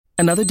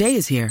Another day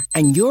is here,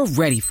 and you're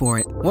ready for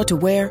it. What to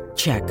wear?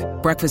 Check.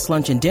 Breakfast,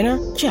 lunch, and dinner?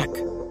 Check.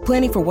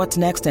 Planning for what's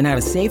next and how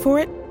to save for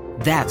it?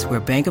 That's where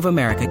Bank of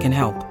America can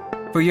help.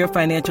 For your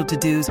financial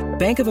to-dos,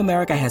 Bank of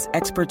America has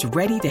experts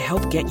ready to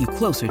help get you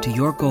closer to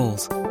your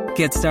goals.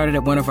 Get started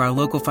at one of our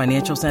local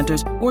financial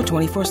centers or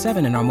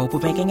 24/7 in our mobile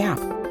banking app.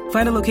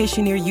 Find a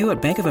location near you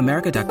at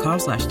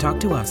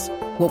bankofamerica.com/talktous.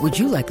 What would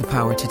you like the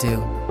power to do?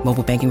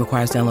 Mobile banking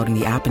requires downloading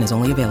the app and is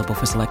only available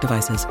for select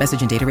devices. Message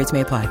and data rates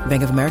may apply.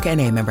 Bank of America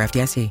N.A., member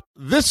FDIC.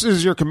 This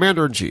is your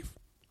Commander-in-Chief.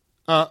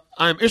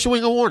 I'm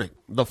issuing a warning.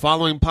 The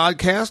following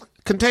podcast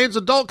contains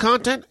adult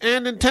content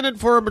and intended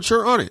for a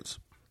mature audience.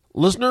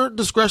 Listener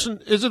discretion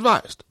is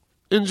advised.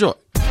 Enjoy.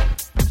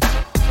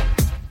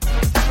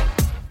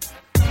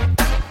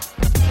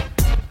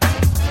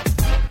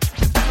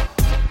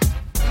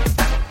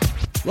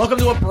 Welcome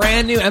to a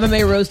brand new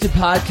MMA Roasted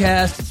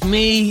podcast. It's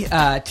me.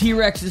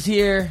 T-Rex is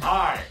here.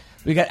 Hi.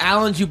 We got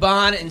Alan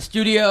Juban in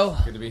studio.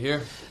 Good to be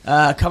here.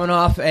 Coming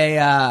off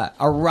a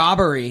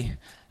robbery.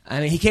 I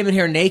mean, he came in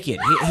here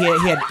naked.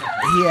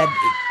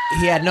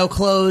 He had no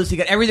clothes.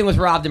 Everything was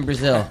robbed in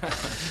Brazil.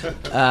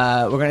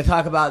 We're going to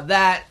talk about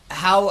that.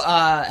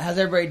 How's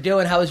everybody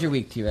doing? How was your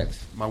week, T-Rex?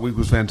 My week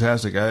was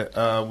fantastic.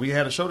 We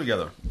had a show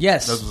together.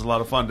 Yes. That was a lot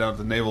of fun down at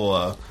the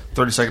Naval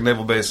 32nd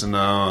Naval Base in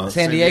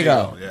San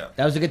Diego. Yeah.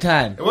 That was a good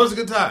time. It was a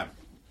good time.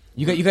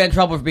 You got in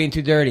trouble for being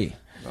too dirty.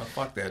 Oh,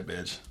 fuck that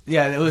bitch.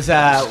 Yeah, it was.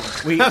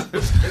 We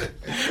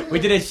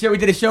did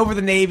a show for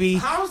the Navy.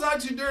 How is that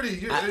too dirty?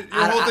 Your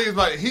whole thing is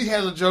about. He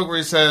has a joke where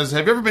he says,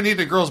 "Have you ever been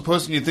eating a girl's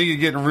pussy and you think you're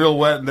getting real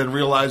wet and then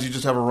realize you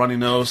just have a runny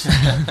nose?"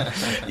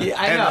 Yeah,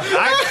 I know.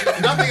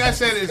 Nothing I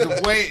said is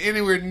way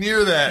anywhere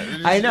near that.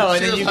 I know,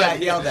 and then you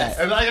got yelled at.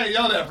 And I got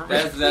yelled at for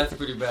That's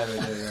pretty bad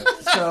right there. Yeah.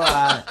 So,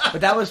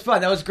 but that was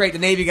fun. That was great. The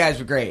Navy guys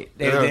were great.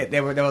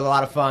 They were a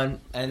lot of fun.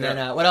 And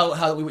then what else?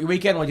 How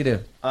weekend? What'd you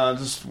do?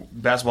 Just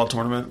basketball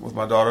tournament with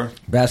my daughter.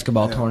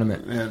 Basketball tournament.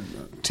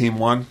 And team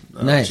won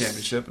nice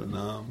championship. And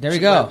there we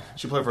go.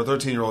 She played for a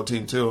 13-year-old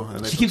team too.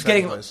 And she keeps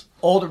getting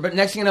older, but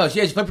next thing you know, she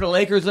played for the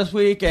Lakers this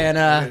week,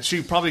 and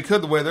she probably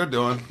could the way they're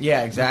doing.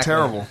 Yeah, exactly. They're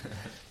terrible.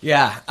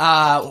 Yeah.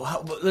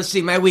 Let's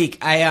see. My week.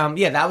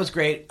 That was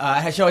great. I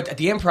had a show at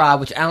the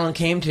Improv, which Alan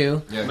came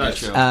to. Yeah, nice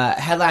show.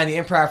 Headline the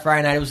Improv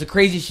Friday night. It was a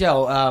crazy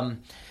show.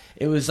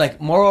 It was like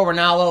Mauro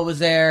Ranallo was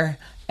there,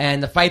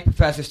 and the fight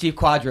professor Steve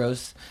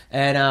Quadros,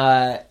 and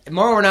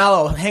Mauro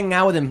Ranallo, hanging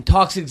out with him,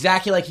 talks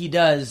exactly like he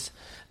does.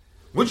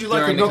 Would you like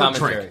During to the go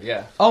commentary? drink?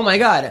 Yeah. Oh my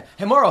God!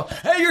 Hey Mauro,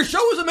 hey, your show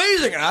was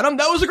amazing, Adam.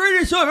 That was the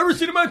greatest show I've ever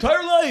seen in my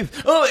entire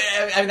life. Oh,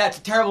 I mean that's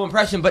a terrible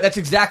impression, but that's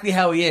exactly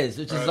how he is,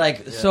 which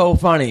is so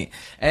funny.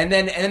 And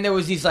then there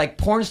was these like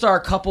porn star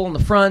couple in the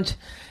front.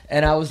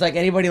 And I was like,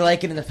 anybody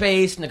like it in the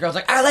face? And the girl's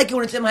like, I like it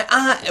when it's in my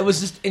eye. It was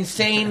just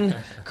insane.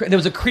 There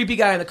was a creepy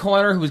guy in the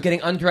corner who was getting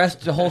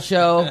undressed the whole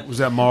show. Was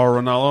that Mauro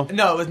Ranallo?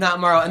 No, it was not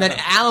Mauro. And then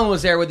Alan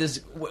was there with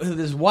his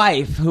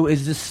wife, who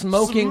is this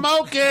smoking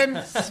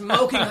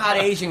hot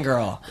Asian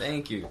girl.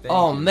 Thank you.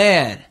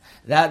 Man.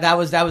 That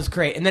was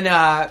great, and then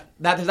that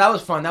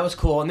was fun. That was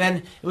cool, and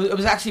then it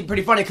was actually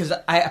pretty funny because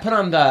I put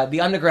on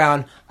the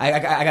Underground. I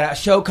got a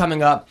show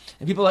coming up,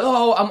 and people are like,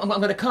 oh, I'm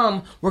gonna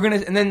come. We're gonna,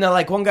 and then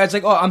like one guy's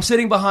like, oh, I'm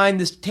sitting behind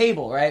this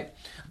table, right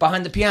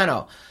behind the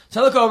piano.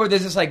 So I look over.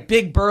 There's this like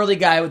big burly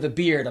guy with a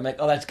beard. I'm like,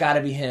 oh, that's got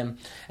to be him.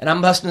 And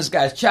I'm busting this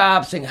guy's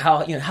chops, saying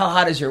how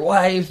hot is your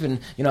wife,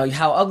 and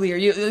how ugly are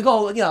you? Like,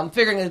 oh, I'm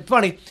figuring it's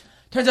funny.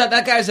 Turns out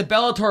that guy's a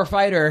Bellator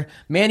fighter,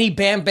 Manny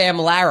Bam Bam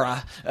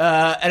Lara,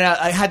 and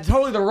I had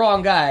totally the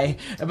wrong guy.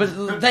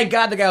 But thank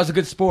God the guy was a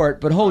good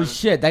sport. But holy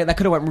shit, that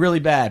could have went really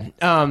bad.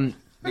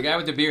 The guy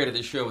with the beard at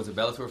this show was a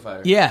Bellator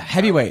fighter. Yeah,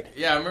 heavyweight.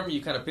 Yeah, I remember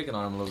you kind of picking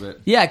on him a little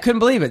bit. Yeah, I couldn't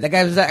believe it. That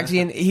guy was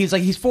actually he's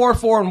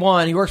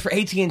 4-4-1. He works for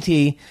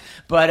AT&T,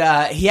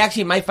 but he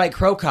actually might fight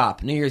Crow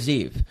Cop New Year's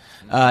Eve.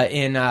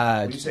 When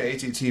you say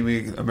AT&T,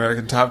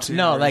 American Top Team?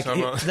 No,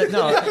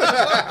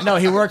 no,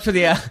 he worked for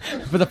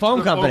the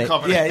phone company.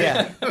 Phone company.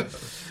 Yeah,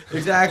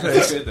 exactly.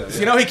 Good,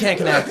 So you can't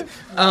connect.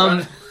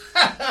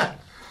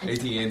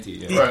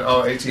 AT&T. Yeah. Right.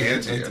 Oh,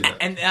 AT&T.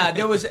 And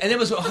it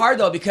was hard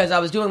though because I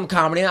was doing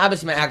comedy and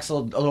obviously my act's a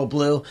little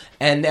blue,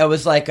 and it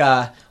was like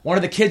one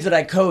of the kids that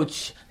I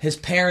coach, his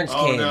parents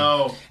came,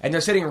 and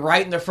they're sitting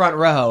right in the front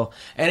row,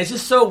 and it's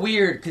just so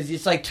weird because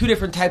it's like two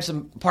different types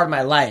of part of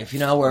my life,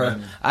 where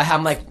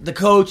I'm like the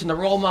coach and the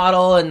role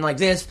model and like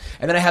this,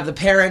 and then I have the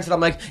parents and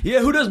I'm like, yeah,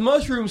 who does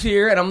mushrooms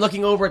here? And I'm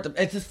looking over at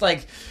it's just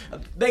like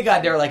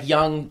they're like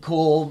young,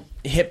 cool,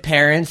 hip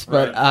parents,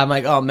 but I'm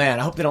like, oh man,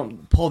 I hope they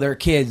don't pull their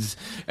kids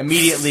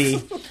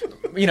immediately.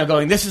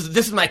 Going, this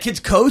is my kid's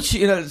coach.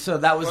 So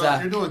that was.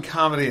 You're doing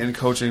comedy and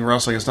coaching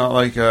wrestling. It's not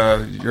like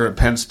you're at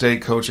Penn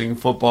State coaching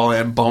football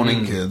and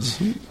boning kids.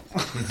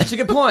 That's a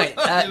good point.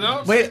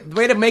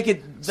 Way to make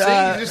it.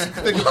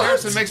 The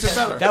comparison makes it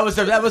better. That was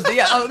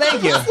yeah. Oh,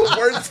 thank you. It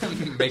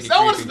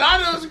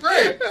was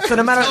great. So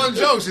no matter telling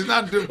jokes, he's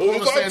not doing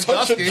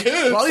Sandusky.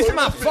 Well, at least I'm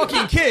not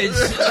fucking kids.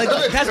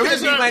 Like, that's gonna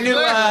be my new.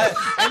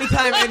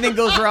 Anytime anything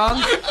goes wrong,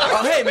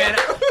 oh hey man,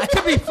 I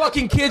could be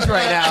fucking kids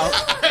right now.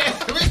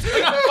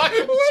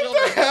 What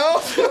the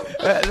hell?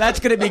 That's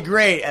gonna be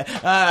great.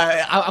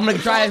 I'm gonna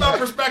try. It's all about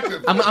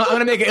perspective. I'm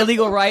gonna make an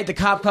illegal right. The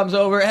cop comes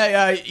over.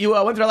 Hey, you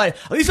went through a light.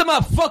 At least I'm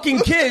not fucking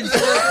kids.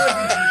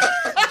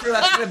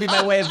 That's gonna be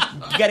my way of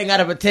getting out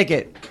of a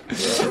ticket.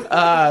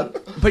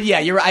 But yeah,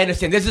 you're right. I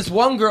understand. There's this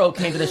one girl who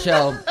came to the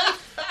show.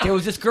 There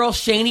was this girl,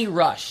 Shani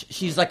Rush.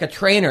 She's like a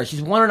trainer.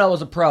 She's 1-0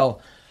 as a pro.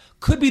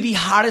 Could be the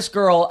hottest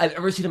girl I've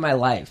ever seen in my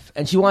life,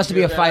 and she wants to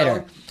be a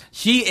fighter.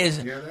 She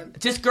is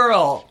this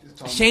girl,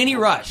 Shani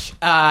Rush.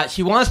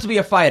 She wants to be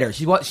a fighter.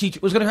 She was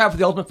going to have for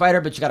the Ultimate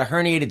Fighter, but she got a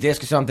herniated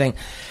disc or something.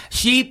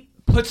 She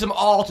puts them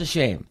all to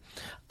shame.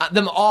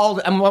 Them all.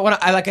 And when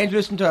I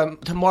introduced them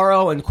to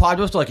Morrow and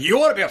Quadros, they're like, "You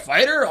want to be a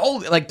fighter?"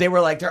 Holy! Like they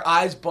were like their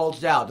eyes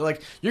bulged out. They're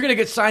like, "You're going to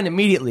get signed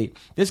immediately."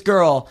 This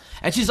girl,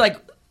 and she's like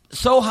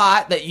so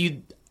hot that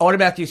you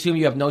automatically assume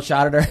you have no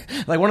shot at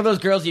her. Like one of those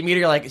girls you meet her,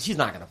 you're like, she's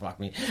not gonna fuck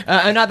me.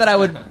 And not that I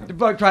would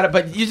try to,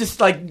 but you just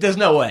like, there's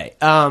no way.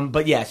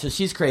 But yeah, so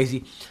she's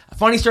crazy. A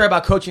funny story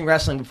about coaching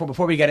wrestling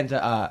before we get into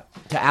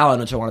to Alan,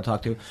 which I want to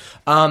talk to.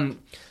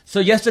 So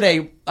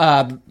yesterday,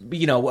 it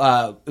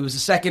was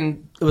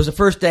the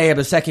first day of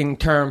the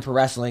second term for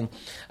wrestling.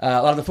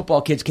 A lot of the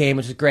football kids came,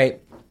 which was great.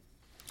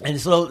 And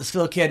this little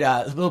kid,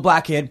 this little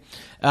black kid,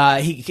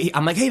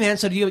 I'm like, hey man,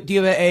 so do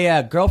you have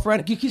a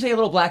girlfriend? Can you say a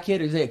little black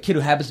kid, or is it a kid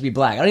who happens to be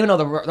black? I don't even know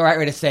the right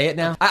way to say it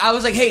now. I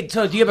was like, hey,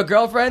 so do you have a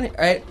girlfriend?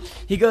 Right?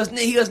 He goes,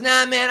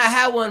 nah, man, I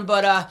have one,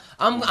 but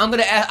I'm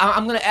gonna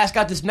ask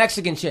out this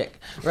Mexican chick,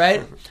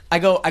 right? I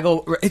go,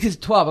 he's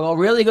 12. I go,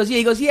 really? He goes, yeah.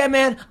 He goes, yeah,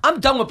 man, I'm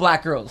done with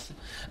black girls.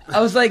 I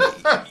was like,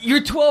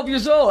 you're 12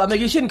 years old. I'm like,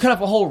 you shouldn't cut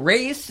off a whole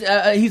race.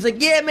 He's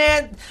like, yeah,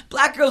 man,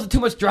 black girls are too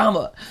much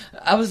drama.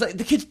 I was like,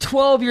 the kid's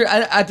 12 years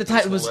at the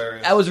time. It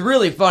was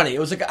really funny. It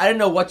was like, I didn't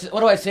know what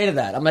do I say to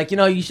that. I'm like,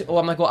 you should. Well,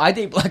 I'm like, well, I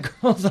date black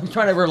girls. I'm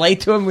trying to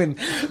relate to him and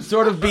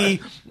sort of be,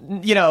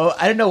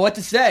 I didn't know what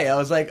to say. I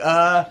was like,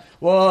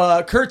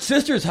 Kurt's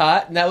sister's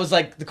hot, and that was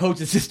like the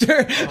coach's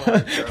sister.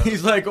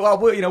 He's like, well,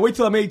 wait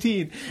till I'm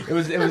 18. It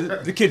was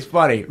the kid's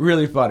funny,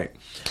 really funny.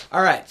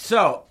 All right,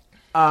 so.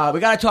 We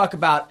got to talk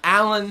about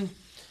Alan.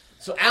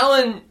 So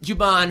Alan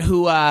Juban,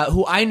 who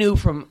I knew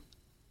from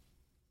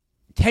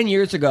 10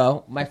 years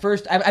ago. I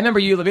remember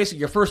you basically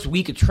your first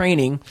week of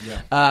training.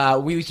 Yeah.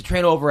 We used to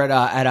train over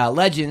at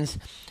Legends,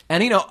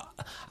 and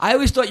I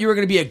always thought you were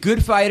going to be a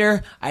good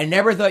fighter. I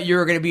never thought you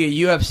were going to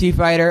be a UFC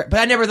fighter, but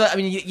I never thought. I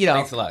mean,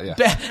 Thanks a lot. Yeah.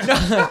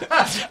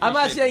 I'm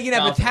not saying you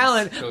didn't have the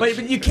talent,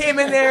 but you came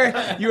in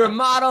there. You were a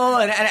model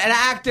and an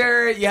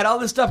actor. You had all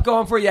this stuff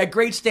going for you. You had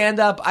great stand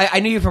up.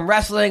 I knew you from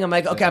wrestling. I'm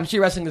like, okay, I'm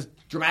sure wrestling is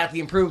dramatically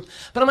improved,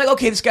 but I'm like,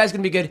 okay, this guy's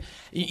going to be good.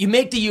 You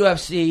make the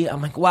UFC.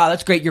 I'm like, wow,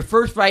 that's great. Your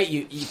first fight,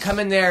 you come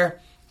in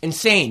there.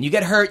 Insane. You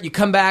get hurt, you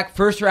come back,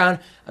 first round,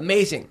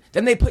 amazing.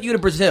 Then they put you to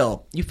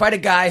Brazil. You fight a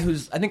guy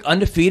who's, I think,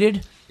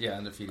 undefeated. Yeah,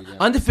 undefeated. Yeah.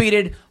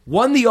 Undefeated,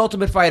 won the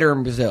Ultimate Fighter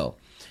in Brazil.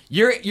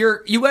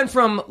 You went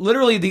from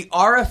literally the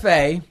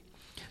RFA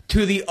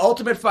to the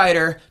Ultimate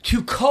Fighter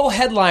to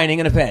co-headlining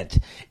an event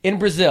in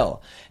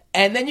Brazil.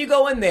 And then you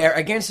go in there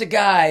against a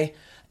guy,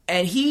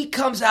 and he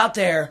comes out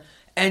there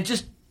and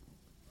just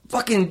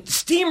fucking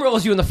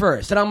steamrolls you in the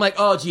first. And I'm like,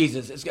 oh,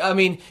 Jesus.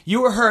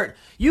 You were hurt.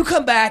 You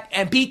come back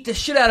and beat the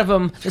shit out of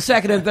him the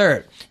second and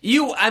third.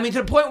 To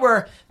the point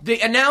where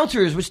the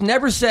announcers, which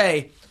never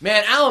say,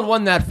 man, Alan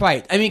won that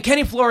fight. I mean,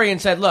 Kenny Florian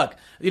said, look,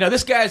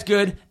 this guy's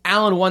good.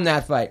 Alan won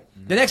that fight.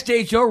 The next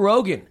day, Joe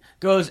Rogan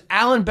goes,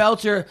 Alan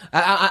Juban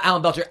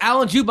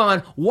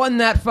won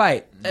that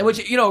fight.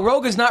 Which,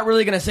 Rogan's not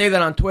really going to say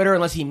that on Twitter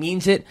unless he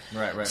means it.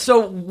 Right.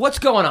 So what's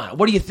going on?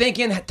 What are you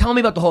thinking? Tell me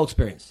about the whole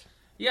experience.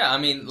 Yeah, I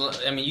mean,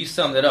 you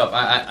summed it up.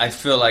 I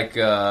feel like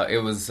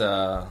it was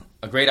a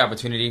great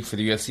opportunity for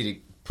the UFC to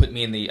put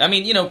me in the.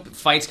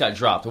 Fights got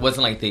dropped. It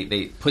wasn't like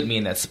they put me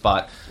in that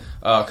spot.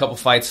 A couple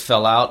fights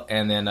fell out,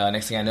 and then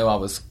next thing I know, I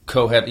was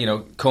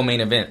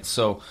co-main event.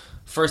 So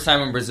first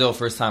time in Brazil,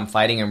 first time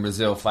fighting in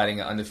Brazil, fighting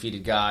an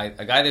undefeated guy,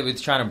 a guy that was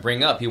trying to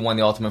bring up. He won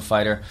the Ultimate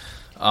Fighter,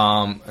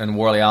 and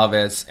Warley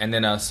Alves, and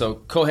then so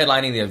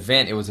co-headlining the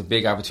event, it was a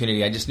big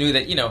opportunity. I just knew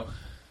that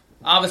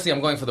obviously, I'm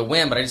going for the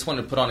win, but I just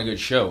wanted to put on a good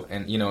show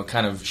and,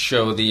 kind of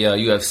show the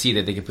UFC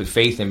that they could put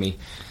faith in me.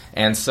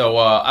 And so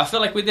I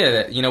feel like we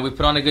did it. We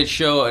put on a good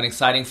show, an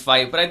exciting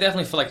fight, but I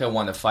definitely feel like I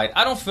won the fight.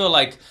 I don't feel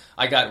like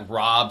I got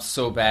robbed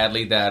so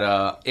badly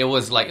that it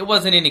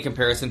wasn't any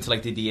comparison to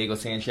like the Diego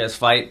Sanchez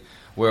fight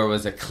where it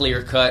was a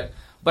clear cut.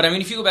 But,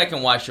 if you go back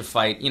and watch the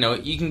fight,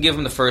 you can give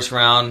him the first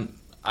round.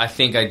 I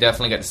think I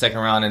definitely got the second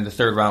round, and the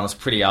third round was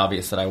pretty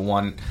obvious that I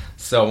won.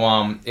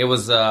 So it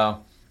was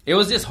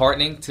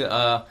disheartening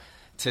to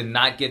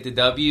not get the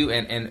W,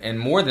 and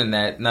more than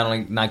that, not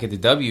only not get the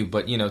W,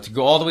 but to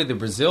go all the way to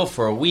Brazil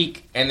for a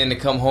week and then to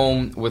come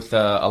home with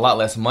a lot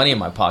less money in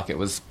my pocket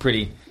was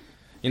pretty,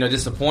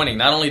 disappointing.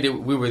 Not only did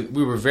we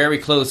were very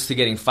close to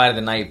getting fight of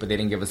the night, but they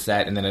didn't give us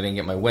that, and then I didn't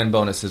get my win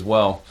bonus as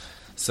well.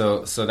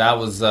 So that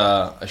was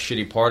a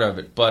shitty part of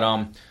it. But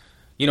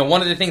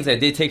one of the things I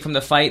did take from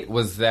the fight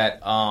was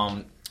that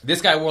this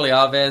guy Warley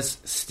Alves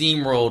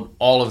steamrolled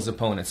all of his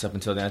opponents up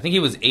until then. I think he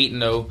was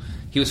 8-0.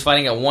 He was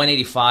fighting at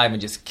 185 and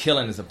just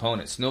killing his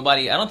opponents.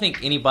 I don't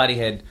think anybody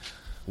had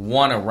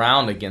won a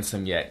round against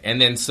him yet. And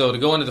then so to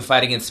go into the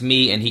fight against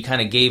me, and he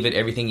kind of gave it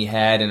everything he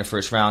had in the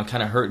first round,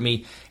 kind of hurt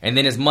me. And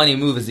then his money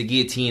move is the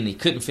guillotine. He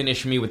couldn't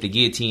finish me with the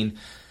guillotine.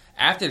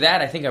 After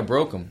that, I think I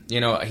broke him.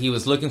 He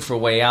was looking for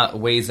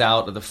ways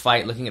out of the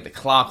fight, looking at the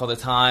clock all the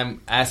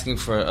time, asking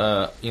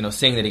for,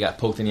 saying that he got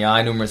poked in the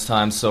eye numerous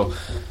times. So,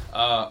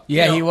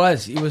 he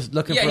was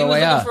looking for a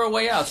way out. For a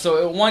way out.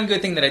 So one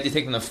good thing that I did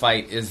take from the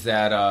fight is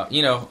that,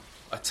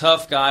 a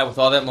tough guy with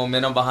all that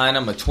momentum behind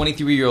him, a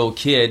 23-year-old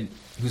kid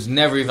who's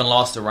never even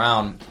lost a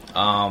round.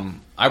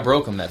 I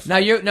broke him that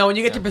fight. Now when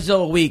you get to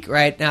Brazil a week,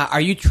 right? Now,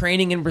 are you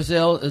training in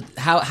Brazil?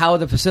 How are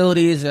the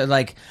facilities? Are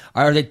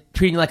they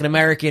treating you like an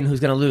American who's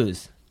going to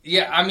lose?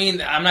 Yeah, I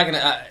mean, I'm not going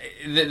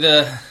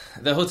to...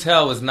 The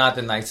hotel was not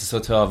the nicest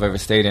hotel I've ever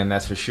stayed in,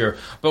 that's for sure.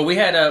 But we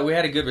had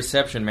a good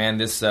reception, man.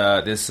 This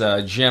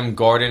gym,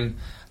 Garden,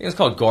 I think it's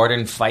called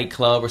Garden Fight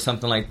Club or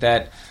something like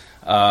that.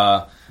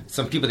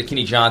 Some people that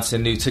Kenny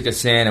Johnson knew took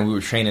us in, and we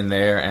were training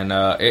there. And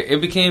it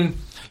became,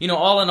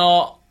 all in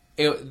all,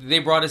 they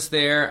brought us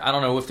there. I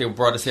don't know if they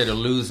brought us there to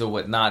lose or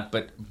whatnot,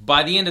 but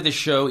by the end of the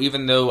show,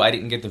 even though I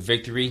didn't get the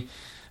victory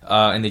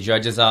in the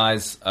judges'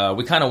 eyes,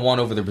 we kind of won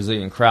over the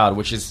Brazilian crowd,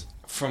 which is,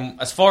 from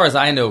as far as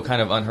I know,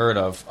 kind of unheard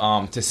of.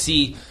 To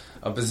see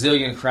a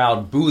Brazilian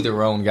crowd boo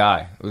their own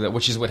guy,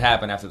 which is what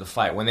happened after the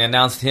fight. When they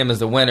announced him as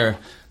the winner,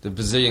 the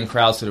Brazilian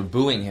crowd started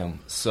booing him.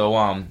 So,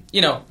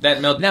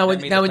 that melted. Now,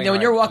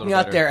 when you're walking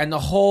out there and the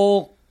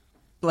whole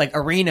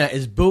arena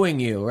is booing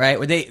you, right?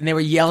 They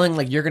were yelling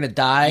like you're gonna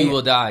die. You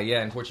will die,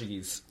 yeah, in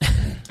Portuguese.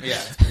 Yeah,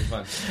 it's pretty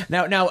fun.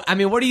 Now, I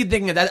mean, what are you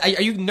thinking of that?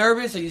 Are you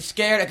nervous? Are you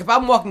scared? If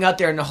I'm walking out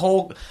there and the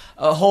whole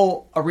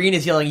arena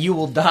is yelling, "You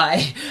will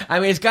die," I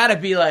mean, it's got to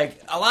be a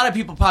lot of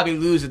people probably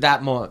lose at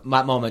that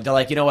moment. They're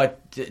like, you know what?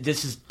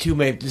 This is too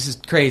many. This is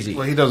crazy.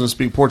 Well, he doesn't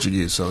speak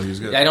Portuguese, so he's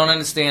good. I don't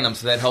understand him,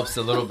 so that helps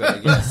a little bit, I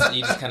guess.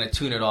 You just kind of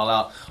tune it all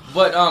out.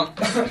 But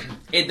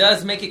it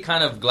does make it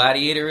kind of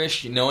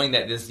gladiator-ish, knowing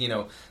that there's,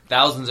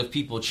 thousands of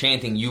people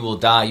chanting, "You will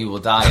die, you will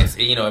die."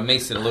 It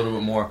makes it a little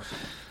bit more,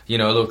 a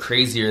little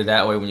crazier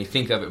that way when you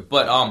think of it.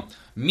 But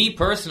me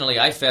personally,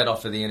 I fed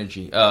off of the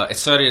energy. It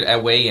started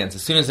at weigh-ins.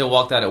 As soon as they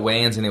walked out at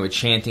weigh-ins and they were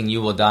chanting,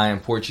 "You will die" in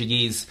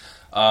Portuguese,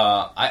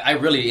 I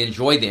really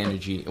enjoyed the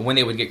energy. When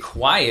they would get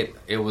quiet,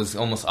 it was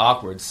almost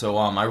awkward. So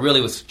I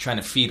really was trying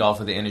to feed off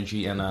of the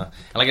energy. And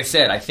like I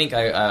said, I think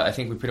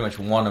we pretty much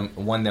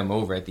won them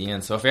over at the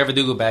end. So if I ever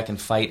do go back and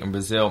fight in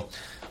Brazil,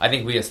 I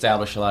think we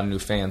established a lot of new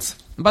fans.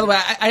 By the way,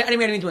 I didn't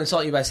mean to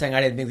insult you by saying I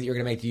didn't think that you were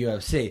going to make the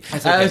UFC.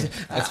 That's okay.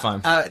 That's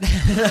fine. I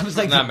was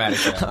I'm not mad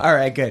at that. All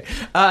right, good.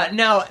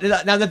 Now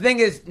the thing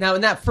is, now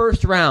in that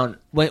first round,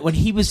 when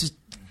he was just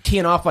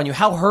teeing off on you,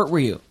 how hurt were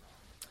you?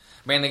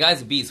 Man, the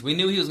guy's a beast. We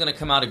knew he was going to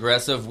come out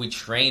aggressive. We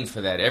trained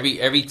for that.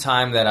 Every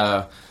time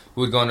that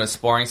we would go into a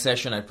sparring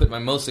session, I'd put my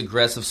most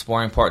aggressive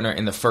sparring partner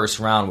in the first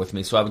round with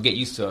me, so I would get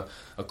used to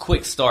a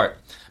quick start.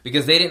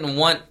 Because they didn't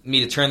want me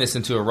to turn this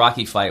into a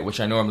Rocky fight,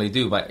 which I normally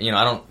do. But,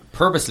 I don't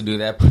purpose to do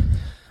that. But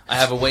I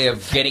have a way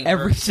of getting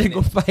every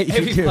single fight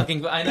you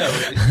do. I know.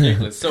 It's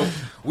ridiculous. So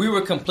we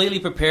were completely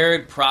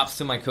prepared. Props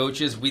to my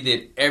coaches. We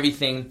did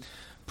everything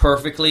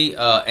perfectly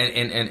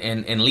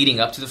and leading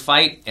up to the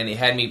fight. And they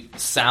had me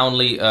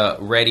soundly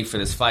ready for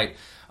this fight.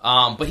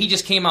 But he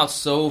just came out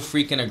so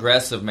freaking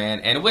aggressive,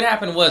 man. And what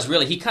happened was,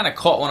 really, he kind of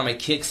caught one of my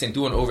kicks and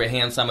threw an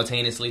overhand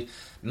simultaneously.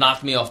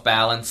 Knocked me off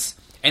balance.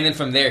 And then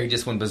from there, he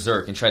just went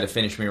berserk and tried to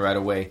finish me right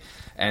away.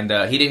 And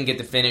he didn't get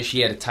the finish.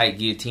 He had a tight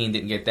guillotine,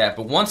 didn't get that.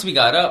 But once we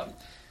got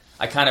up,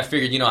 I kind of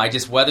figured, I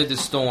just weathered the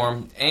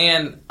storm,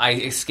 and I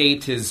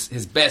escaped his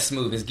best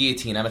move, his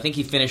guillotine. I think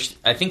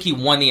he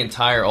won the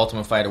entire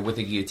Ultimate Fighter with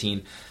the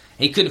guillotine.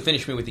 He couldn't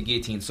finish me with the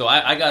guillotine. So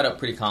I got up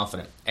pretty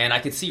confident. And I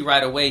could see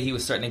right away he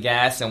was starting to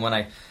gas, and when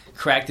I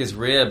cracked his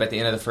rib at the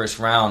end of the first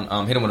round,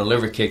 hit him with a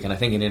liver kick, and I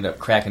think it ended up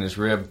cracking his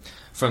rib.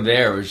 From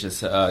there, it was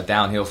just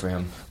downhill for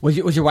him. Was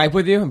your wife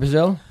with you in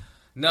Brazil?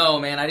 No,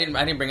 man, I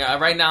didn't bring her.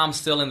 Right now, I'm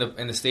still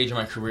in the stage of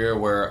my career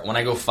where when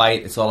I go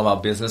fight, it's all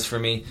about business for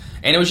me,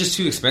 and it was just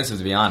too expensive,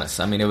 to be honest.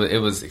 I mean,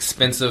 it was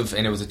expensive,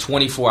 and it was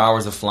 24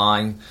 hours of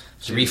flying,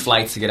 3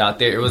 flights to get out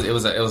there. It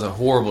was a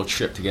horrible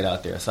trip to get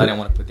out there, so I didn't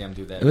want to put them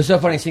through that. It was so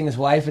funny seeing his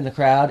wife in the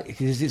crowd.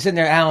 He's sitting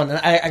there, Alan, and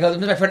I go,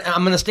 "This is my friend."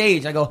 I'm on the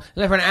stage. I go, "This is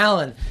my friend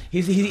Alan."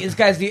 This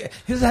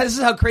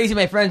is how crazy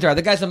my friends are.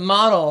 The guy's a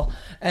model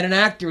and an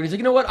actor, and he's like,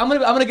 "You know what? I'm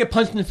gonna get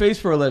punched in the face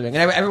for a living."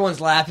 And everyone's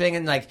laughing,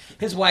 and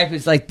his wife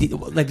is like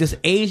this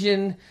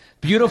Asian,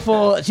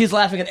 beautiful. She's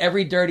laughing at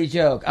every dirty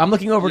joke. I'm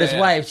looking over at his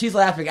wife. She's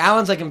laughing.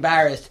 Alan's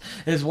embarrassed,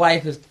 and his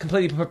wife is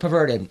completely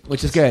perverted,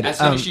 which is good. As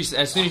soon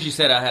as she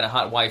said I had a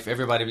hot wife,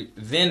 everybody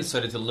then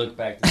started to look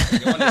back.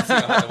 They wanted to see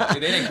how hot I was. They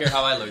didn't care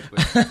how I looked.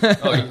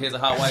 But, here's a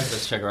hot wife.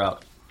 Let's check her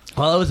out.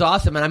 Well, it was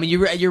awesome, and I mean,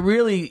 you're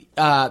really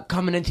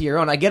coming into your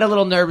own. I get a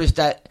little nervous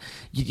that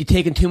you're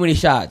taking too many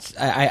shots.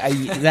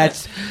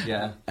 That's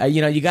yeah.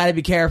 You got to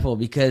be careful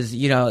because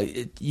you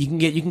can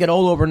get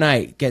old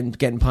overnight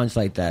getting punched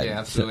like that. Yeah,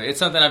 absolutely. It's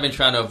something I've been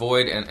trying to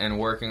avoid and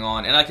working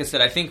on. And like I said,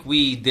 I think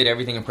we did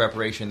everything in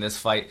preparation this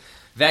fight.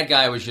 That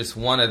guy was just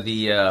one of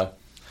the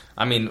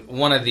I mean,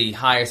 one of the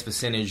highest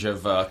percentage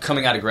of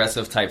coming out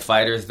aggressive type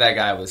fighters. That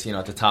guy was,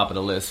 at the top of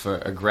the list for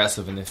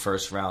aggressive in the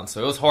first round.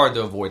 So it was hard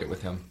to avoid it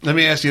with him. Let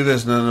me ask you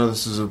this, and I know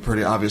this is a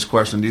pretty obvious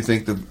question. Do you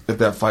think that if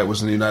that fight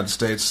was in the United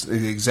States,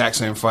 the exact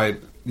same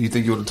fight, do you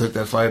think you would have took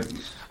that fight?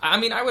 I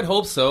mean, I would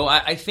hope so.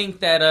 I think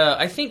that,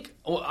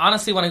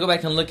 honestly, when I go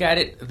back and look at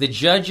it, the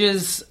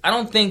judges, I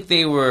don't think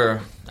they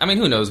were, I mean,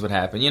 who knows what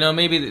happened.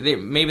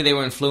 Maybe they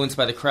were influenced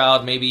by the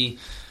crowd. Maybe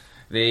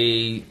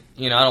they,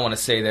 I don't want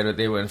to say that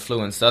they were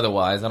influenced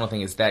otherwise. I don't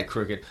think it's that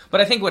crooked. But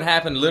I think what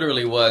happened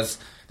literally was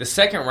the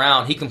second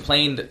round, he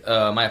complained,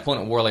 my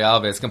opponent, Warley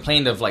Alves,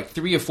 complained of like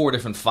 3 or 4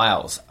 different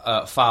fouls,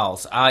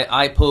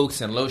 eye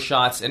pokes and low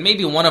shots, and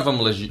maybe one of them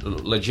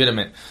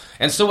legitimate.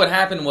 And so what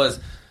happened was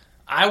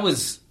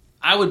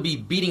I would be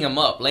beating him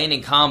up,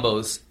 landing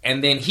combos,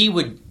 and then he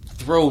would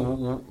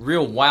throw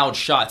real wild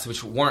shots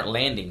which weren't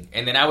landing.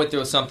 And then I would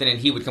throw something and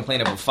he would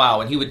complain of a foul.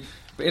 And he would,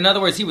 in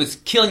other words, he was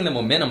killing the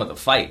momentum of the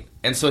fight.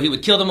 And so he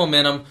would kill the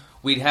momentum,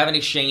 we'd have an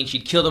exchange,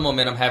 he'd kill the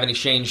momentum, have an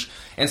exchange.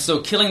 And so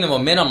killing the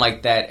momentum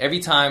like that, every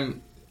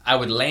time I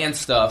would land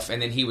stuff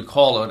and then he would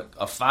call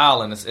a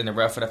foul and the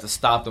ref would have to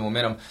stop the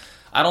momentum.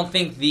 I don't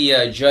think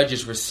the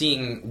judges were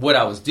seeing what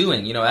I was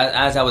doing.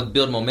 As I would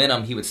build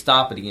momentum, he would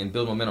stop it again,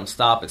 build momentum,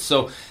 stop it.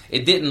 So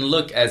it didn't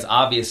look as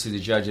obvious to the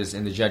judges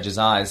in the judges'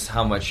 eyes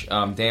how much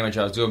damage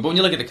I was doing. But when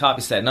you look at the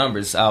copy stat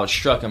numbers, I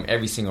outstruck him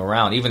every single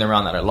round, even the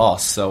round that I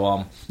lost.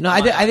 So no,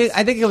 I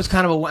think it was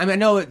kind of I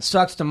know it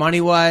sucks the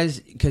money wise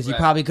because you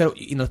probably could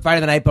Fight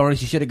of the Night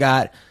bonus you should have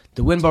got,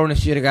 the win bonus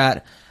you should have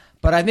got,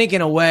 but I think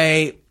in a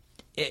way.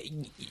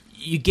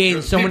 You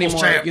gain so many more.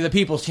 Champ. You're the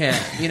people's champ.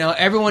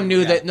 Everyone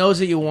knows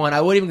that you won.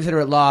 I wouldn't even consider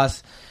it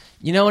loss.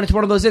 And it's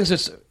one of those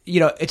things.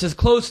 It's as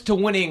close to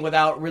winning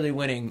without really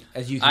winning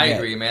as you can. I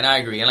agree, man. I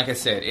agree. And like I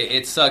said,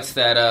 it sucks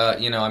that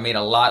I made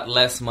a lot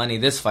less money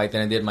this fight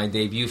than I did my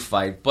debut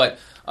fight. But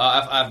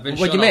I've been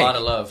shown a lot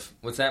of love.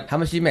 What's that? How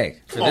much did you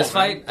make for this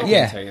fight? I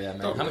can't tell you that,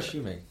 man. How much did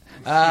you make?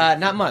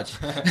 Not much.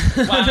 Well,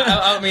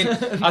 I mean,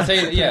 I'll tell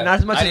you that, yeah. Not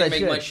as much I as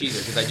didn't make much either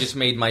because I just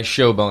made my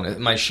show bonus,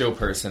 my show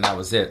person. That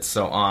was it.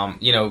 So,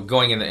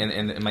 going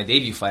in my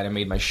debut fight, I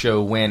made my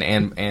show win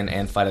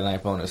and Fight of the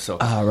Night bonus. So,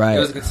 right. It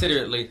was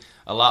considerably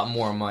a lot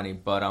more money.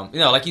 But,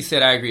 like you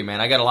said, I agree, man.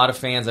 I got a lot of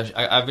fans.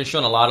 I've been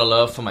showing a lot of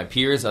love from my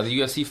peers, other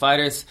UFC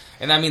fighters,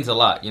 and that means a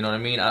lot. You know what I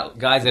mean?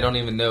 Guys I don't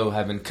even know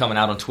have been coming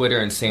out on Twitter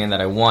and saying that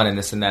I won and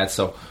this and that.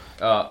 So,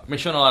 I've been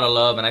showing a lot of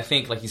love, and I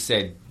think, like you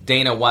said,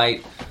 Dana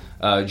White,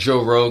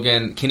 Joe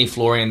Rogan, Kenny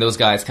Florian, those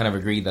guys kind of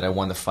agreed that I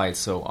won the fight.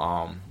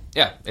 So,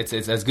 it's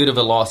as good of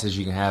a loss as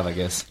you can have, I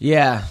guess.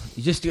 Yeah,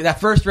 you just do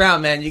that first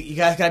round, man. You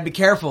guys got to be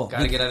careful.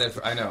 Got to get out of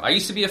there. I know. I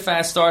used to be a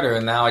fast starter,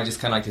 and now I just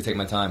kind of like to take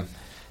my time.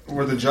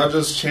 Were the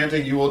judges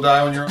chanting, "You will die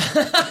on your own"?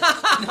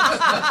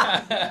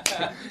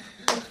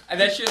 And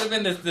that should have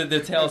been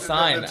the tell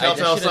sign. The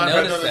telltale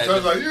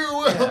sign. Like, you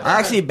will. I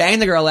actually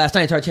banged the girl last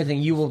night and started chanting,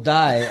 "You will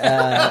die,"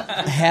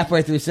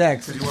 halfway through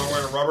sex. Did you want to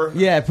wear a rubber?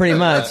 Yeah, pretty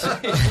much.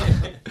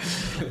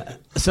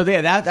 So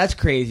yeah, that's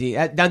crazy.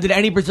 Now, did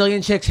any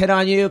Brazilian chicks hit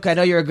on you? 'Cause I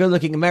know you're a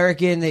good-looking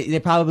American. They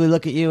probably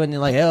look at you and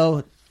they're like,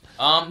 "Oh."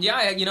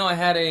 I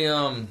had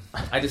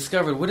I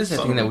discovered, what is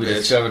that thing that we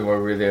discovered while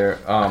we were there?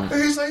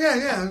 He's like,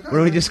 yeah. What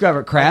did we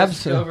discover?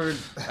 Crabs?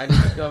 I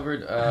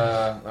discovered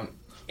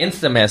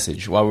Insta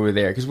Message while we were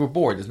there because we're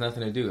bored. There's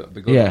nothing to do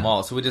but go to the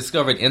mall. So we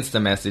discovered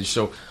Insta Message.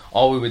 So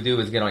all we would do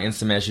is get on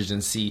Insta Message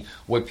and see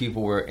what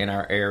people were in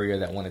our area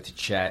that wanted to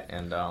chat.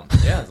 And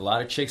there's a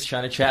lot of chicks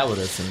trying to chat with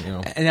us.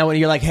 And And then when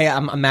you're like, "Hey,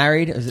 I'm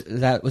married,"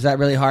 was that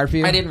really hard for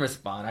you? I didn't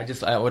respond. I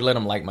would let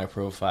them like my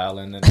profile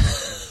and then.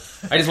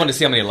 I just wanted to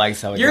see how many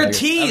likes I would get. You're a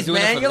tease,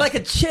 man. You're like a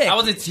chick. I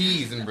was a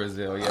tease in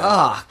Brazil, yeah.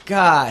 Oh,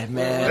 God,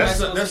 man.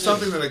 That's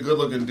something that a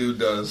good-looking dude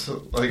does.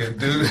 Like a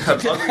dude, an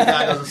ugly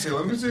guy doesn't see.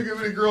 Let me see how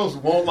many girls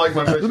won't like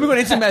my picture. Let me go to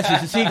Instant Message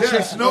to see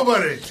chicks.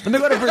 Nobody. Let me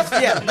go to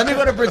Brazil. Let me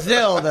go to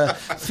Brazil to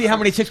see how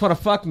many chicks want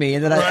to fuck me,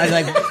 and then I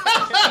like.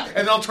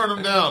 And they'll turn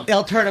them down.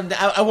 They'll turn them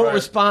down. I won't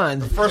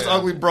respond. The first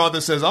ugly broad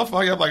that says, "I'll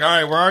fuck you," I'm like, "All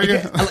right, where are you?"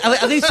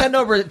 At least send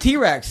over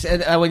T-Rex,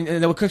 and when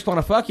the chicks want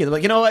to fuck you, they're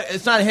like, "You know what?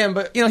 It's not him,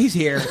 but he's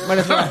here. Might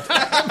as well."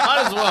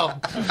 Might as well.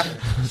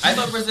 I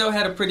thought Brazil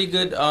had a pretty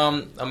good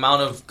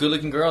amount of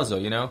good-looking girls,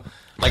 though.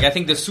 Like, I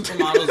think the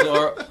supermodels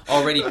are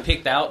already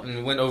picked out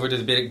and went over to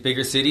the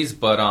bigger cities.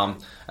 But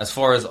as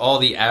far as all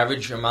the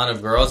average amount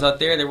of girls out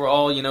there, they were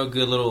all,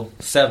 good little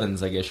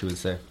sevens, I guess you would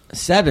say.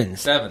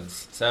 Sevens.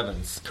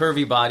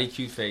 Curvy body,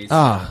 cute face.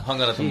 Oh,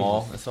 hung out at the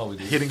mall. That's all we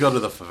did. He didn't go to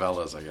the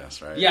favelas, I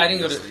guess, right? Yeah, I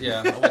didn't go to.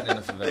 Yeah, I wasn't in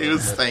the favelas. He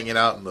was hanging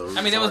out in those.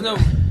 I mean,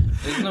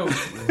 there's no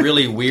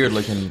really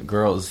weird-looking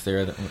girls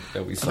there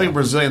that we saw. I think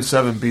Brazilian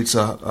 7 beats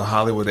a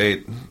Hollywood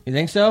 8. You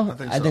think so?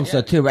 I think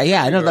so too. But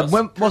yeah, I know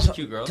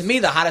cute girls. To me,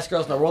 the hottest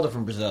girls in the world are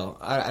from Brazil.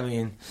 I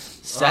mean,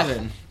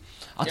 7.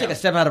 I'll take a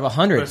 7 out of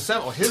 100. His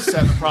 7 is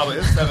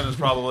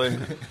probably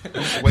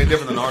way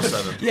different than our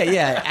 7.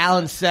 Yeah.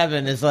 Alan's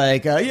 7 is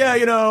like,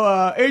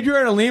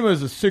 Adriana Lima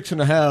is a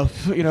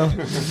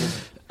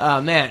 6.5.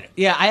 Man,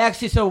 yeah, I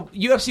actually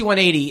UFC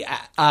 180.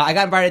 I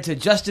got invited to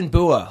Justin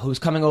Bua, who's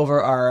coming to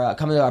our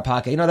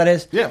podcast. You know what that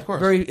is? Yeah, of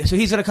course. So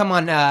he's going to come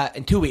on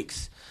in 2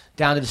 weeks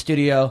down to the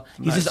studio.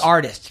 He's Nice. an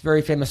artist,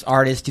 very famous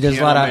artist. He does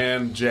a lot of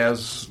man,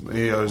 jazz.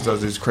 He always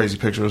does these crazy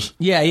pictures.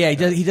 yeah.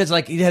 He has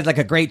like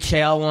a great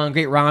Chael one,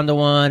 great Ronda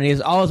one. He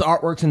has all his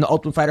artworks in the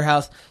Ultimate Fighter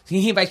house. So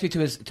he invites me to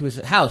his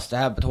house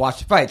to watch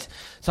the fights.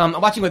 So I'm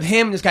watching with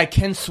him and this guy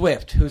Ken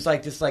Swift, who's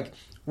like this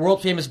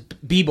world famous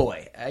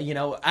b-boy.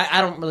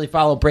 I don't really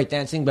follow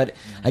breakdancing, but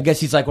I guess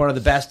he's like one of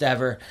the best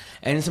ever.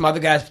 And some other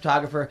guy's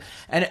photographer,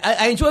 and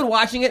I enjoyed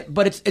watching it.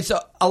 But it's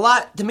a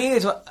lot to me.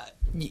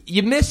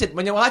 You miss it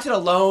when you watch it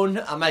alone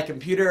on my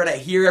computer and I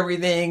hear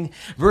everything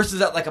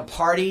versus at like a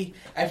party.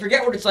 I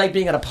forget what it's like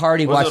being at a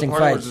party watching Was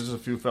it a party, or fights. was it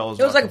just a few fellas?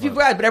 It was like a talking few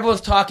about guys, but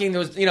everyone's talking. There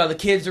was, the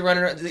kids are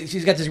running around.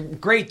 She's got this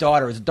great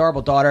daughter, it's an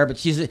adorable daughter, but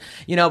she's,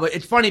 but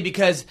it's funny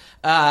because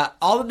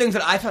all the things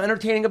that I found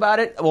entertaining about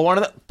it.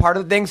 Well, part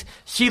of the things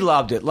she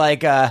loved it,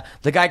 like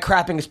the guy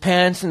crapping his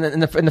pants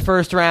in the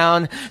first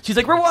round. She's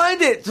like,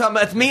 rewind it. So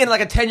it's me and like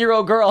a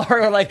 10-year-old girl,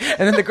 and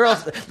then the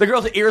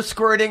girl's ear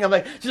squirting. I'm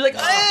like, she's like,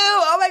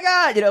 oh my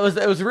god,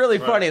 it was really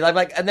funny.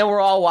 Like, and then we're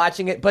all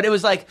watching it, but it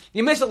was like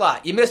you miss a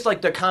lot. You miss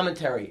like the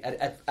commentary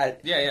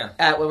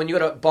at when you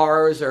go to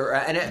bars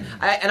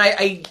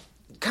I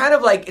kind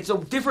of like it's a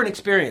different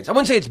experience. I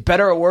wouldn't say it's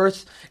better or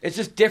worse. It's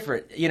just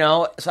different,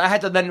 So I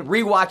had to then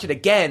rewatch it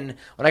again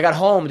when I got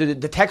home to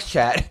the text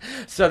chat.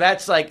 So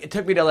that's like it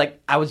took me to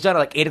I was done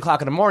at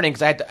 8:00 in the morning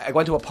because I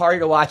went to a party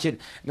to watch it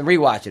and then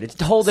rewatch it. It's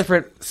a whole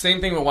different.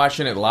 Same thing with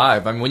watching it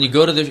live. I mean, when you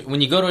go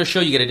to a show,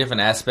 you get a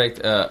different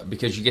aspect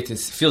because you get to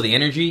feel the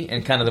energy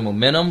and kind of the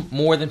momentum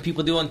more than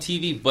people do on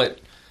TV, but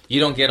you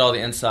don't get all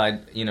the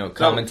inside,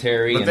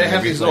 commentary. But and they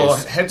have these little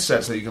replays.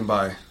 headsets that you can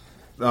buy.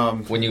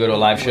 When you go to a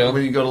live show?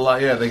 When you go to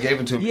live, they gave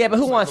them to me. Yeah, but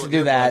who wants to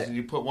do that? And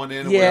you put one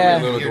in, Yeah.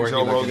 and you hear Little Joe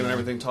dorky Rogan looking. and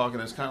everything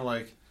talking. It's kind of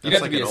like... You'd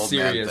have to like be an a old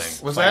man serious.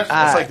 thing. Was that?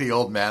 That's like the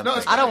old man No, thing.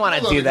 it's I don't wanna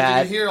cool, do though,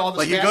 that. because You hear all the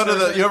Like you stats go to and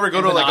you everything. ever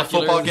go to like a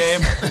football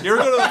game? You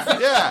ever go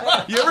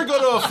to You ever go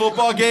to a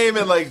football game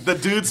and like the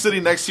dude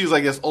sitting next to you is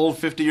like this old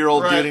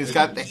 50-year-old dude and he's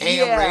got the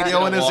AM Yeah.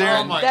 radio in his ear.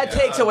 Oh my That God.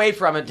 takes away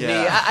from it to me.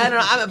 Yeah. I don't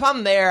know. If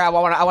I'm there, I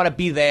want to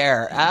be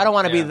there. I don't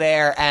want to be Yeah.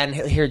 there and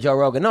hear Joe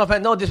Rogan. No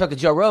disrespect to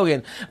Joe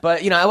Rogan,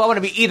 but I want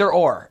to be either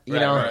or.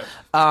 Right.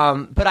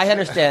 But I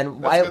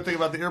understand. That's the good thing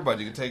about the earbud.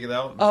 You can take it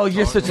out. Oh,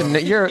 you're such a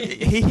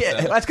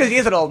that's because he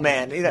is an old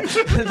man. That's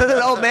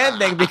an old man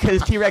thing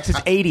because T-Rex is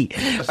 80.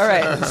 All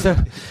right, so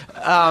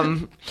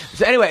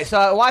anyway, so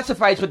I watched the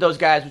fights with those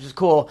guys, which is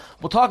cool.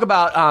 We'll talk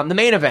about the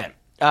main event.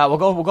 We'll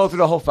go through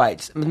the whole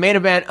fights. The main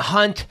event: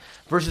 Hunt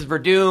versus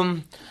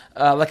Verdum.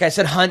 Like I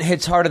said, Hunt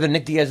hits harder than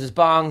Nick Diaz's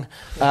bong.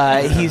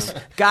 Guy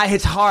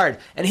hits hard,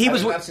 and he I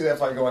was. did not see that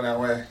fight going that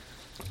way.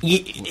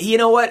 You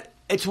know what?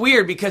 It's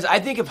weird because I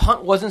think if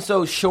Hunt wasn't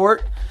so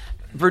short,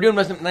 Verdum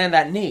doesn't land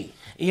that knee.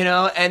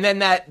 And then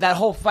that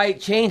whole fight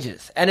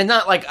changes. And it's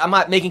not like I'm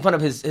not making fun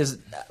of his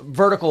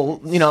vertical,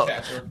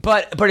 Stature.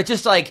 but it's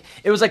just like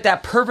it was like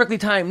that perfectly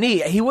timed knee.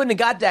 He wouldn't have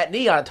got that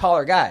knee on a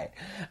taller guy.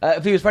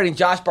 If he was fighting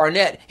Josh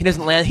Barnett, he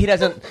doesn't land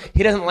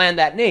land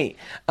that knee.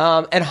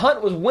 And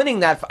Hunt was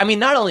winning that. I mean,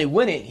 not only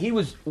winning, he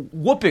was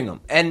whooping him,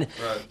 and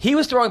he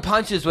was throwing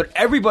punches. But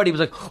everybody was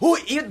like, "Ooh!"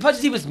 Even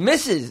punches he was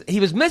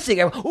missing.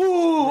 Ooh,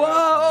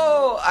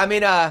 whoa! I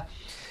mean,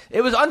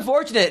 it was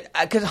unfortunate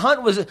because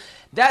Hunt was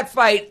that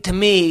fight to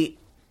me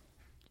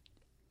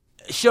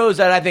shows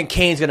that I think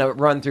Cane's going to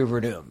run through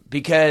Verdum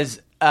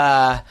because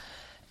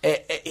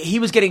he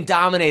was getting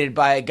dominated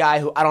by a guy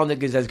who I don't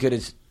think is as good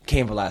as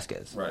Cain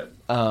Velasquez. Right.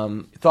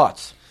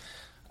 Thoughts?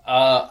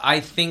 I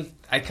think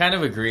I kind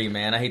of agree,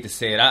 man. I hate to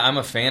say it. I'm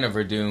a fan of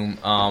Verdum,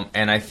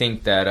 and I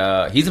think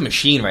that he's a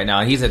machine right now.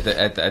 And he's at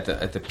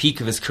the peak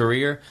of his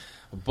career.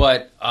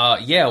 But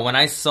when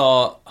I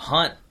saw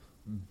Hunt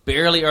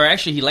barely, or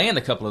actually he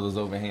landed a couple of those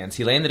overhands.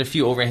 He landed a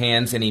few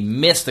overhands and he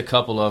missed a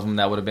couple of them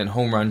that would have been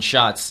home run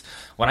shots.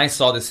 When I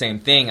saw the same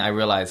thing, I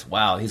realized,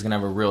 wow, he's going to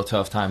have a real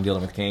tough time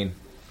dealing with Cain.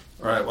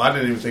 All right. Well, I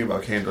didn't even think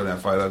about Cain during that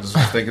fight. I just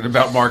was thinking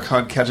about Mark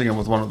Hunt catching him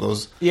with one of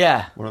those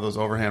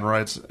overhand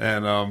rights,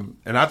 and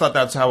I thought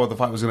that's how the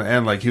fight was going to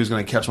end. Like he was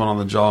going to catch one on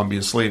the jaw and be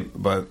asleep,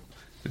 but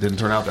it didn't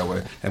turn out that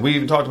way. And we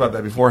even talked about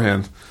that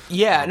beforehand.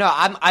 Yeah, no,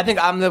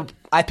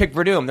 I picked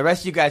Verdum. The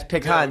rest of you guys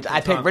pick Hunt.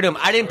 I picked Verdum.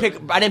 I didn't pick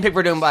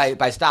Verdum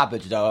by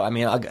stoppage though. I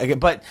mean,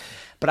 but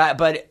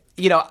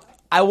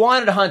I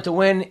wanted Hunt to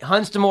win.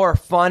 Hunt's the more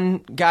fun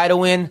guy to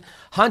win.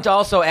 Hunt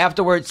also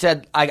afterwards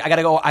said, I got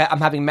to go. I'm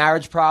having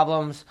marriage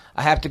problems.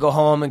 I have to go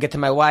home and get to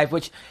my wife,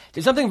 which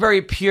there's something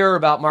very pure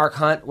about Mark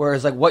Hunt,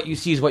 whereas like what you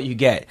see is what you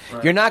get.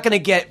 Right. You're not going to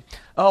get,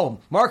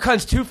 Mark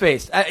Hunt's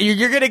two-faced.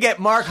 You're going to get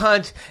Mark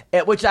Hunt,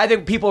 which I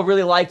think people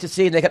really like to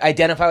see, and they can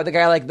identify with a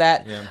guy like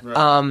that,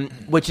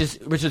 which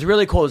is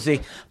really cool to see.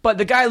 But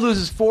the guy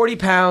loses 40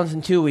 pounds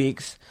in 2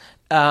 weeks.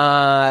 He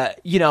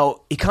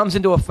comes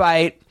into a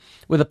fight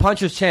with a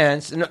puncher's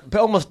chance, and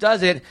almost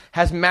does it,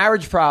 has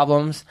marriage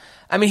problems.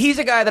 I mean, he's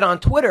a guy that on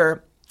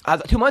Twitter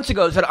 2 months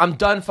ago said, I'm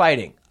done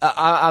fighting.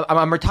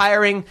 I'm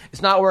retiring.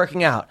 It's not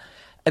working out.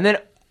 And then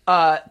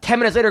 10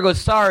 minutes later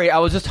goes, sorry, I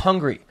was just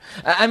hungry.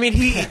 I mean,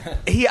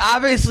 he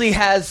obviously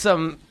has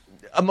some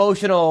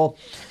emotional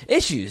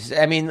issues.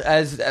 I mean,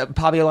 as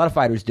probably a lot of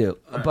fighters do.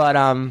 Right. But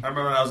I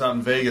remember when I was out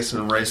in Vegas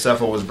and Ray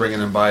Sefo was bringing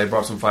him by. He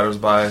brought some fighters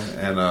by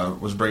and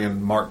was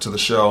bringing Mark to the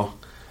show.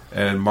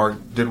 And Mark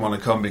didn't want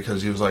to come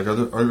because he was like, are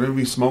there going to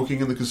be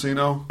smoking in the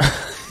casino?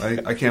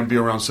 I can't be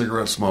around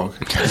cigarette smoke.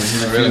 And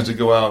he refused to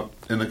go out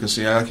in the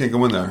casino. I can't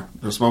go in there.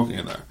 There's smoking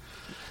in there.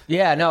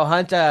 Yeah, no,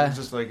 Hunt. He's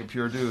just like a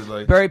pure dude,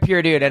 like very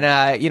pure dude, and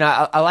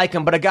I like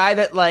him. But a guy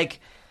that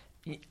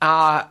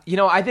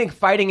I think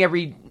fighting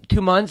every 2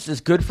 months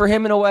is good for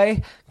him in a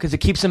way because it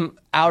keeps him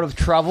out of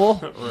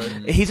trouble.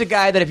 Right. He's a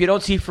guy that if you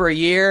don't see for a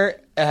year,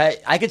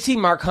 I could see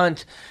Mark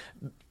Hunt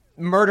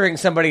murdering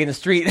somebody in the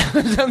street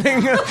or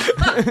something.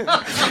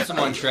 Keeps him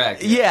on track.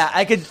 Yeah,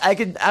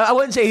 I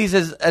wouldn't say he's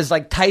as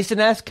like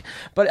Tyson-esque,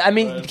 but I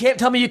mean, you can't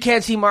tell me you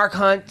can't see Mark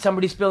Hunt,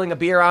 somebody spilling a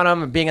beer on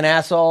him or being an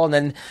asshole, and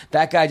then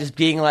that guy just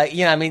being like,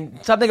 I mean,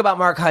 something about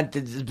Mark Hunt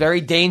is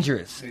very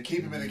dangerous. They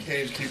keep him in a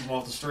cage, keep him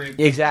off the street.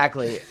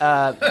 Exactly.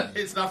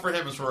 It's not for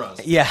him, it's for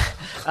us. Yeah.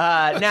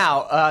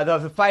 Now,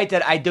 the fight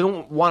that I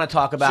don't want to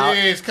talk about.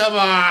 Jeez, come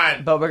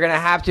on. But we're gonna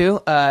have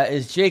to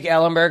is Jake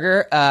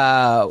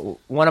Ellenberger,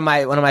 one of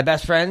my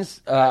best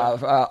friends,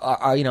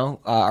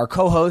 our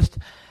co-host.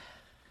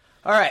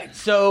 All right,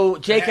 so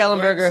Jake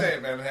Ellenberger. Say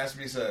it, man. It has to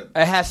be said.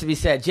 It has to be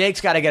said. Jake's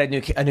got to get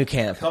a new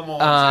camp. Come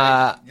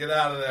on, Jake. Get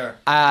out of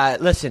there.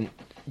 Listen,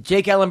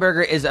 Jake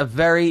Ellenberger is a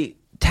very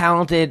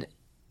talented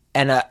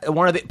and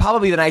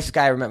probably the nicest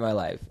guy I ever met in my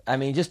life. I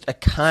mean, just a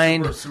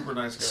kind, super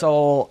nice guy.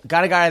 soul.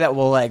 Got a guy that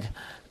will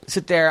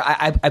sit there.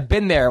 I've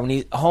been there when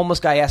a homeless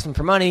guy asks him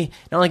for money.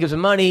 Not only gives him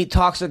money,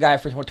 talks to the guy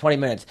for 20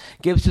 minutes.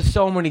 Gives to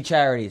so many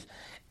charities.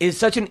 Is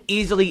such an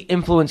easily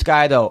influenced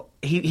guy, though.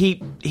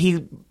 He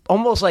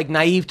almost like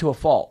naive to a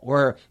fault,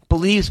 where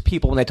believes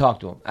people when they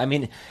talk to him. I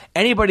mean,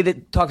 anybody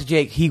that talks to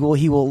Jake, he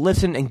will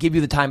listen and give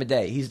you the time of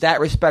day. He's that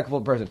respectful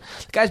person.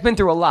 The guy's been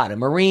through a lot. A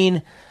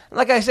Marine.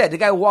 Like I said, the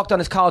guy walked on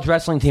his college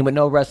wrestling team with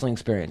no wrestling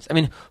experience. I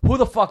mean, who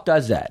the fuck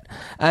does that?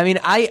 I mean,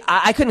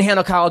 I couldn't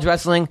handle college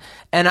wrestling,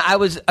 and I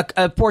was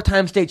a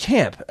 4-time state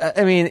champ.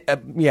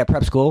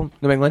 Prep school,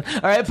 New England.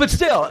 All right, but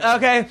still,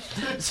 okay?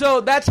 So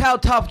that's how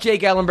tough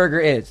Jake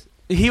Ellenberger is.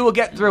 He will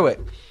get through it.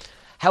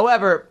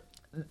 However,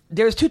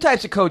 there's 2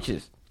 types of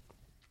coaches.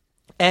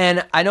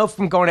 And I know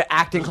from going to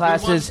acting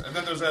classes.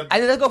 I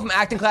didn't go from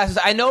acting classes.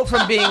 I know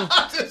from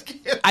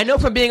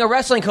being a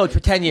wrestling coach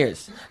for 10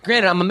 years.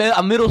 Granted, I'm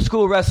a middle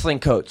school wrestling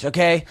coach,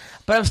 okay?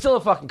 But I'm still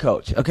a fucking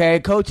coach, okay?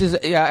 Coach is,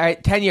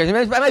 10 years. I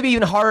mean, it might be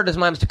even harder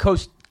sometimes to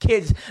coach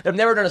kids that have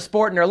never done a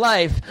sport in their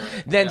life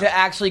than to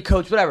actually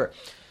coach whatever.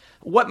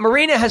 What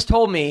Marina has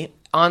told me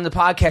on the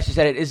podcast, she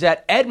said it, is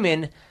that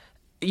Edmund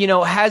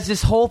has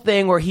this whole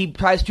thing where he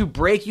tries to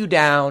break you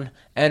down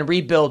and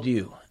rebuild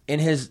you in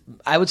his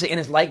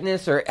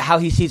likeness or how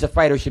he sees a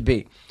fighter should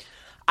be.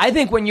 I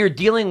think when you're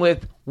dealing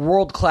with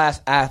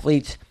world-class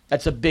athletes,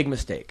 that's a big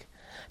mistake.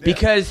 Yeah.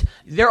 Because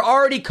they're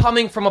already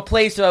coming from a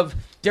place of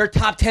they're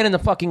top 10 in the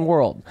fucking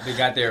world. They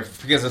got there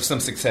because of some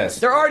success.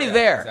 They're already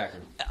there.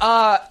 Exactly.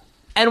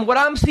 And what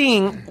I'm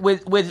seeing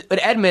with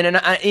Edmund,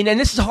 and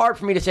this is hard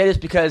for me to say this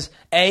because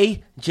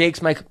A,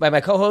 Jake's my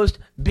co-host,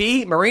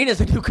 B, Marina's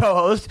the new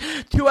co-host.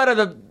 2 out of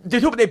the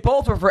 2, they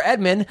both were for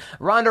Edmund.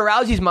 Ronda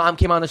Rousey's mom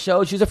came on the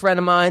show. She's a friend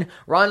of mine.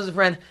 Ronda's a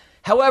friend.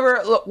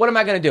 However, look, what am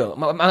I going to do?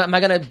 Am I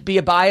going to be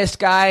a biased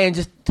guy and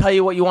just tell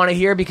you what you want to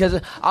hear? Because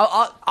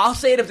I'll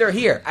say it if they're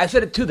here. I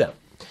said it to them.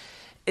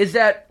 Is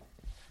that,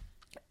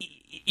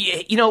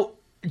 Jake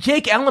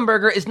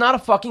Ellenberger is not a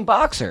fucking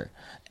boxer.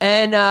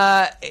 And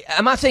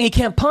I'm not saying he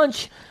can't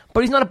punch,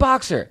 but he's not a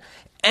boxer.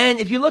 And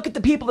if you look at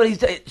the people that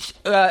he's...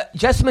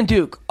 Jessamine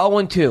Duke,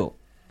 0-2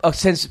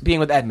 since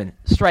being with Edmund,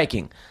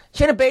 striking.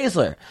 Shayna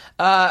Baszler,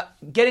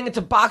 getting into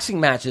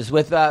boxing matches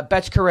with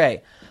Betch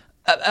Correa.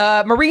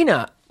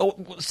 Marina,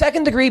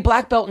 2nd-degree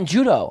black belt in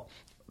judo,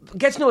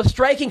 gets into a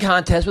striking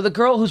contest with a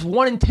girl who's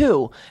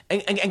 1-2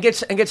 and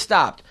gets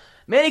stopped.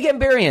 Manny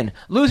Gambarian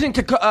losing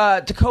to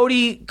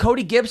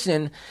Cody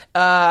Gibson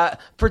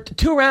for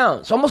 2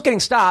 rounds, almost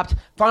getting stopped.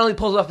 Finally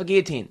pulls off a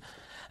guillotine,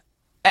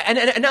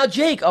 and now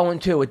Jake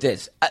 0-2 with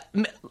this.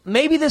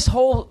 Maybe this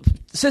whole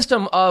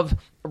system of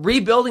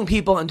rebuilding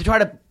people and to try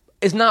to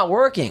is not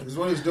working. Because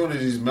what he's doing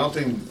is he's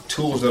melting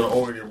tools that are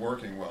already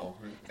working well,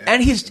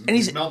 and he's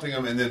melting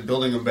them and then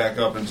building them back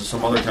up into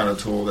some other kind of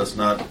tool that's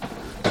not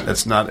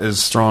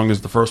as strong as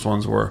the first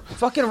ones were.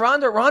 Fucking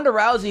Ronda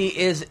Rousey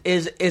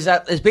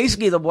is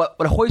basically what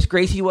Hoist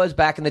Gracie was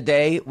back in the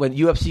day when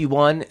UFC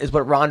 1 is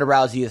what Ronda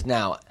Rousey is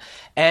now.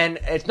 And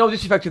it's no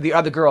disrespect to the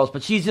other girls,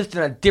 but she's just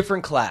in a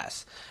different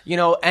class.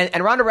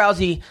 And Ronda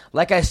Rousey,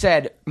 like I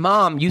said,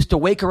 mom used to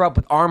wake her up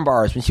with arm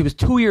bars when she was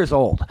 2 years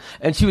old.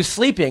 And she was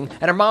sleeping,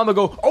 and her mom would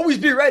go, always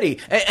be ready.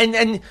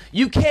 And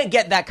you can't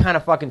get that kind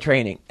of fucking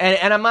training.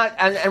 And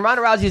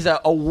Ronda Rousey is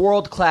a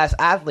world-class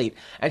athlete,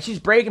 and she's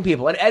breaking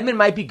people. And Edmund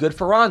might be good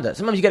for Ronda.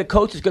 Sometimes you get a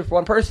coach that's good for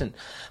one person.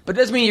 But it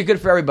doesn't mean you're good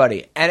for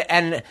everybody.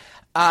 And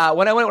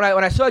when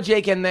I saw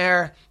Jake in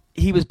there,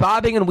 he was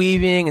bobbing and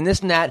weaving and this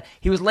and that.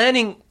 He was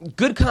landing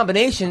good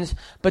combinations,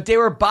 but they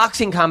were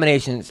boxing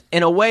combinations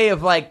in a way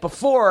of like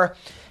before.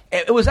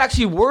 It was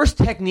actually worse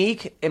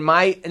technique and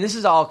this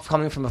is all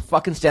coming from a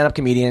fucking stand-up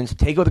comedian, so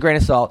take it with a grain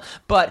of salt.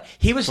 But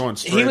he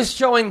was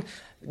showing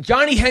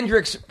Johnny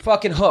Hendricks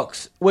fucking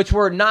hooks, which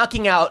were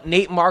knocking out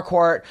Nate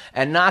Marquardt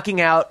and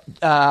knocking out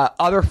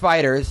other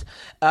fighters,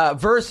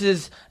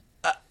 versus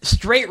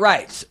straight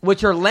rights,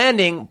 which are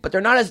landing, but they're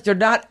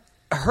not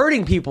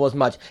hurting people as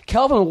much.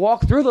 Kelvin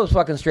walked through those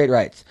fucking straight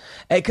rights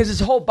because his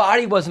whole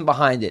body wasn't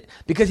behind it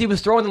because he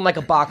was throwing them like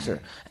a boxer.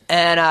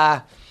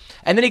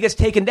 And then he gets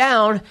taken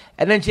down,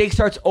 and then Jake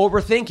starts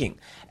overthinking.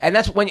 And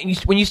that's when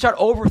you start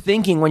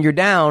overthinking when you're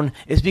down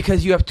is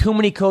because you have too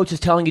many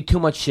coaches telling you too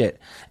much shit.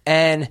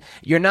 And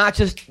you're not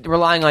just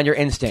relying on your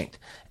instinct.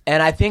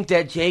 And I think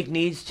that Jake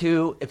needs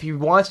to, if he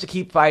wants to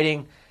keep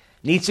fighting,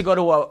 needs to go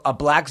to a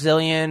Black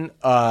Zillion,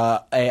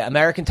 a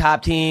American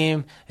Top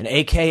Team, an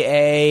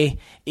AKA,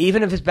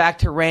 even if it's back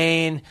to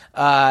Reign,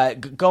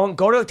 go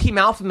to a Team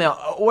Alpha Male,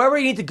 wherever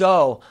you need to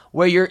go,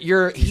 where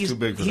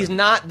he's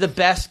not the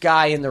best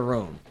guy in the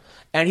room.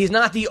 And he's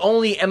not the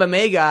only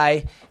MMA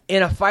guy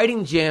in a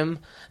fighting gym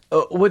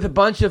with a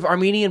bunch of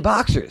Armenian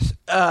boxers.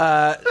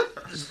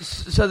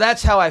 So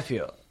that's how I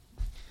feel.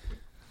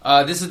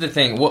 This is the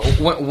thing.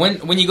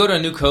 When you go to a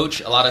new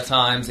coach, a lot of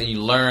times, and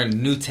you learn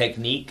new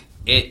technique,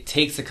 it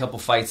takes a couple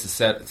fights to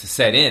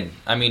set in.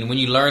 I mean, when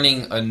you're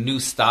learning a new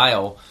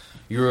style,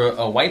 you're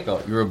a white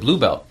belt, you're a blue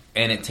belt,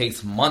 and it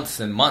takes months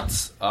and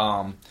months.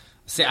 I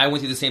went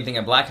through the same thing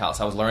at Black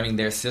House. I was learning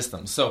their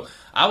system. So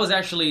I was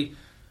actually...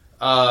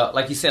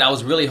 like you said, I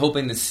was really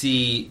hoping to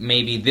see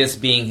maybe this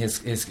being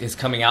his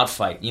coming out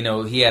fight. You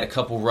know, he had a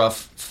couple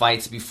rough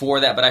fights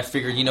before that, but I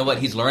figured, you know what,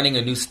 he's learning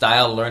a new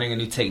style, learning a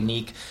new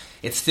technique.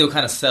 It's still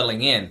kind of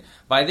settling in.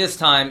 By this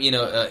time,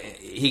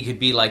 he could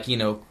be like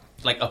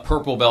a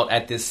purple belt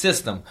at this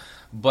system.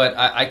 But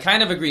I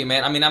kind of agree,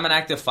 man. I mean, I'm an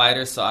active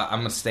fighter, so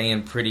I'm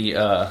staying pretty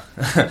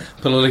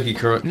politically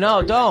correct.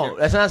 No, don't.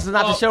 That's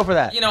not the show for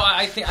that.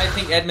 I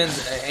think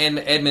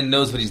Edmund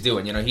knows what he's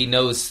doing. He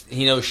knows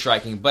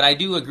striking. But I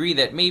do agree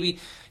that maybe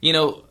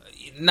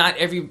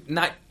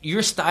not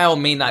your style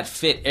may not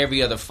fit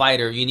every other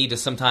fighter. You need to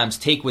sometimes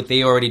take what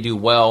they already do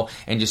well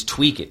and just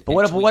tweak it.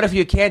 But what if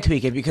you can't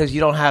tweak it because you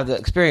don't have the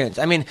experience?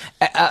 I mean,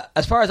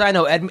 as far as I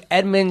know,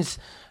 Edmund's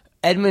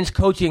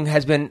coaching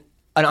has been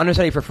an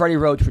understudy for Freddie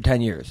Roach for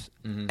 10 years,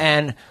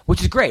 and which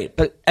is great.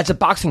 But as a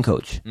boxing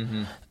coach,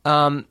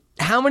 how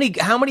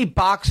many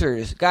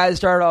boxers, guys that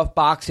started off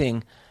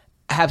boxing,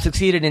 have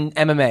succeeded in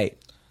MMA?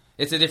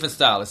 It's a different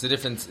style. It's a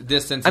different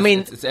distance.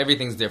 It's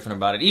everything's different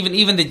about it.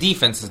 Even the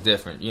defense is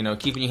different.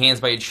 Keeping your hands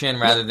by your chin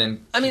rather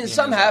than.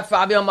 Some have.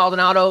 Fabio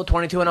Maldonado,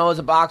 22-0 as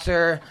a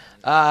boxer.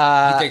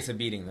 He takes a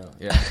beating though.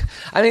 Yeah.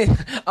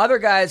 Other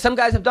guys. Some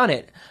guys have done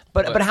it,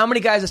 but how many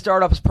guys that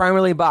start off as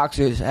primarily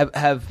boxers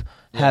have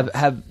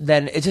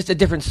then it's just a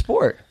different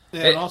sport.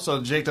 Yeah, and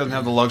also Jake doesn't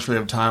have the luxury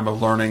of time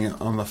of learning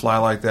on the fly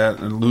like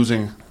that and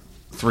losing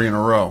 3 in a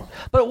row.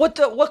 But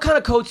what kind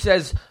of coach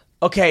says,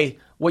 okay,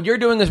 what you're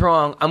doing is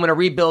wrong, I'm going to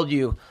rebuild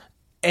you,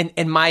 and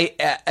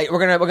we're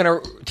gonna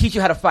teach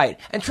you how to fight.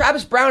 And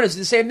Travis Brown is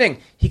the same thing.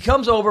 He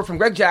comes over from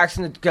Greg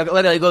Jackson.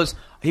 He goes.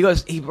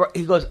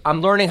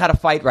 I'm learning how to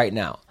fight right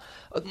now.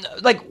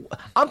 Like,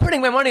 I'm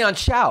putting my money on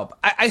Schaub.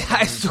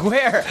 I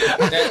swear.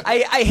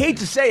 I hate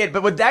to say it,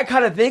 but with that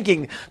kind of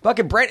thinking,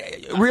 fucking Brent,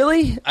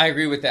 really? I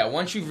agree with that.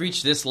 Once you've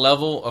reached this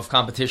level of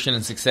competition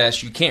and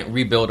success, you can't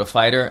rebuild a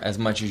fighter as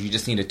much as you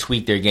just need to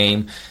tweak their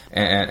game.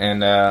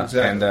 Yeah,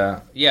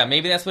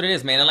 maybe that's what it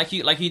is, man. And like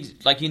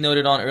you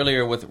noted on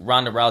earlier with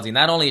Ronda Rousey,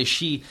 not only is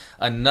she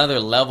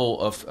another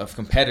level of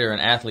competitor and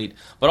athlete,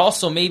 but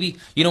also maybe,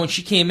 when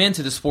she came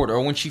into the sport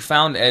or when she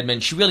found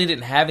Edmund, she really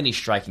didn't have any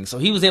striking. So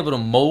he was able to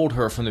mold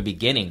her from the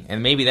beginning,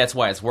 and maybe that's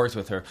why it's worked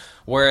with her.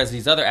 Whereas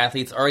these other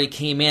athletes already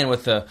came in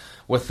with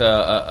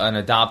an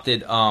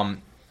adopted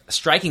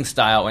striking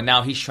style, and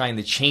now he's trying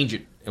to change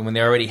it when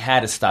they already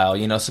had a style,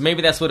 So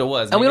maybe that's what it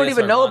was. And we don't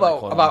even know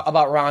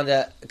about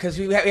Ronda because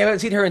we haven't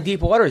seen her in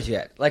deep waters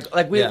yet.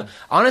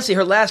 Honestly,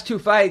 her last 2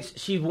 fights,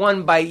 she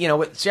won by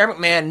with Sarah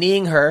McMahon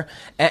kneeing her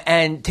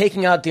and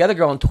taking out the other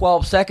girl in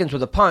 12 seconds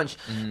with a punch.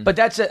 Mm-hmm. But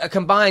that's a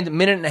combined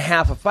minute and a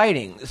half of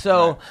fighting.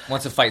 So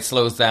once a fight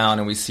slows down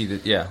and we see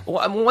that,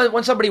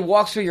 when somebody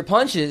walks through your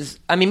punches,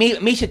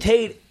 Miesha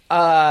Tate,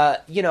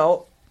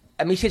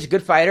 Tate's a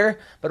good fighter,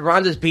 but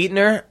Ronda's beating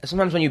her.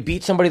 Sometimes when you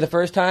beat somebody the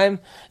first time,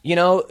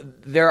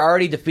 they're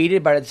already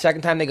defeated by the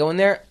second time they go in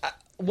there.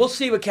 We'll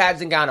see with Kat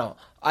Zingano.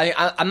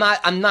 I'm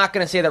not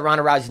going to say that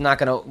Ronda Rousey's not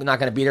going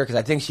to beat her because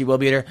I think she will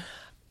beat her.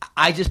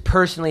 I just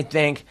personally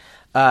think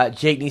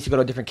Jake needs to go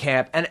to a different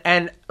camp.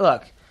 And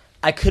look,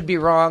 I could be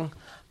wrong.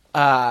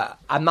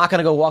 I'm not going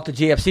to go walk to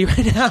GFC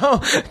right now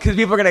because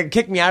people are going to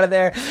kick me out of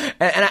there.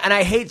 And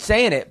I hate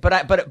saying it, but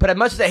as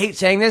much as I hate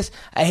saying this,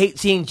 I hate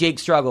seeing Jake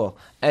struggle,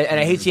 and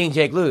I hate seeing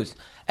Jake lose.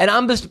 And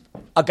I'm just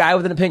a guy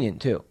with an opinion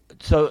too.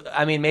 So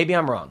maybe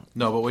I'm wrong.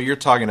 No, but what you're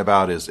talking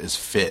about is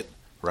fit.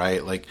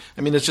 Right?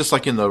 It's just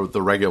like in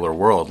the regular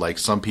world. Like,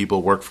 some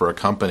people work for a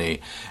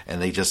company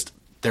and they just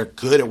they're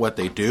good at what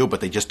they do,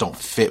 but they just don't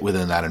fit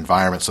within that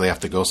environment, so they have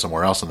to go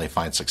somewhere else and they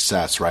find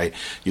success, right?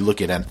 You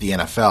look at the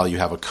NFL, you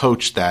have a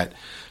coach that,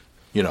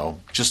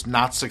 just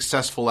not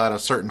successful at a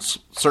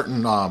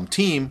certain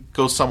team,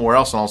 goes somewhere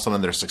else, and all of a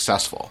sudden they're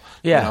successful.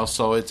 Yeah.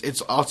 So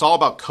it's all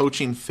about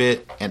coaching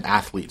fit and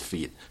athlete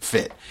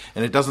fit.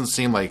 And it doesn't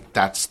seem like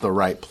that's the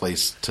right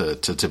place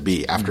to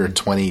be. After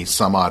 20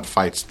 some odd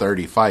fights,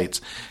 30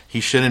 fights, he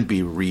shouldn't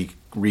be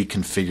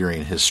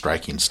reconfiguring his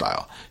striking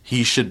style.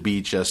 He should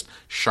be just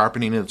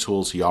sharpening the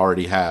tools he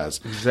already has.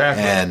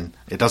 Exactly. And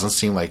it doesn't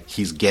seem like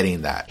he's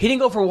getting that. He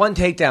didn't go for one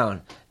takedown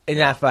in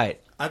that fight.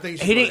 I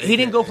think he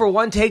didn't go for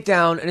one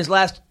takedown in his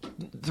last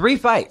 3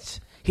 fights.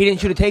 He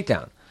didn't shoot a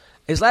takedown.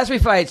 His last 3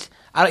 fights,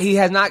 he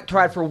has not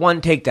tried for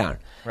one takedown.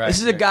 Right,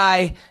 this is a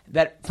guy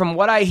that, from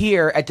what I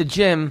hear at the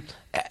gym,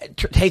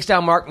 takes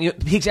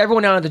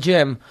everyone down at the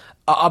gym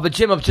of a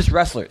gym of just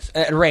wrestlers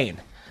at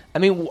Reign. I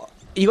mean,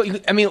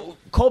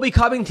 Colby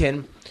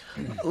Covington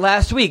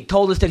last week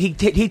told us that he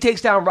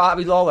takes down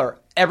Robbie Lawler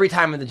every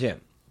time in the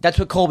gym. That's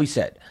what Colby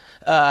said.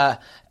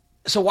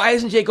 So why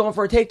isn't Jake going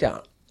for a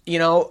takedown?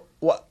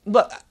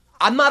 Look,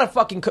 I'm not a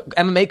fucking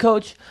MMA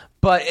coach,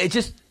 but it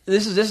just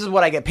this is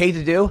what I get paid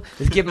to do,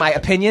 is give my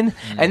opinion,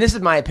 and this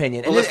is my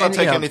opinion. Well, let's not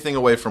take anything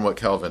away from what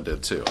Kelvin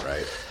did too,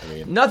 right?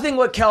 Nothing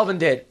what Kelvin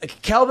did.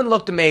 Kelvin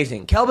looked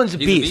amazing. Kelvin's a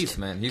beast. He's a beast,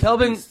 man.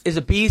 Kelvin is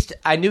a beast.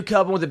 I knew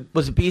Kelvin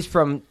was a beast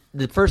from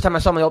the first time I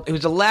saw him. He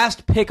was the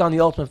last pick on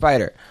The Ultimate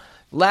Fighter.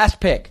 Last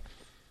pick.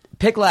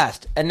 Pick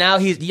last. And now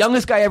he's the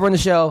youngest guy ever in the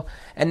show,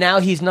 and now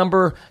he's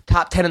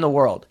top 10 in the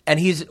world. And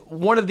he's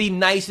one of the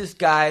nicest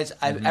guys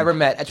I've ever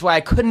met. That's why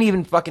I couldn't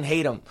even fucking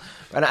hate him.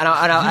 And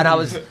I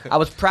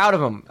was proud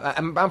of him.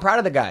 I'm proud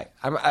of the guy.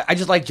 I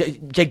just like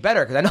Jake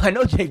better, because I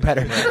know Jake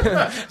better.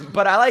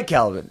 But I like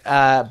Kelvin.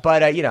 All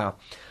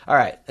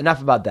right,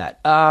 enough about that.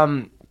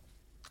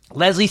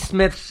 Leslie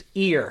Smith's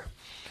ear.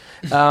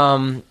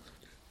 Amazing.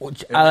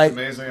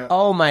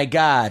 Oh my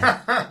God.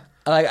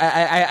 Like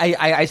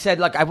I said,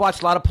 like, I've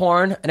watched a lot of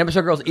porn, and every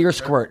single girl's ear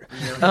squirt.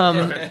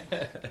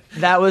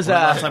 That was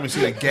last time you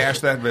see a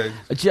gash that big.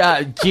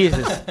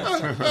 Jesus,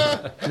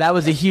 that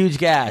was a huge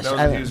gash. That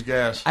was a huge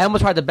gash. I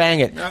almost tried to bang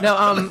it. No,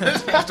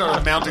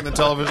 started mounting the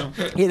television.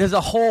 Yeah, there's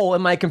a hole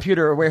in my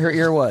computer where her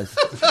ear was.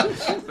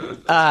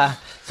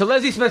 So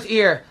Leslie Smith's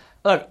ear.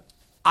 Look,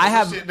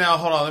 now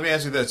hold on. Let me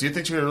ask you this: do you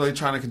think she was really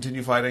trying to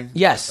continue fighting?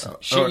 Yes.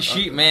 She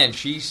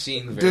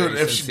seemed very.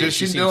 Dude, did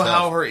she know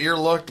how her ear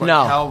looked? Like,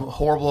 no. How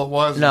horrible it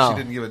was? No. She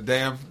didn't give a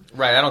damn.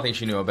 Right, I don't think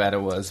she knew how bad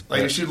it was.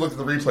 Like, if she looked at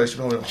the replay, she'd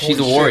know. She's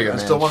a warrior, man.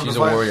 She's a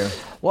warrior.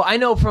 Well, I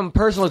know from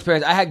personal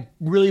experience, I had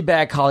really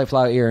bad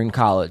cauliflower ear in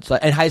college,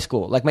 like in high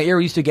school. Like, my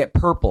ear used to get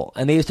purple,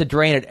 and they used to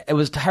drain it. It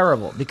was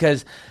terrible,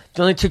 because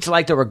the only chicks I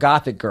liked were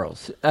gothic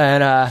girls,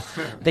 and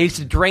they used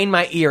to drain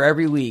my ear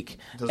every week.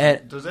 Does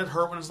it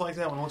hurt when it's like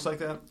that? When it looks like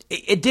that?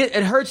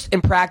 It hurts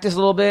in practice a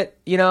little bit,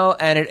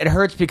 and it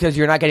hurts because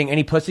you're not getting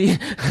any pussy.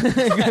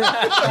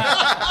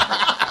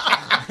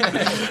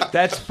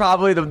 That's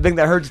probably the thing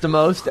that hurts the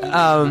most.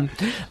 And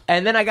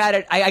then I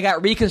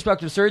got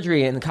reconstructive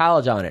surgery in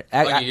college on it.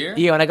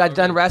 Yeah, when I got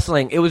done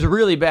wrestling, it was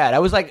really bad.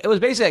 It was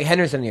basically like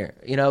Henderson ear.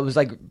 It was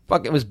like,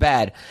 fuck, it was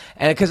bad.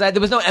 And because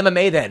there was no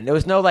MMA then, there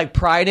was no like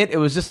pride in it. It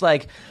was just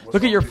like,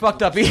 look at your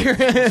fucked up ear.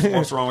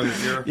 What's wrong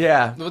with your ear?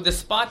 Yeah. Well, the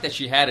spot that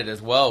she had it as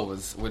well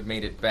was what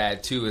made it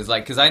bad too. Is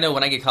like, because I know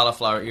when I get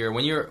cauliflower ear,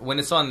 when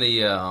it's on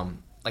the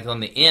like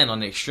on the end, on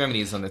the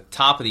extremities, on the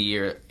top of the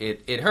ear,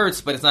 it hurts,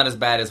 but it's not as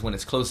bad as when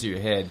it's close to your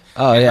head.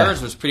 Oh, and yeah. hers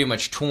was pretty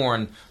much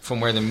torn from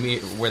where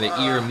the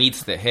ear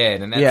meets the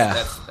head, and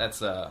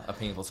that's a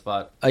painful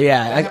spot. Oh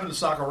yeah. That happened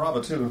to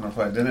Sakuraba too in a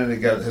fight. Didn't it?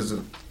 His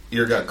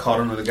ear got caught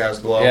under the guy's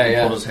glove. Yeah, and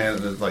yeah. pulled his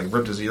hand and like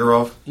ripped his ear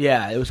off.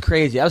 Yeah, it was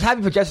crazy. I was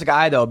happy for Jessica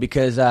Ai though,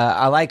 because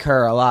I like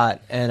her a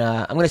lot, and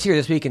I'm going to see her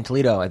this week in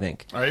Toledo, I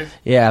think. Are you?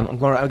 Yeah,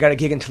 I've got a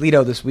gig in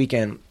Toledo this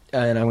weekend,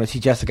 and I'm going to see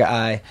Jessica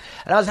Ai.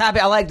 And I was happy.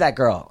 I like that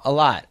girl a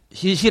lot.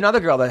 She's another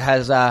girl that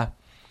has, a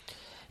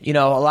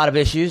lot of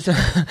issues,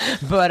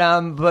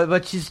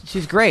 but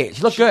she's great.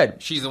 She looked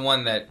good. She's the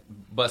one that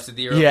busted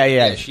the ear.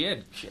 Yeah. She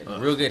had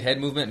real good head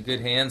movement, good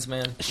hands,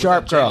 man.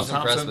 Sharp girl. I was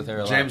impressed with her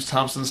a lot. James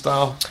Thompson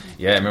style.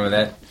 Yeah, I remember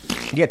that.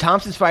 Yeah,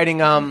 Thompson's fighting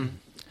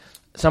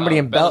somebody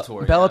in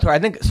Bellator. Bellator. I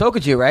think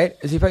Sokoju, right?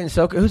 Is he fighting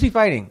Sokoju? Who's he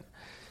fighting?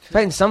 He's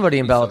fighting somebody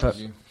in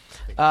Bellator.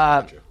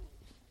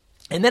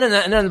 And then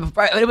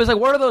it was like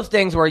one of those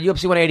things where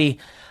UFC 180.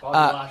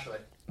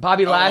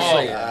 Bobby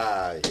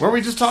Lashley. Were we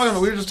just talking?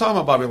 We were just talking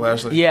about Bobby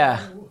Lashley. Yeah,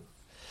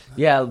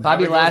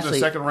 Bobby Lashley. In the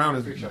second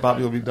round,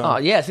 Bobby will be done. Oh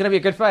yeah, it's gonna be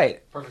a good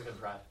fight.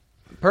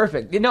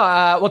 Perfect.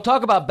 We'll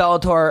talk about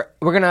Bellator.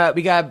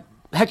 We got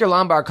Hector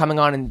Lombard coming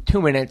on in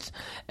 2 minutes,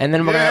 and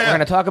then we're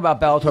gonna talk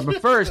about Bellator.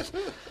 But first,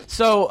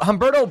 so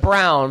Humberto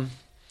Brown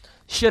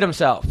shit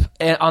himself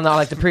on the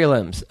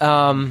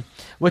prelims,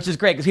 which is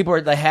great because people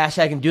were like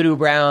hashtagging Doodoo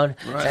Brown,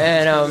 right.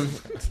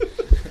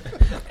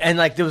 and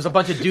like there was a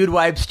bunch of dude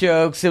wipes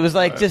jokes. It was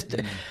like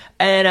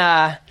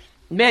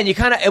man, you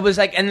kind of, it was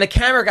like, and the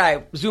camera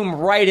guy zoomed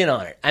right in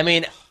on it. I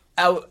mean,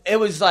 it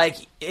was like,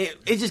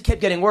 it just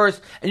kept getting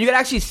worse. And you could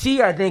actually see,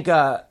 I think,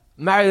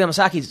 Mario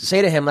Yamasaki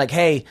say to him, like,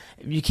 hey,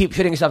 if you keep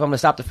shitting yourself, I'm going to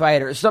stop the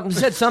fight, or something.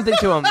 Said something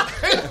to him.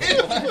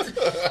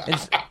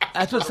 And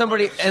that's what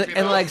somebody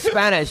in like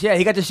Spanish. Yeah,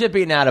 he got the shit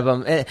beaten out of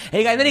him, and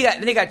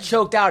then he got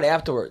choked out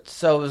afterwards.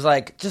 So it was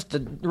like just a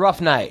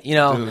rough night, you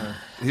know. Dude,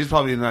 he's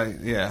probably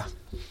not. Yeah.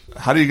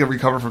 How do you get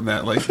recover from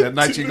that? Like that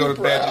night you go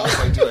to bed, and you're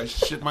like, dude, I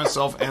shit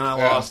myself and I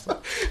lost.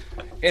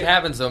 It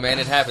happens though, man.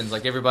 It happens.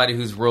 Like everybody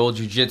who's rolled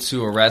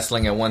jiu-jitsu or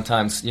wrestling at one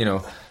time, you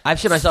know. I've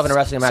shit myself in a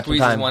wrestling match one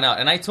Squeezes time. one out,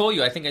 and I told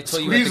you. I think I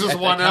told you Squeezes at the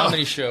one out.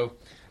 comedy show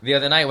the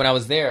other night when I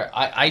was there.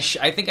 I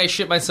think I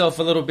shit myself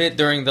a little bit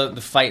during the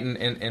fight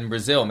in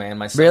Brazil, man.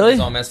 My son Really? was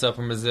all messed up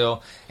in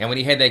Brazil, and when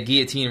he had that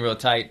guillotine real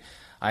tight,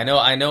 I know.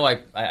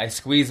 I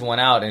squeezed one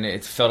out, and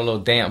it felt a little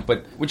damp.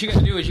 But what you got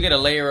to do is you got to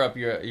layer up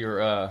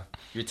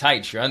your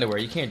tights, your underwear.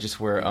 You can't just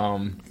wear.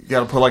 You got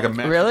to put like a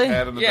maxi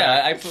pad in the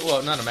back. I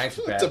put not a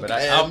maxi pad, but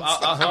I'll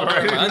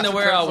wear my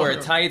underwear. I'll wear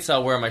tights.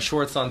 I'll wear my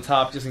shorts on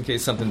top just in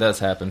case something does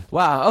happen.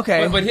 Wow.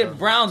 Okay. But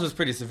Brown's was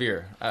pretty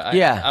severe.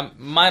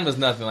 Mine was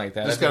nothing like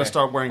that. Just got to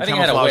start wearing I think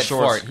I had a camouflage wet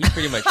shorts. fart. He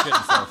pretty much shit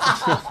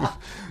himself.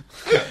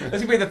 That's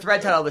gonna be the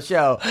thread title of the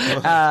show.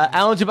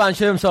 Alan Jaban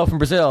shit himself from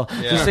Brazil.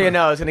 Just so you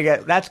know, it's gonna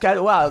get. That's kind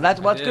of wow.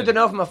 That's what's good to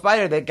know from a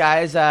fighter that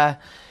guys. A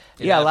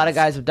lot of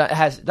guys have done it.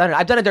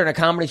 I've done it during a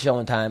comedy show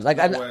one time. Like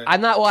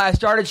I'm not. Well, I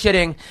started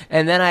shitting,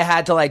 and then I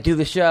had to like do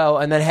the show,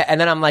 and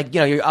then I'm like, you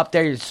know, you're up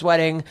there, you're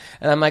sweating,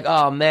 and I'm like,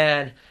 oh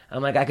man.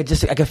 I'm like, I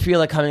could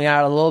feel it coming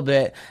out a little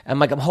bit. I'm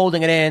like, I'm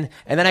holding it in,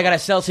 and then I gotta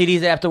sell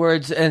CDs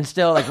afterwards, and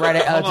still like right.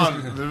 Hold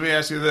on, let me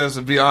ask you this,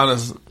 and be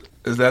honest.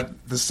 Is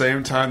that the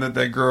same time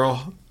that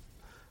girl?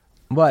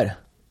 What?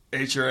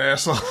 Ate your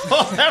asshole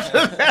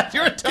after that? You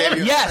were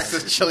telling me.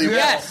 Yes. Chili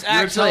Yes. You were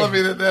Actually. telling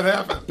me that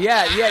happened.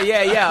 Yeah.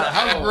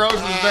 How gross is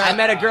that? I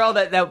met a girl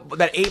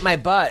that ate my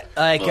butt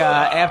like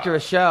after a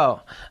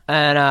show,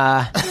 and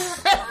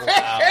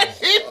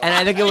and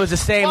I think it was the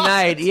same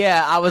night.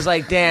 Yeah, I was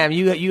like, "Damn,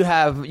 you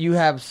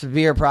have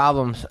severe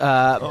problems."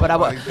 But I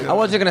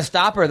wasn't gonna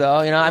stop her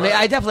though. You know, I mean,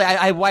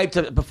 I wiped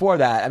it before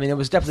that. I mean, it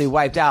was definitely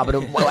wiped out, but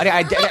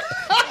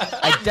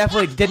I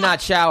definitely did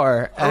not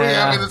shower. Are we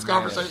having this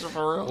conversation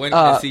for real? When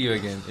can I see you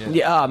again? Yeah.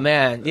 Yeah. Oh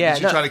man. Yeah.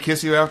 Did she try to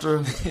kiss you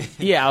after?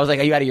 Yeah, I was like,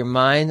 "Are you out of your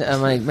mind?"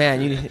 I'm like,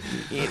 "Man, you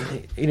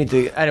need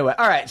to." Anyway,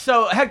 all right.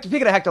 So,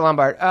 speaking of Hector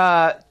Lombard,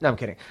 no, I'm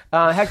kidding.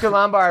 Hector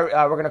Lombard,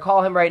 we're going to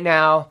call him right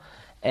now,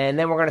 and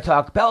then we're going to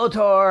talk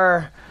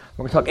Bellator.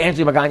 We're going to talk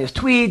Anthony Magana's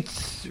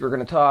tweets. We're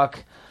going to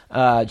talk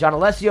John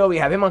Alessio. We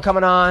have him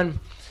coming on,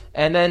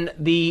 and then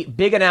the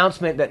big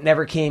announcement that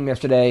never came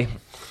yesterday.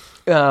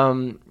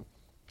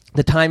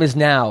 The time is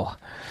now.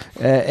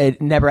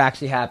 It never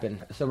actually happened.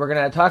 So we're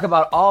going to talk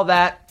about all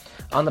that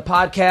on the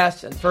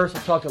podcast. And first,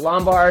 we'll talk to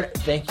Lombard.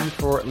 Thank you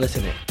for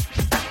listening.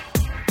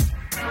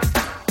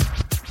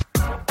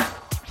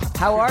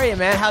 How are you,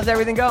 man? How's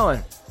everything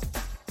going?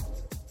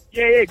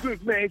 Yeah,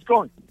 good, man. It's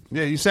going.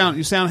 Yeah, you sound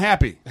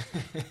happy.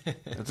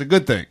 That's a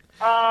good thing.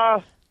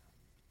 Well,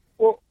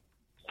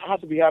 I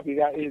have to be happy.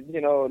 That is,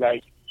 you know,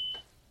 like,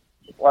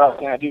 what else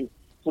can I do?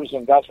 Put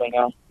some gas right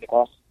now,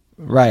 because.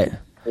 Right.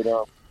 You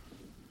know.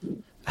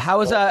 How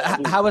was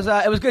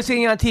it was good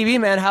seeing you on TV,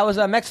 man. How was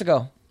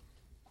Mexico?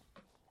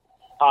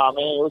 Man,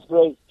 it was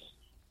great.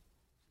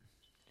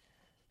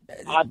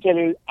 I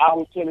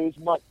will tell you as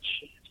much.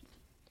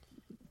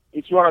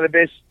 It's one of the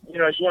best, you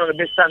know, it's one of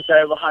the best times I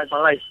ever had in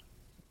my life.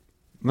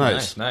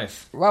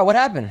 Nice. Wow, what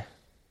happened?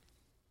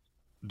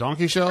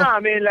 Donkey show? No, I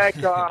mean, like,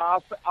 I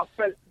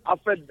felt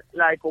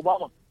like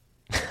Obama.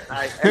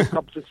 Like,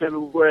 helicopters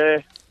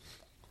everywhere,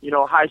 you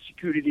know, high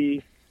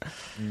security,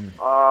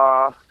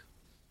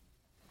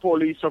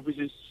 police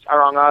officers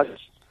around us.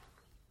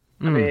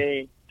 I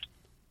mean,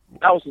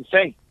 that was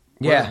insane.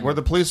 Yeah. Were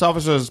the police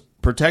officers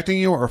protecting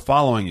you or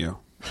following you?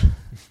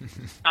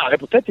 They're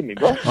protecting me,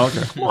 bro.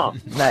 Okay. Come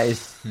on.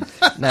 Nice.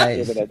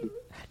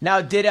 Now,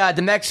 did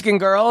the Mexican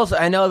girls,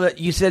 I know that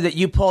you said that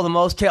you pull the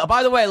most tail.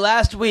 By the way,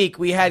 last week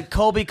we had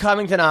Colby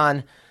Covington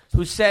on,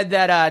 who said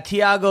that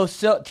Thiago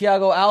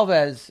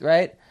Alves,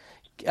 right,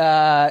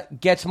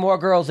 gets more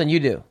girls than you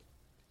do.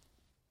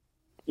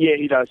 Yeah,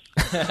 he does.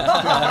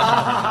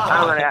 I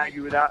don't want to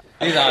argue with that.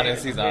 He's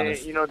honest. And,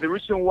 you know, the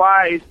reason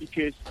why is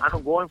because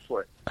I'm going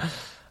for it.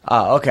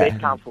 Oh, okay. They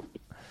count for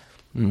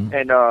me.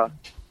 And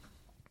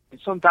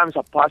sometimes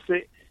I pass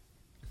it.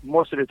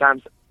 Most of the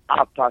times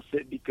I pass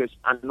it because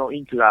I'm not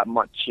into that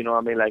much. You know what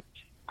I mean? Like,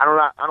 I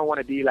don't want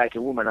to be like a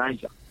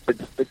womanizer. But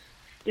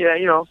yeah,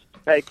 you know,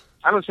 like,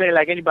 I don't say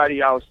like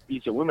anybody else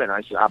is a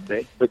womanizer out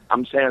there. But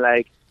I'm saying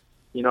like,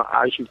 you know,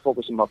 I should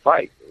focus on my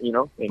fight, you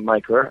know, in my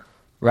career.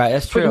 Right,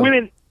 that's true.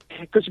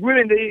 Because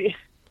women,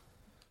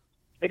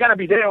 they gotta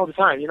be there all the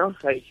time, you know,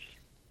 like.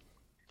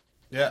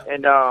 Yeah.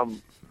 And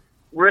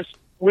with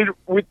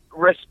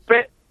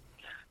respect,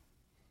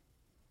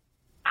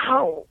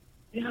 how,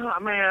 you know, I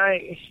mean,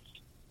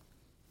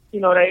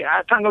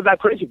 I can't go that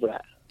crazy for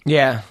that.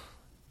 Yeah,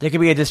 they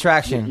could be a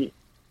distraction.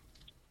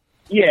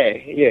 Yeah.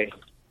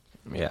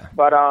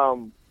 But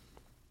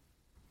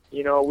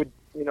you know, with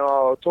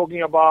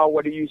talking about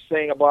what are you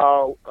saying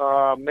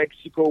about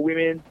Mexico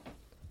women.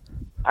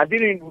 I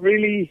didn't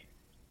really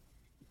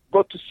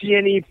got to see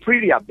any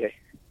pretty up there.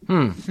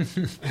 Hmm.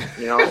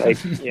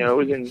 It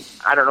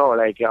wasn't. I don't know.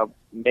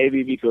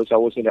 Maybe because I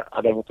was at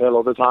the hotel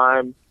all the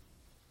time,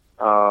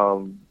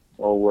 or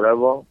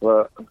whatever.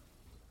 But I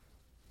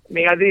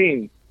mean, I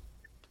didn't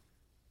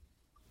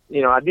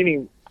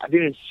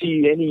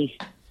see any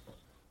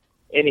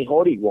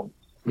hottie one.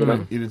 You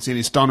know? You didn't see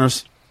any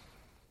stoners?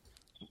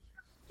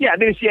 Yeah, I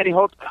didn't see any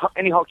hot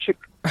chick.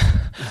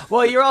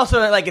 Well, you're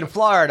also in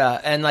Florida,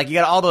 and you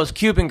got all those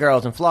Cuban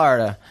girls in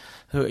Florida,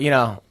 who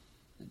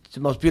it's the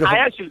most beautiful. I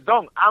actually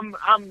don't. I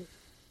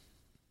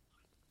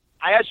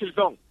actually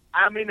don't.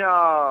 I'm in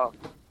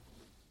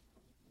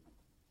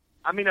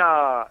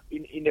a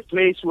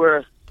place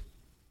where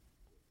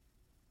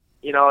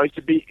it's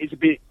a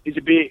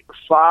bit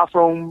far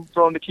from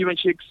the Cuban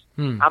chicks.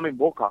 I'm in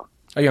Boca.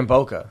 Oh, you're in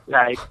Boca.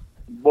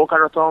 Boca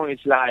Raton is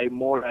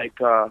more like.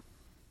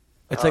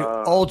 It's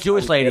old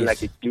Jewish ladies.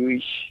 Like a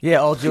Jewish.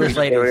 Yeah, old Jewish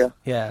ladies. Area.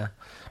 Yeah.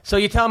 So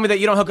you telling me that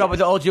you don't hook up with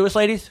the old Jewish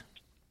ladies?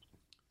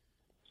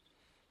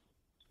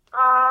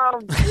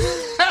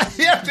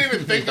 You have to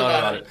even think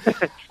about it.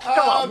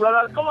 Come on,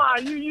 brother. Come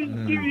on.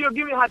 You're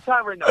giving me a hard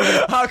time right now.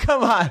 Oh,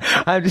 come on.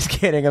 I'm just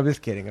kidding.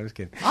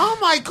 Oh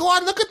my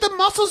God! Look at the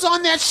muscles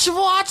on that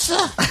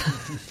Schwarzer.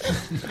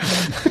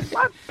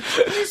 What?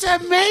 He's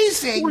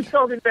amazing. Who's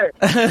talking there?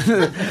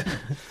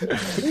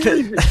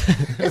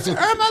 It's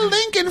Irma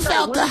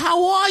Linkenfelter.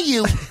 How are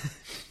you?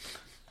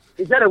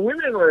 Is that a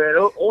woman or an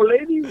old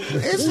lady?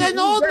 It's an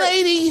old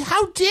lady.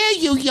 How dare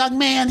you, young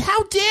man?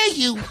 How dare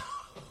you?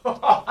 Is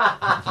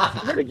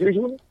that a Jewish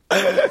woman?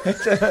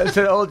 It's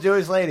an old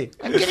Jewish lady.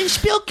 I'm getting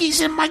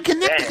spilkies in my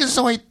connecticut.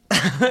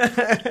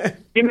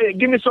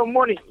 Give me some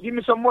money. Give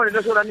me some money.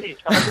 That's what I need.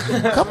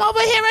 Come over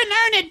here and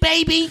earn it,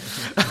 baby.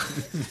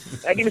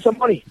 Hey, give me some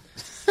money.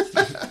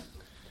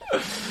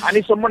 I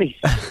need some money.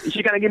 Is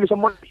she gonna give me some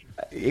money?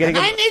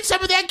 I need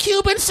some of that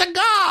Cuban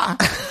cigar.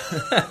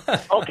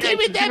 Okay, give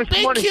me that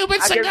big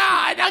Cuban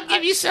cigar, and I'll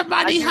give you some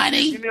money,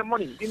 honey. Give me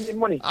money. Give me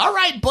money. All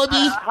right,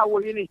 booby. How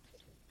will you need?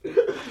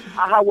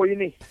 How will you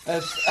need?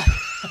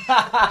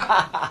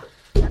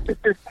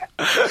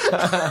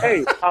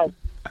 Hey,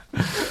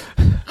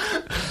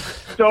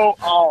 so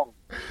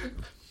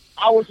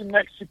I was in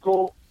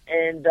Mexico,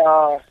 and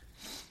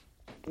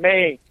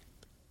man,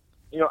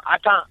 I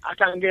can't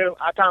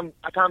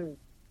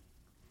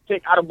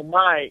take out of my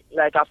mind.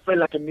 I felt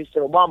like a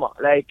Mr. Obama.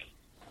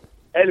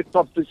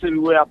 Helicopters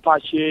everywhere,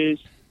 Apaches,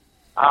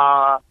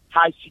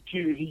 high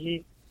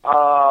security,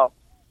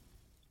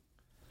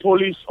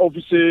 police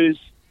officers.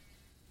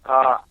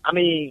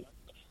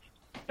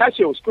 That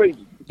shit was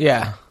crazy.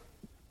 Yeah.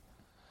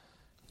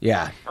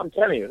 I'm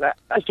telling you, that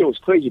shit was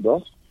crazy,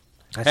 bro.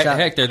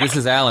 Hector, this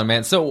is Alan,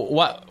 man. So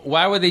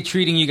why were they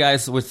treating you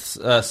guys with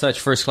such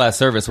first-class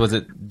service? Was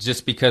it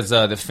just because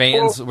the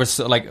fans were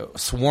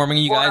swarming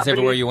you guys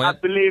everywhere you went?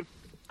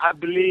 I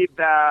believe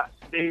that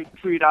they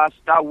treat us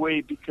that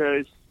way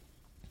because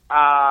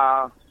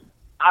I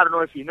don't know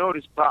if you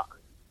noticed, but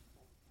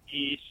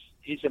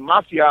it's a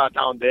mafia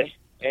down there,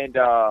 and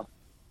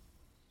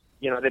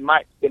they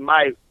might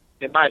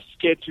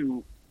scared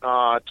to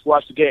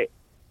us to get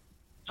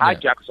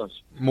hijacked.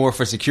 More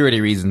for security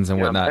reasons and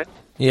whatnot.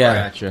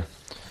 Yeah, gotcha.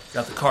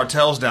 Got the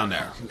cartels down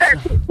there. Hey,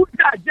 who's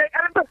that, Jay?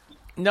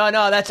 No,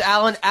 that's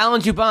Alan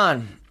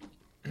Juban.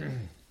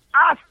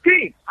 Ask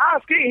King.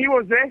 He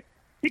was there.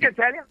 He can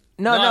tell you.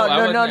 No.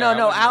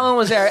 Alan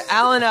was there.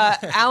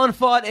 Alan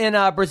fought in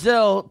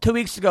Brazil 2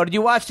 weeks ago. Did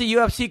you watch the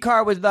UFC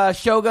card with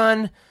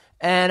Shogun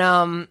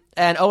and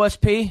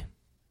OSP?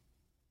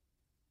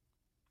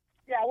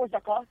 Yeah, I watched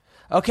that card.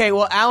 Okay,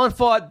 well, Alan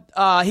fought.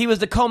 He was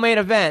the co-main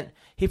event.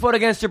 He fought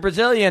against a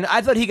Brazilian.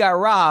 I thought he got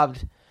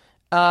robbed.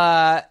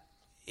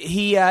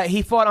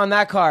 He fought on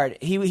that card.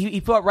 He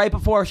fought right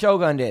before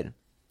Shogun did.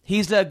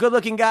 He's a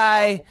good-looking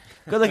guy.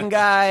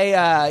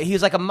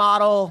 He's like a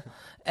model,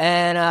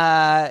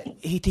 and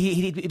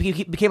he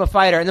became a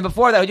fighter. And then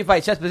before that, who'd you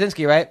fight? Seth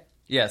Baczynski, right?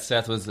 Yeah,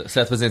 Seth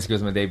Baczynski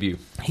was my debut.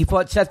 He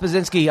fought Seth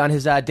Baczynski on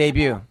his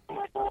debut.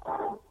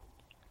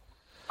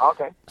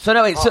 Okay. So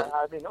no, wait.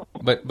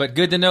 But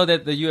good to know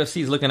that the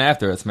UFC is looking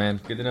after us, man.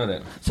 Good to know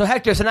that. So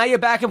Hector, now you're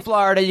back in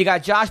Florida. You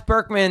got Josh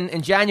Berkman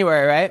in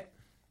January, right?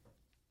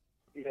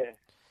 Yeah.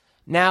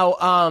 Now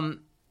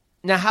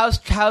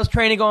how's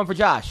training going for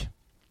Josh?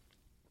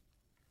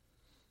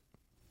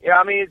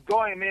 Yeah, it's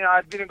going.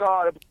 I didn't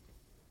go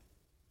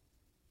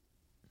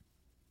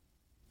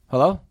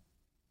Hello?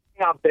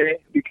 out there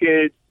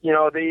because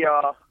they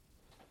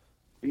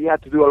we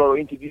had to do a lot of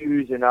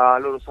interviews and a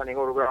lot of signing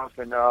autographs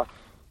and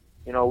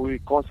we're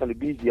constantly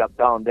busy up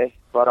down there.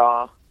 But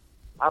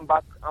I'm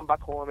back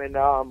home and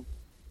I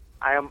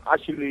am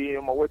actually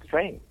on my way to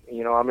train.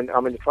 I'm in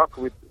the truck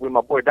with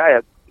my boy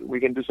Diet. We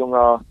can do some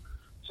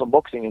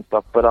boxing and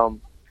stuff. But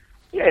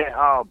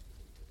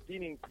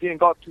didn't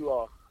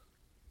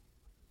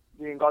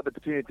got the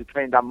opportunity to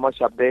train that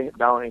much up there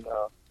down in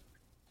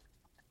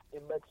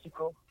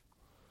Mexico.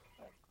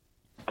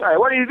 Diet,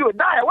 what are you doing?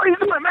 Diet, what are you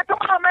doing, man? Come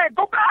on, man,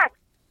 go back.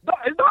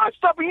 It's not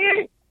stopping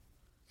here.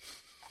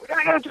 We're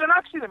gonna get into an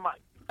accident, man.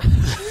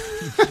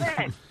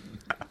 Man.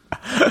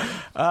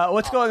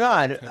 What's going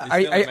on? Are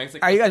you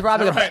guys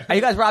robbing? Are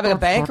you guys robbing a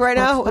bank right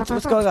now?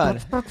 What's going on?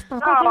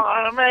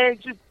 No, man,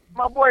 just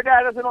my boy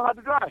guy doesn't know how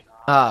to drive.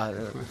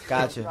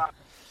 Gotcha.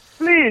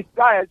 Please,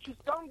 guys,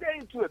 just don't get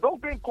into it.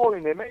 Don't get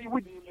calling me, man. I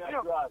want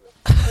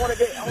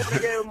to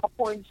get my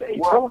point safe,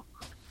 bro.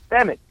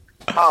 Damn it.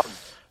 Sorry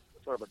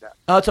about that.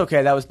 Oh, it's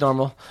okay. That was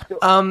normal.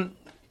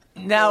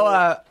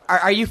 Now,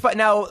 are you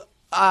now?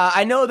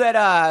 I know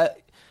that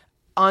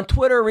on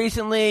Twitter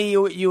recently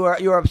you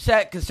were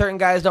upset because certain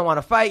guys don't want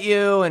to fight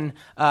you, and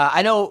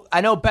I know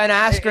Ben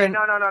Askren.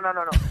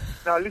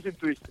 No, listen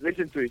to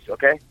this,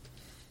 okay?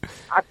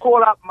 I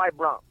call up my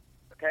Brown,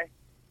 okay?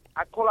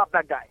 I call up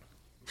that guy.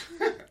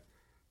 He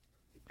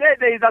said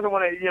that he doesn't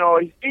want to,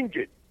 he's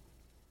injured.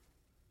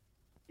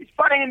 He's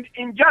fighting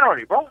in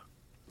January, bro.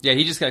 Yeah,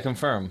 he just got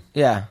confirmed.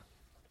 Yeah.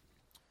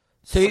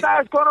 So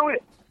what's going on with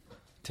it?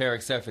 Tarek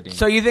Seferdine.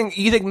 So you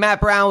think Matt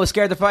Brown was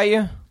scared to fight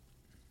you?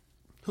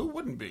 Who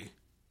wouldn't be?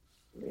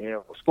 Yeah,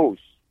 of course.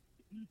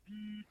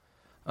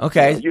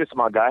 Okay. You're a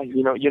smart guy.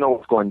 You know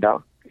what's going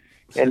down.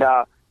 And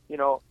Dana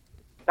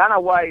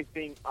White has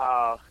been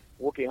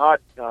working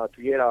hard to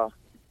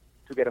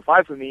get a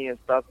fight for me and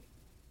stuff.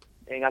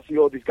 And I see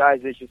all these guys,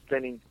 they're just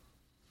planning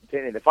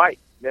to fight.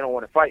 They don't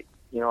want to fight.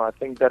 I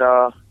think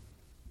that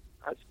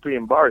that's pretty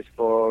embarrassed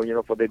for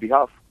their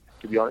behalf,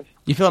 to be honest.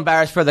 You feel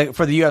embarrassed for the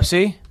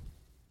UFC?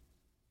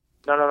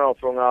 No,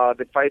 from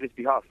the fighter's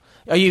behalf.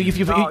 Oh,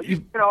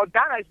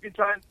 Dana's been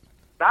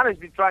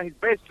trying his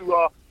best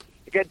to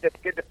get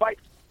the fight.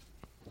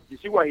 You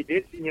see what he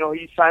did?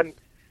 He signed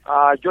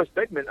Josh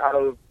Beckman out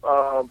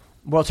of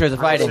World Series of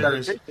Fighting.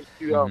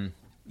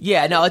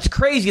 Yeah, no, it's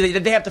crazy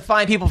that they have to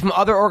find people from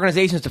other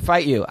organizations to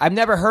fight you. I've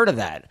never heard of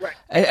that. Right.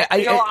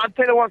 I'll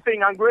tell you one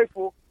thing. I'm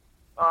grateful.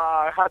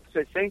 I have to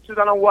say thanks to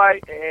Dana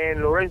White and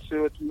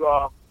Lorenzo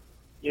to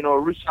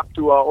reach up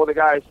to other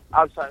guys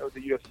outside of the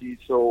UFC,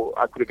 so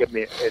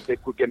they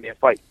could get me a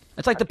fight.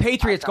 It's like the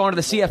Patriots going to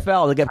the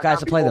CFL to get guys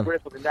to play them.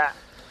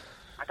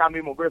 I can't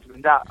be more grateful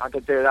than that. I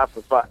can tell you that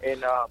for a fact.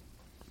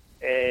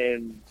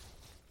 And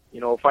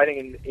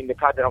fighting in the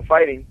card that I'm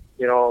fighting,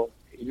 it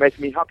makes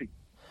me happy.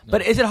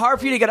 But is it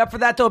hard for you to get up for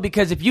that, though?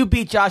 Because if you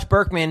beat Josh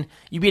Berkman,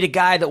 you beat a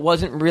guy that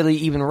wasn't really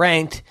even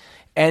ranked,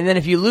 and then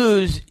if you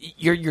lose,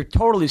 you're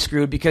totally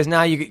screwed because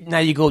now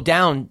you go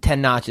down 10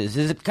 notches.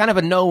 Is it kind of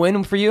a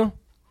no-win for you?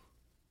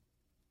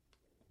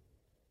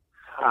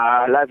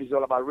 Life is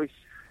all about risk.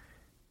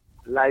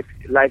 Life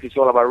is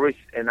all about risk,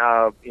 and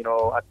I've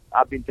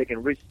been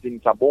taking risks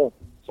since I'm born.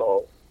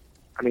 So,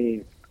 I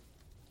mean,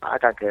 I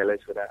can't care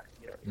less for that.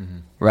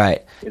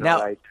 Right.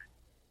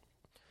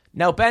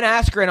 Now, Ben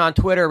Askren on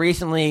Twitter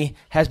recently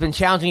has been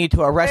challenging you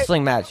to a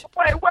wrestling match.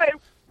 Wait.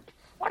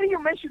 Why do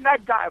you mention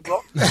that guy, bro?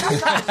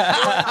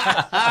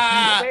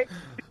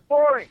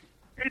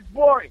 It's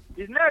boring.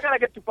 He's never going to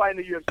get to fight in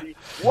the UFC.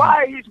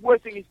 Why he's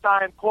wasting his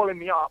time calling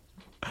me up?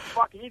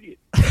 Fucking idiot.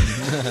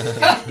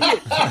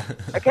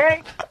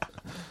 Okay?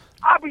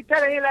 I'll be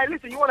telling him, like,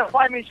 listen, you want to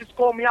fight me, just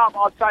call me up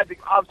outside,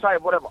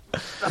 whatever.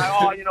 Like,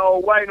 why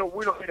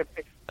we don't need to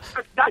pay.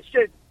 That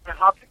shit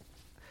happened.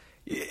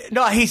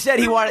 No, he said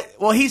he wanted.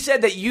 Well, he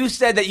said that you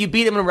said that you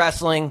beat him in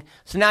wrestling,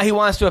 so now he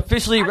wants to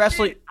officially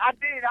wrestle. I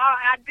did.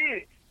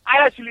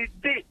 I actually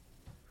did.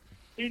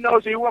 He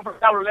knows he went for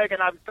double leg,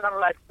 and I was trying to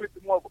like flip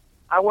him over.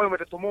 I went with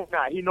the Tomo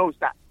guy. He knows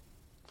that.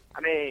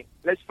 I mean,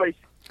 let's face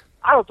it.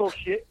 I don't talk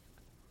shit.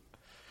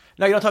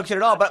 No, you don't talk shit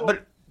at all. But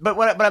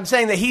what I'm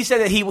saying that he said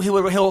that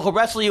he'll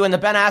wrestle you in the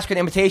Ben Askren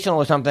Invitational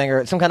or something,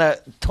 or some kind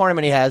of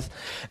tournament he has,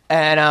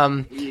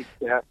 and he's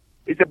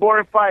a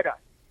boring fighter.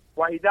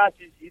 What he does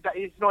is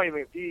he's not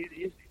even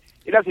he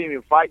doesn't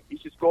even fight. He's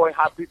just go and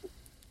have people.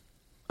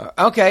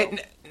 Okay,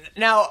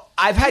 now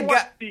I've had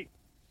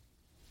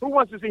who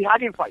wants to see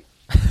Hagen fight?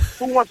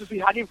 Who wants to see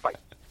Hagen fight?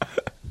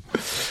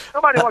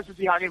 Nobody wants to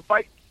see Hagen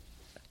fight.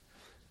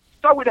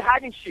 Start with the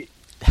Hagen shit.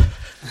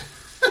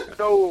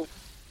 So,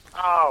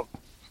 I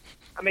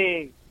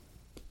mean,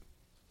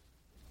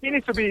 he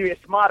needs to be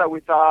smarter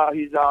with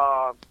his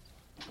the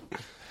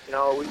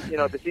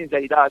things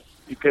that he does,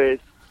 because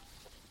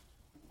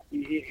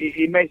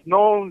he makes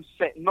no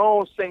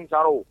sense at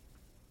all.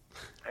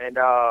 And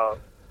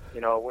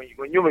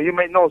when you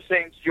make no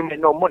sense, you make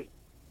no money.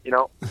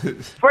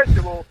 First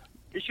of all,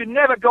 you should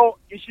never go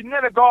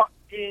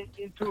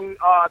into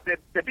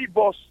the big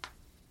boss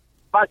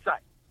bad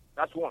side.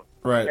 That's one.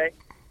 Right. Okay?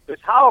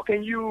 Because how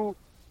can you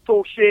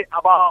talk shit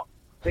about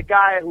the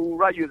guy who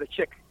write you the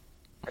check?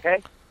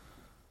 Okay.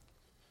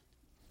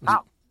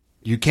 How?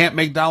 You can't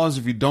make dollars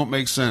if you don't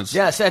make sense.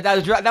 Yeah,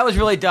 that was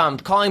really dumb.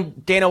 Calling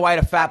Dana White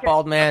a fat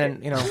bald man,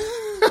 and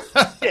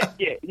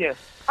Yeah.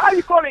 How are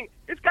you calling?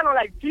 It's kind of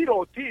like Tito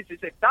Ortiz.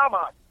 It's a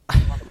dumbass,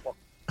 motherfucker.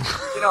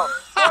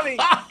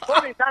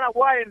 Calling Dana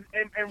White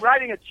and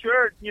writing a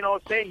shirt,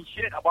 saying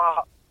shit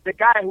about the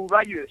guy who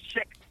write you a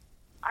check.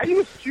 Are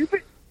you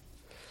stupid?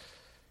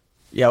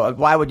 Yeah,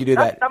 why would you do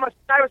that? That's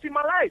I was in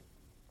my life.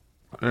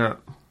 Yeah.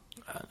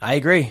 I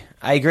agree.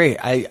 I know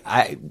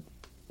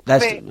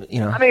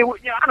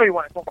you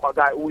want to talk about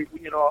guys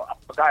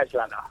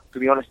like that, to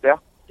be honest there.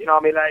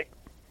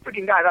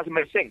 Freaking guy doesn't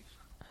make sense.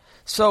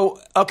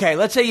 So, okay,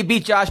 let's say you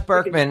beat Josh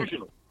Berkman.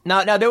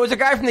 Now, there was a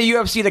guy from the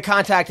UFC that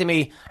contacted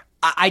me.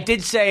 I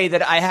did say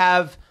that I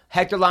have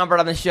Hector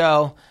Lombard on the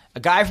show. A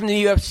guy from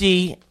the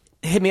UFC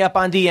hit me up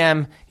on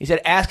DM. He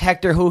said, ask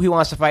Hector who he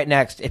wants to fight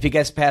next if he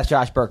gets past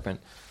Josh Berkman.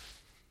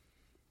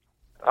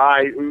 We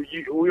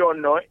all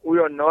know it. We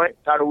all know it.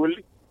 Tyler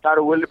Woodley,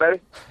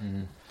 baby.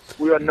 Mm-hmm.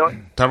 We all know it.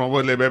 Tyler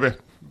Woodley, baby.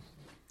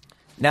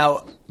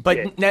 Now, but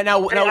yeah.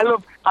 now,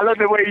 I love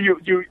the way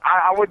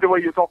I love the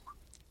way you talk.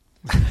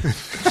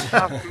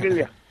 I'm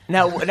familiar.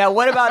 Now,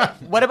 what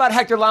about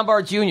Hector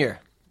Lombard Jr.?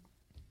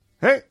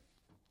 Hey,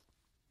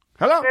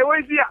 hello. Hey,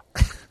 where's he at?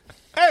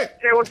 Hey,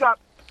 what's up?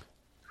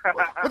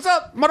 What's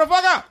up,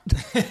 motherfucker?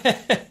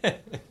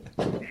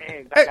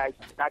 Man, that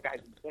guy's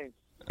insane.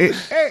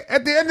 Hey,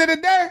 at the end of the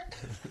day,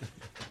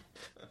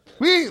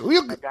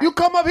 you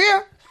come up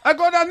here, I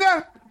go down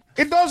there.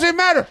 It doesn't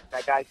matter.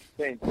 That guy's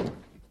insane.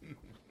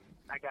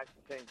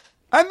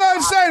 I know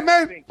insane,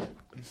 man.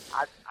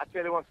 I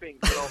tell you one thing,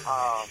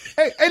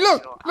 hey,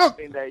 look.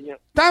 That,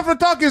 time for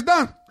talk is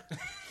done.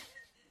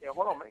 Yeah,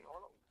 hold on, man.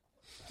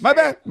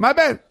 My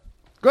bad.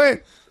 Go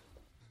ahead.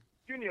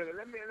 Junior,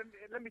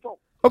 let me talk.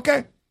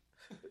 Okay.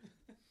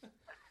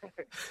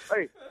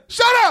 Hey.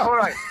 Shut up! All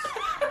right.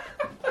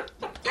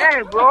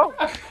 Hey, bro.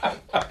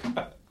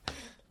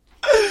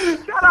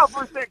 Shut up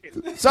for a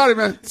second. Sorry,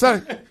 man.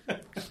 Sorry.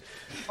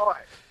 All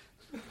right.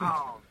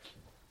 I'll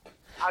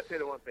tell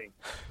you one thing.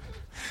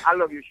 I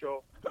love your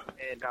show,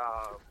 and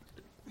I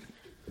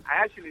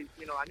actually,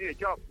 I need a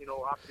job,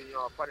 after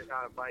fighting,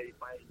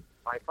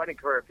 my fighting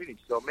career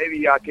finished. So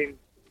maybe I can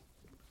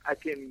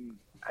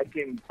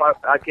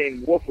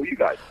work for you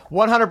guys.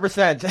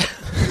 100%.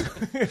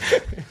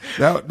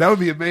 That would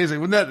be amazing,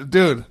 wouldn't that,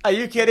 dude? Are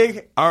you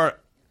kidding? Our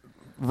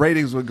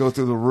ratings would go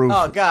through the roof.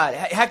 Oh God,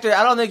 Hector,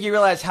 I don't think you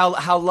realize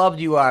how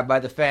loved you are by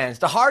the fans.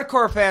 The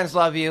hardcore fans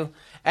love you,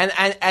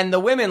 and the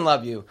women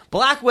love you.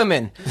 Black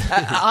women,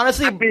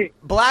 honestly,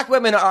 black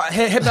women are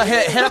hit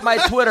up my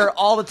Twitter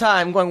all the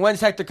time, going, "When's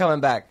Hector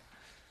coming back?"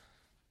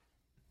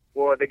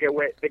 Well, they get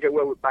wet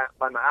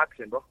by my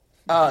accent, bro.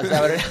 Oh, is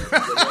that what it is?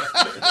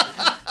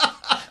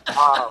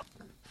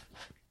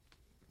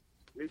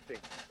 Listen,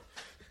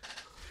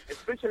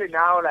 especially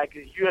now, like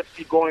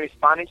UFC going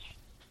Spanish.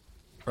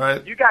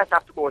 Right. You guys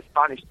have to go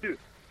Spanish too.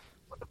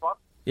 What the fuck?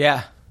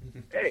 Yeah.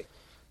 Hey.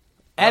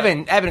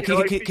 Evan, can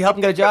you help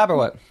him get a job or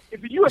what?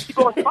 If the UFC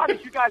goes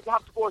Spanish, you guys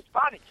have to go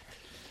Spanish,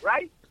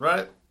 right?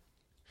 Right.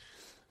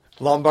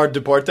 Lombard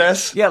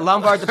Deportes? Yeah,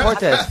 Lombard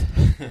Deportes.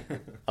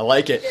 I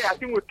like it. Yeah, I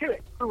think we'll kill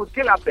it. We would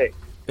kill out there.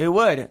 It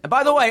would. And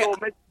by the way,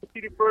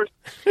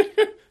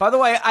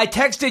 I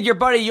texted your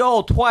buddy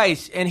Yoel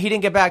twice, and he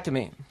didn't get back to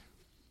me.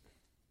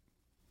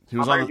 He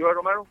was on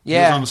Romero? Yeah.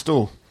 He was on the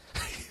stool.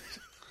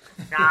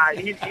 Nah,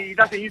 he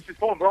doesn't use his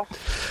phone, bro.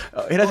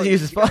 Oh, he doesn't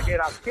use his phone?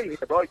 Get out here,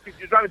 bro.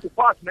 You're driving too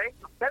fast, man.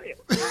 I'm telling you.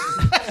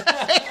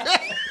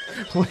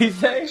 What do you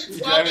say?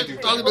 Talking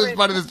to this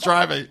buddy that's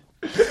driving.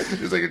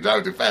 He's like, you're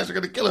driving too fast. You're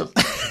going to kill him.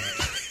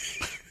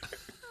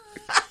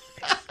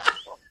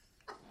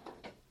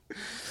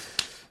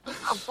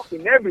 I'm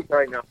fucking nervous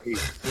right now,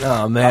 Pete.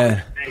 Oh,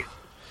 man.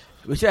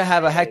 We should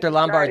have a Hector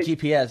Lombard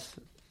GPS.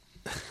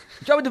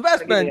 Driving too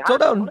fast, man. Slow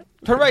down.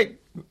 Turn right.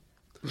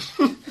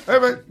 Hey,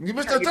 man, you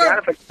missed that turn.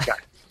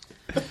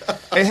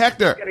 Hey,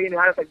 Hector.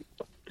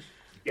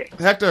 Yeah.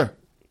 Hector.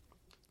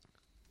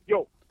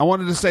 Yo. I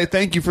wanted to say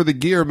thank you for the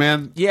gear,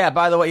 man. Yeah,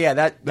 by the way, yeah,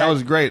 that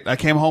was great. I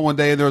came home one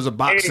day and there was a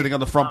box sitting on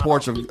the front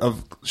porch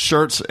of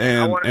shirts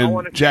and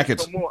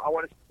jackets. I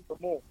want to see some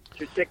more.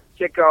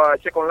 Check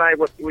online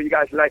what you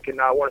guys like, and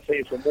I want to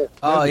see some more.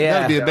 Oh, yeah.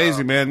 That'd be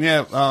amazing, man.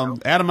 Yeah,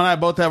 Adam and I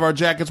both have our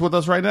jackets with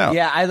us right now.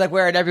 Yeah, I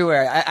wear it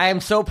everywhere. I am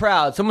so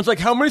proud. Someone's like,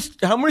 how much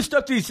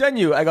stuff do you send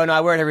you? I go, no,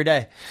 I wear it every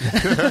day.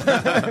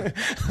 I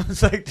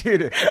was like,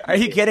 dude, are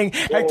you kidding?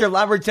 Hector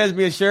Lombard sends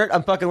me a shirt.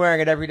 I'm fucking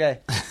wearing it every day.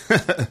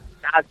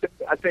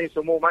 I'll send you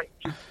some more, man.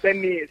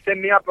 Send me a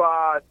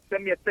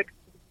text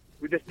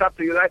with the stuff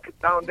that you like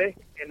down there,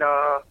 and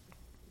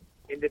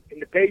in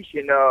the page,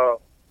 and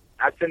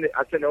I send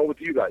it over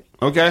to you guys.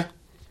 Okay.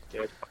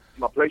 Yeah, it's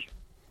my pleasure.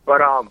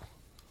 But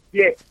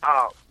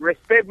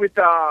respect with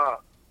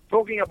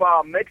talking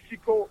about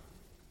Mexico.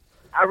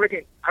 I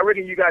reckon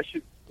you guys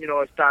should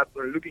start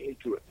looking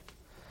into it.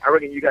 I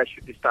reckon you guys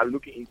should start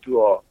looking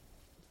into a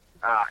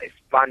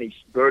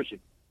Spanish version.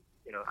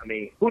 I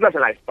mean, who doesn't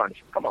like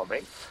Spanish? Come on,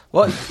 man.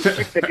 What?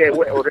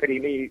 Already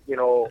me,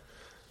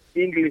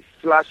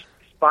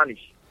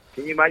 English/Spanish.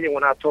 Can you imagine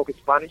when I talk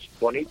Spanish?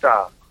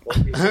 Bonita.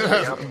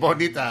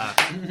 Bonita.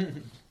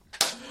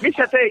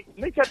 Michate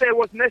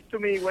was next to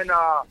me when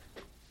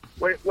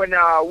we were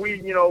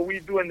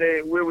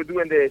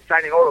doing the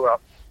signing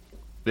autograph.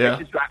 Yeah.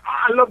 She's like,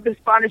 I love the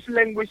Spanish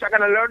language. I'm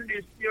gonna learn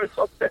this. You're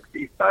so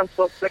sexy. Sounds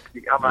so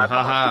sexy. I'm like,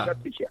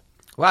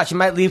 wow, she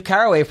might leave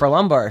Caraway for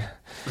Lombard.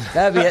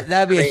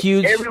 That'd be a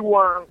huge.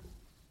 Everyone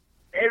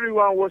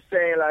was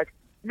saying like,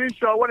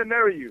 Misha, I want to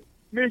marry you.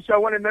 Misha, I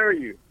want to marry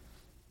you.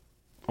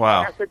 Wow.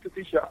 And I said to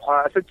Misha,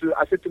 I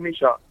said to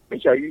Misha,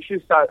 you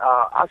should start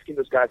asking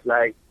those guys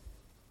like,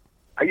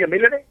 are you a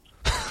millionaire?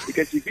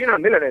 Because if you're not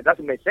a millionaire, it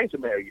doesn't make sense to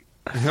marry you.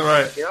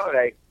 Right. You know,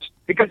 like,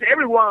 because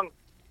everyone,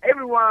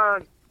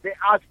 they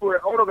ask for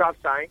an autograph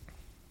sign,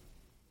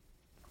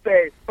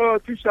 say, oh,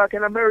 Tisha,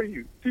 can I marry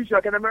you?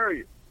 Tisha, can I marry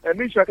you? And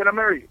Misha, can I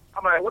marry you?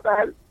 I'm like, what the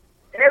hell?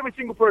 Every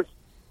single person.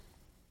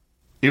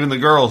 Even the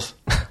girls.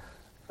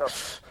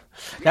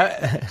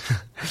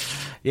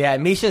 Yeah,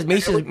 Misha's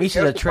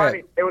a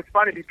trip. It was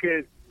funny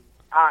because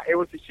it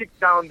was a chick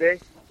down there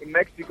in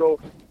Mexico.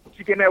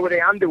 She came out with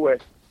her underwear.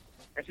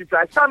 And she's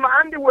like, sign my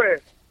underwear.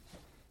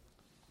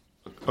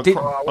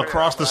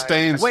 Across the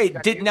stains.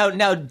 Wait, did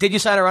you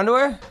sign her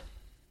underwear?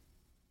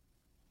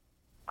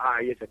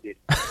 Yes, I did.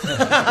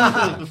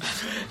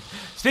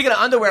 Speaking of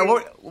underwear,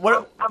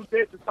 what? I'm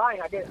there to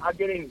sign. I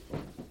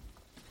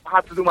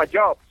have to do my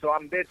job, so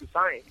I'm there to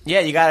sign.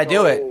 Yeah, you got to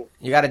do it.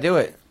 You got to do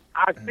it.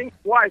 I think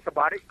twice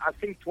about it.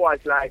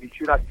 Like,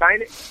 should I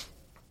sign it?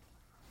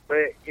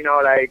 But, you know,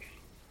 like,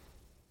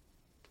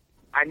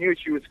 I knew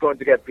she was going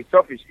to get pissed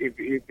off if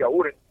I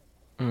wouldn't.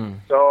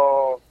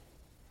 So,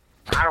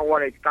 I don't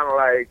want to kind of,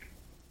 like,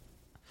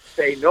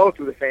 say no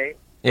to the thing.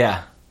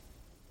 Yeah.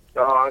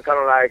 So, I'm kind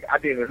of like, I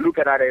didn't even look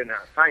at it and I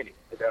signed it.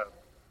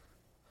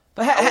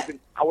 But,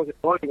 I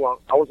wasn't the only one.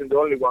 I wasn't the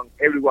only one.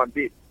 Everyone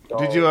did. So.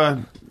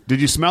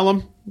 Did you smell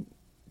them?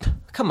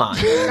 Come on.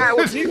 It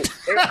was new.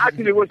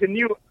 Actually, it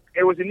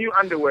was a new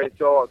underwear,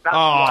 so that's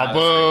why.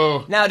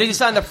 Boo. Now, did you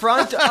sign the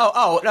front?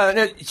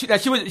 No.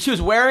 She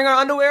was wearing her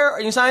underwear,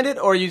 and you signed it,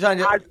 or you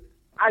signed it?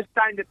 I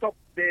signed the top,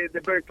 the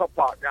very top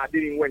part. I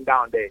didn't went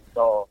down there,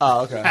 so.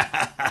 Oh, okay.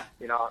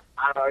 You know,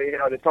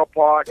 the top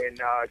part, and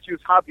she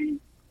was happy,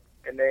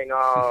 and then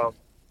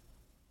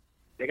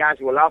the guys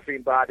were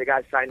laughing, but the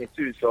guys signed it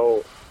too,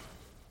 so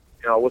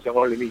it wasn't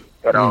only me.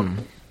 But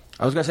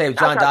I was gonna say if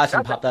John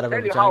Dodson popped out of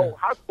her vagina.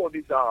 How hardcore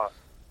these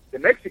the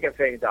Mexican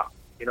fans are,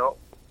 you know.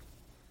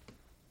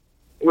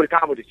 It would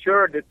come with a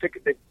shirt. They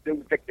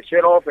would take the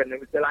shirt off, and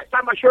they're like,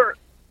 "Sign my shirt."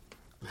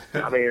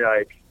 I mean,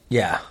 like.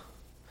 Yeah.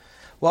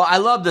 Well, I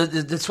love the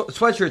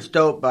sweatshirt's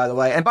dope, by the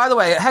way. And by the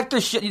way, Hector,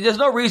 there's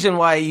no reason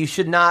why you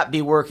should not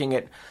be working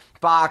at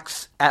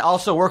Fox,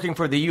 also working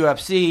for the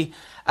UFC.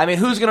 I mean,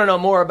 who's going to know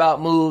more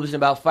about moves and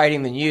about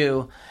fighting than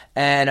you?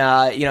 And,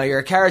 you're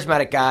a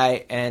charismatic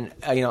guy. And,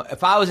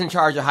 if I was in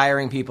charge of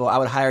hiring people, I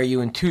would hire you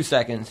in 2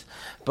 seconds.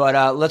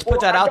 But let's put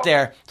that out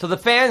there. So the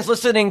fans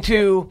listening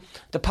to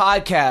the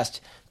podcast,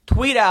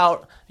 tweet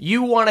out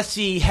you want to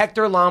see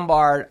Hector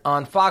Lombard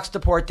on Fox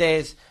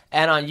Deportes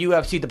and on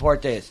UFC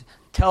Deportes.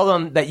 Tell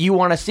them that you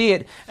want to see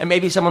it, and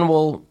maybe someone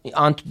will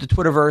on the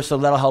Twitterverse, so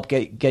that'll help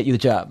get you the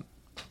job.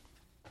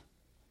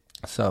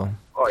 So.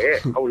 Oh yeah,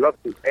 I would love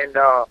to. And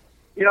I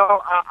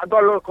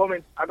got a lot of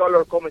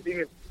comments.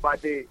 Even by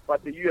the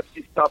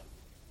UFC stuff,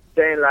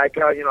 saying like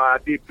I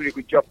did a pretty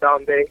good job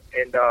down there,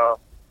 and the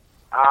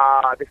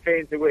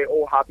fans, they were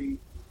all happy,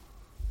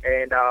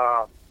 and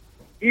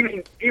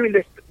even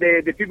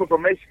the people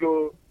from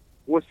Mexico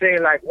were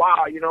saying like,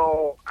 wow,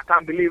 I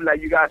can't believe like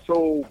you guys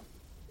so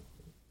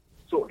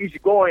easy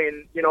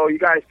going, you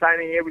guys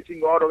signing every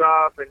single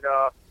autograph and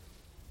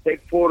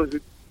take photos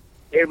with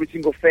every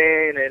single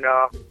fan, and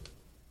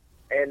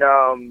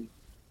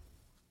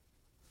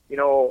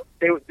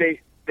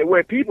there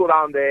were people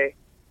down there.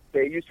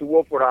 They used to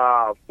work for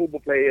football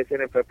players,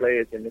 NFL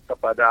players, and stuff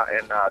like that,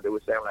 and they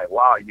were saying like,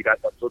 "Wow, you guys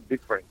are so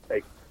different.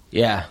 Like,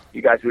 yeah,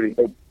 you guys really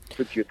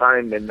took your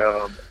time and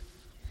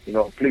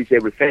please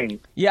everything."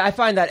 Yeah, I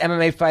find that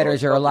MMA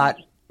fighters are a lot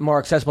more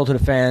accessible to the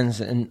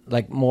fans and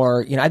like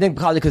more. I think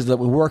probably because the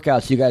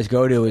workouts you guys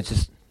go to, it's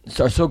just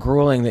so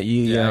grueling that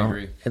I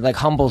agree. It like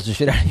humbles the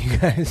shit out of you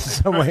guys in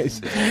some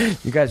ways.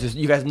 You guys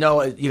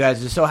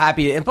are so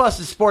happy, and plus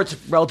the sport's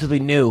relatively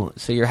new,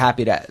 so you're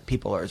happy that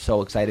people are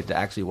so excited to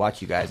actually watch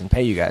you guys and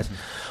pay you guys.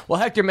 Well,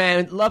 Hector,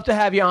 man, love to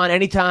have you on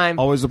anytime.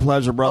 Always a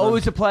pleasure, brother.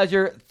 Always a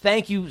pleasure.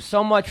 Thank you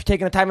so much for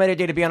taking the time out of your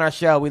day to be on our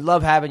show. We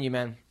love having you,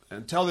 man.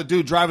 And tell the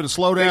dude driving to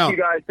slow down. Thank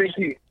you, guys. Thank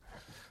you.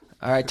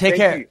 All right, take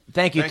care.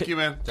 Thank you. Thank you,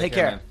 man. Take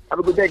care. Man. Have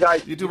a good day,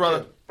 guys. You too,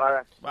 brother.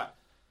 Bye. Bye.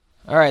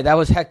 All right, that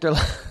was Hector.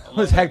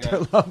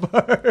 Hector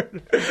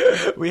Lombard.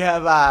 We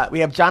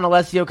have John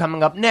Alessio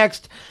coming up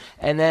next,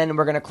 and then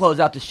we're going to close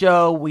out the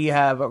show.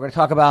 We're going to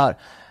talk about.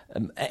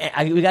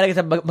 We got to get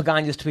to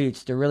Magana's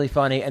tweets. They're really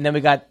funny, and then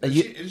we got.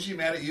 Isn't she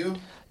mad at you?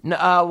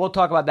 No, we'll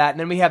talk about that, and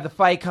then we have the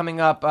fight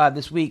coming up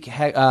this week. We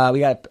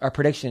got our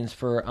predictions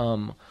for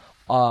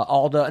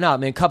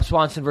Cub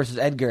Swanson versus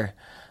Edgar.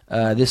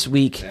 This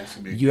week,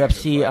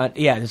 UFC.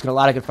 There's going to be a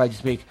lot of good fights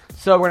this week.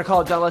 So we're going to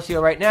call John Alessio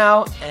right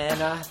now, and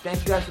thank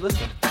you guys for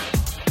listening.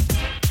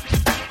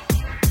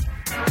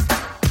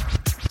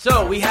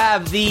 So we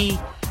have a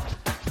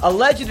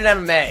legend in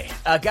MMA,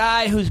 a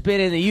guy who's been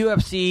in the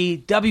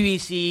UFC,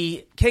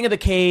 WEC, King of the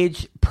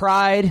Cage,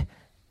 Pride,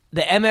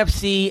 the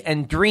MFC,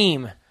 and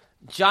Dream.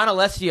 John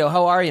Alessio,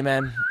 how are you,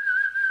 man?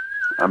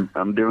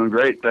 I'm doing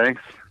great,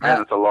 thanks.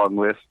 Man, it's a long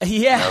list.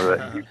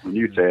 Yeah, when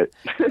you say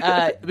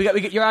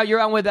it. You're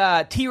on with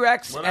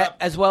T-Rex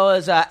as well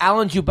as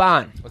Alan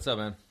Juban. What's up,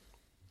 man?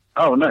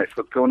 Oh, nice.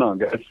 What's going on,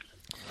 guys?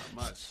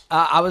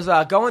 I was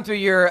going through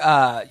your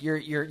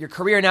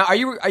career now. Are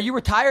you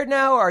retired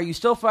now, or are you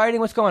still fighting?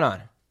 What's going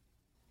on?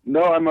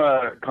 No, I'm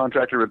a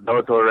contractor with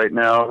Bellator right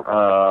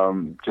now.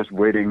 Just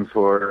waiting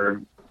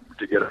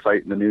to get a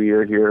fight in the new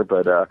year here,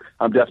 but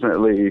I'm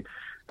definitely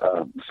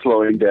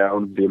slowing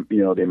down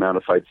the amount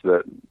of fights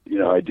that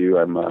I do.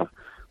 I'm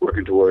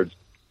working towards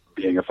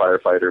being a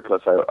firefighter.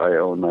 Plus, I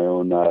own my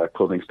own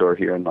clothing store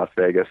here in Las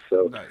Vegas,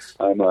 so nice.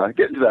 I'm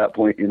getting to that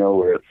point,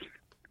 where it's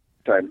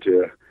time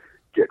to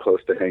get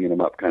close to hanging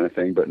them up, kind of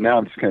thing. But now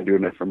I'm just kind of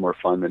doing it for more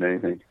fun than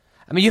anything.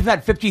 I mean, you've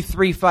had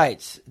 53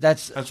 fights.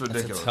 That's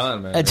ridiculous. That's a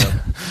ton, man. That's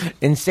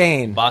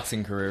insane.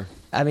 Boxing career.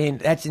 I mean,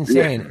 that's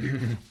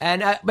insane.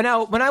 And but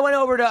now, when I went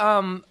over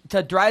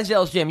to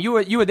Drysdale's gym, you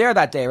were there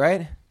that day,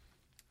 right?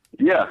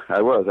 Yeah,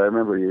 I was. I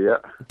remember you. Yeah.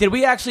 Did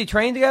we actually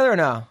train together or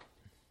no?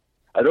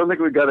 I don't think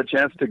we got a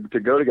chance to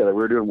go together.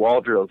 We were doing wall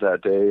drills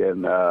that day,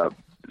 and it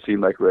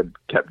seemed like we had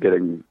kept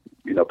getting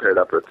paired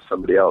up with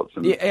somebody else.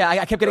 And, yeah,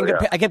 I kept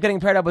getting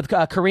paired up with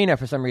Karina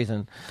for some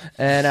reason,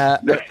 and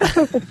that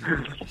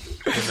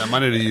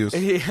money to use.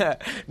 Yeah.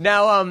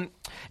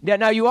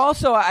 Now you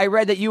also, I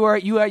read that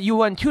you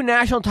won 2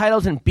 national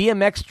titles in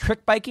BMX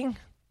trick biking.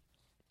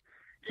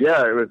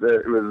 Yeah, it was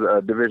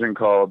a division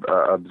called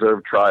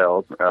Observed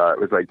Trials. It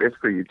was like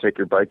basically you take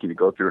your bike and you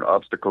go through an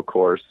obstacle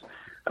course,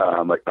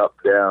 like up,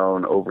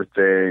 down, over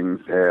things,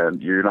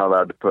 and you're not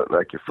allowed to put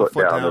like your foot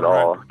down at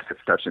all. Right. It's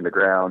touching the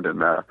ground,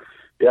 and I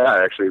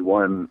actually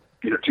won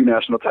 2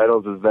 national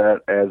titles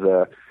as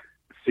a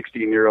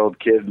 16-year-old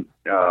kid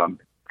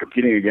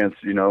competing against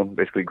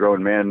basically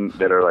grown men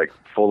that are like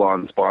full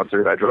on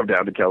sponsored. I drove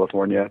down to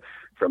California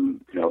from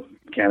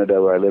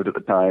Canada where I lived at the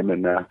time,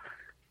 and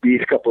beat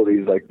a couple of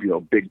these like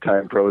big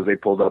time pros. They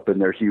pulled up in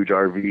their huge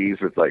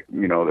RVs with like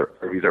their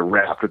RVs are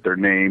wrapped with their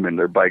name and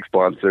their bike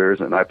sponsors,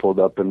 and I pulled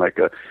up in like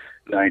a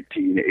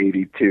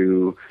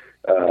 1982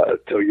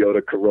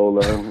 Toyota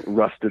Corolla,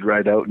 rusted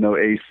right out, no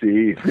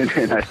AC,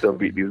 and I still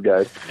beat these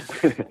guys.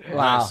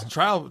 Wow.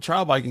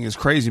 Trial biking is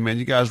crazy, man.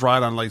 You guys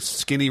ride on like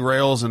skinny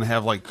rails and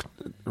have like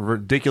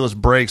ridiculous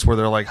brakes where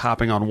they're like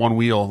hopping on one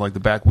wheel, like the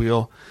back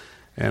wheel,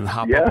 and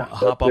hop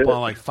up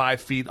on like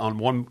 5 feet on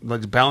one,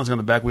 like balancing on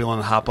the back wheel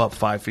and hop up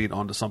 5 feet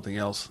onto something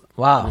else.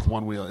 Wow. With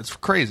one wheel. It's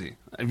crazy.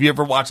 If you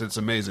ever watch it, it's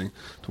amazing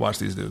to watch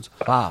these dudes.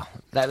 Wow.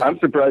 I'm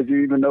surprised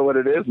you even know what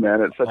it is,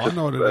 man. It's such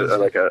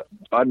like a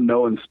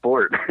unknown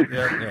sport.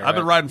 Yeah. I've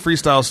been riding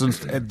freestyle since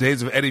the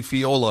days of Eddie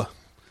Fiola.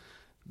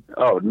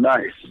 Oh,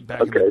 nice.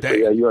 Okay,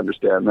 so you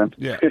understand, man.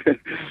 Yeah.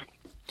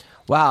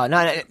 Wow. No,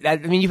 I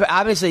mean, you were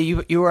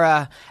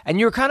and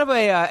you were kind of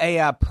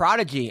a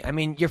prodigy. I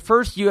mean, your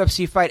first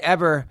UFC fight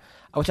ever,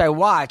 which I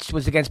watched,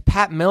 was against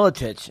Pat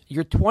Miletich.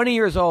 You're 20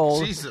 years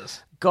old.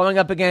 Jesus. Going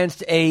up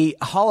against a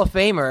Hall of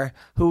Famer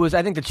who was,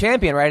 I think, the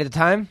champion, right, at the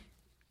time?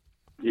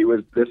 That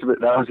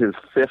was his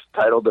 5th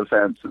title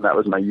defense, and that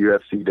was my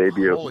UFC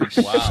debut. Holy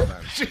wow,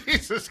 man.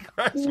 Jesus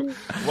Christ.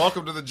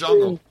 Welcome to the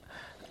jungle.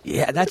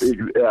 Yeah, that's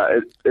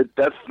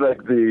that's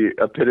like the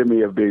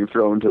epitome of being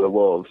thrown to the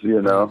wolves,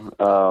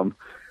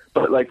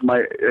 But like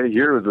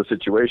here was the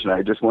situation.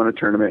 I just won a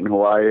tournament in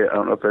Hawaii. I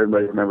don't know if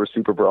everybody remembers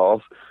Super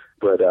Brawls,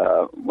 but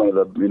one of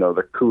the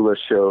the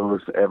coolest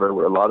shows ever,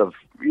 where a lot of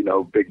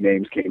big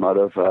names came out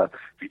of.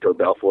 Vitor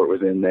Belfort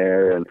was in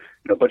there, and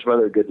a bunch of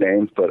other good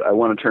names. But I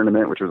won a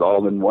tournament which was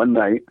all in one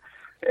night,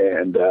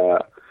 and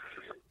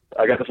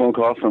I got the phone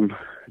call from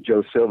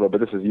Joe Silva,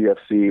 but this was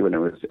UFC when it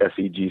was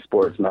SEG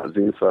Sports, not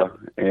Zuffa,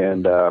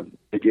 and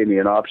they gave me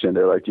an option.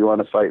 They're like, "Do you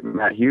want to fight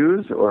Matt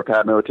Hughes or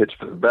Pat Miletich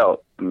for the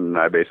belt?" And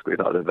I basically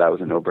thought that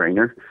was a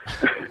no-brainer,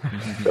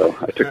 so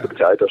I took the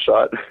title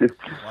shot.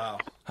 Wow!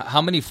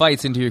 How many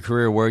fights into your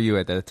career were you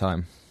at that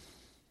time?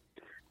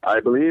 I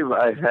believe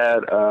I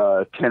had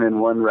a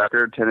 10-1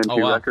 record,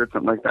 10-2 record,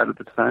 something like that at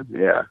the time.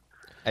 Yeah.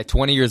 At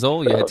 20 years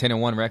old, you had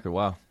 10-1 record.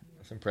 Wow,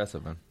 that's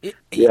impressive, man.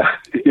 Yeah.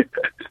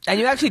 And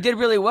you actually did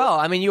really well.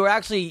 I mean, you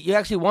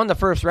actually won the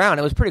first round.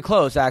 It was pretty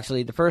close,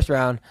 actually, the first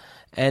round.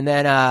 And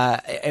then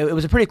it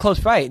was a pretty close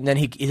fight. And then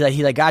he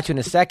got you in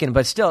a second.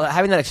 But still,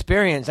 having that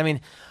experience, I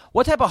mean,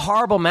 what type of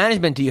horrible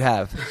management do you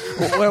have?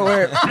 That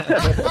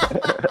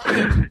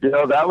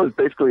was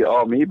basically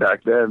all me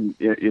back then.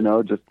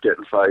 Just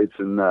getting fights,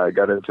 and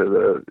got into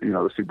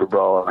the Super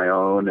Brawl on my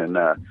own, and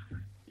I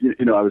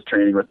was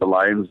training with the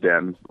Lions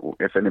Den.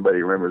 If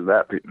anybody remembers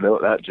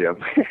that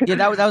gym. Yeah,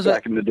 that was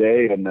back in the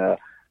day, and.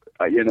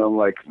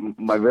 Like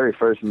my very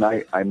first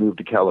night I moved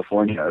to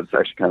California, it's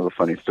actually kind of a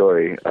funny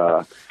story.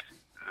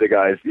 The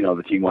guys,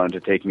 the team wanted to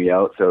take me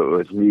out, so it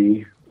was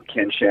me,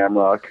 Ken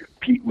Shamrock,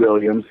 Pete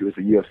Williams, who was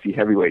the UFC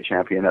heavyweight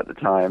champion at the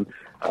time,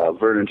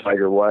 Vernon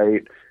Tiger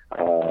White,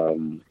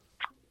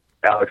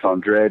 Alex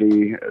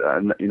Andretti,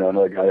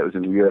 another guy that was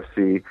in the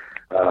UFC.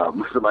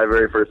 So my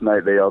very first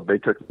night, they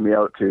took me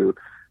out to,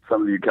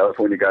 some of you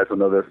California guys will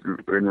know this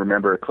and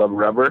remember Club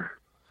Rubber.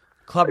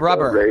 Club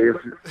Rubber. Rave.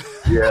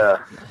 Yeah.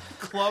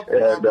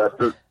 And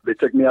so they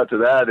took me out to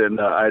that, and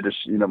I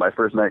just, my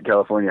first night in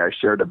California, I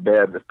shared a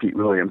bed with Pete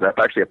Williams.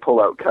 Actually a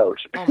pull-out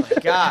couch. Oh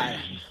my God!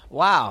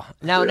 Wow.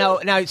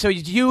 Now, so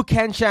you,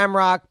 Ken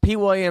Shamrock, Pete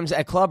Williams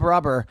at Club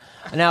Rubber.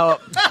 Now,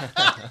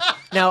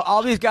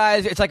 all these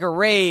guys, it's like a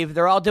rave.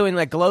 They're all doing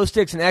like glow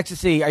sticks and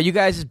ecstasy. Are you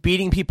guys just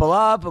beating people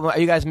up? Are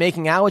you guys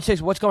making out with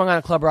chicks? What's going on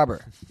at Club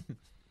Rubber?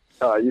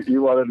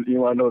 You want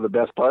to know the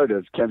best part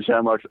is Ken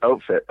Shamrock's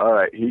outfit. All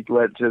right, he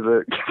went to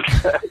the.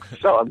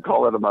 So I'm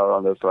calling him out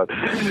on this one.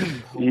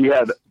 He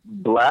had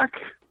black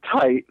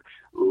tight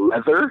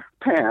leather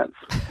pants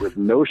with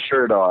no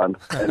shirt on,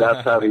 and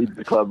that's how he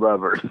did Club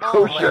Rubber.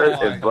 No shirt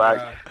and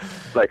black,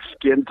 like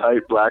skin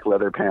tight black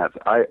leather pants.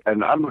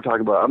 I'm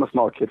talking about. I'm a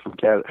small kid from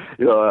Canada.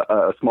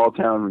 A small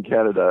town in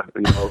Canada.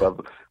 A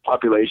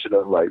population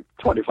of like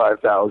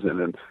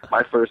 25,000, and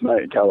my first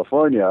night in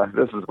California.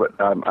 This is what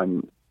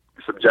I'm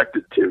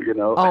subjected to,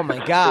 Oh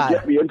my God! To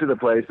get me into the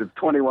place, it's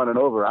 21 and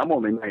over. I'm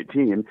only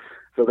 19,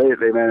 so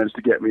they managed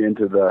to get me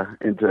into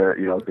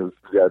because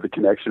the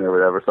connection or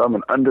whatever. So I'm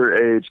an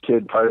underage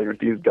kid partying with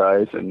these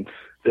guys, and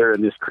they're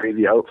in this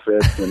crazy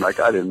outfit, and like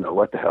I didn't know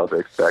what the hell to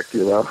expect,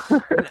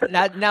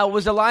 Now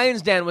was the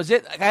Lions Den? Was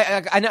it?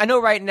 I know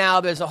right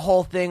now there's a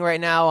whole thing right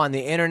now on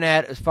the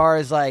internet as far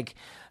as like.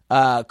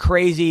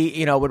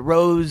 Crazy, with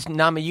Rose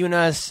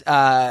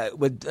Namajunas,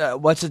 with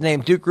what's his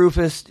name, Duke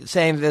Rufus,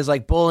 saying that there's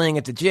like bullying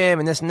at the gym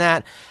and this and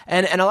that,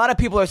 and a lot of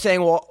people are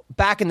saying, well,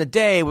 back in the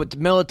day with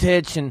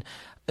Milicic and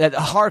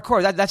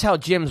hardcore, that's how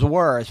gyms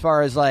were, as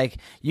far as like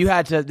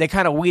they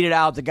kind of weeded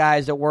out the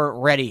guys that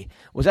weren't ready.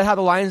 Was that how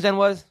the Lions Den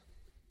was?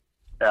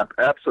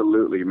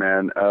 Absolutely,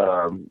 man.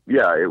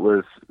 Yeah, it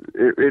was.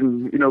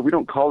 We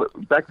don't call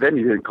it back then.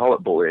 You didn't call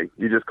it bullying.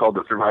 You just called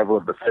it survival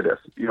of the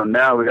fittest.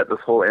 Now we got this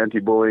whole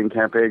anti-bullying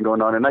campaign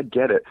going on, and I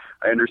get it.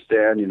 I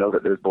understand.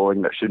 That there's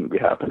bullying that shouldn't be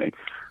happening,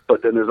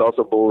 but then there's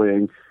also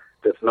bullying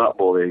that's not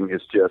bullying.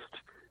 It's just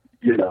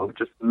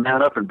just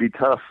man up and be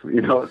tough.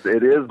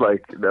 It is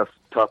like the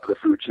top of the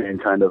food chain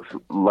kind of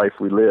life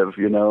we live.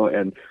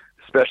 And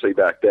especially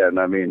back then.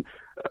 I mean.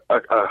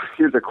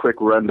 Here's a quick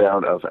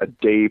rundown of a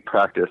day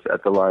practice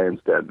at the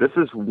Lions Den. This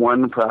is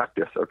one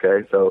practice,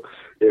 okay? So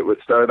it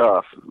would start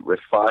off with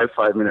 5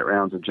 5-minute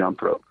rounds of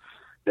jump rope.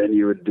 Then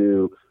you would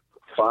do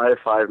 5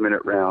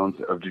 5-minute rounds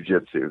of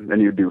jiu-jitsu. Then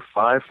you'd do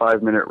 5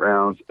 5-minute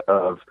rounds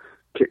of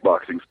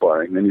kickboxing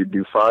sparring. Then you'd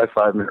do 5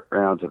 5-minute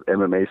rounds of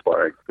MMA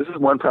sparring. This is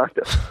one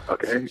practice,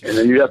 okay? And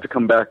then you have to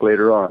come back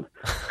later on.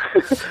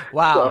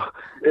 Wow. So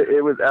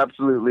it was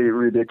absolutely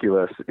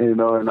ridiculous,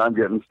 and I'm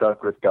getting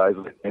stuck with guys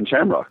in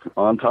Shamrock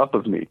on top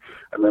of me.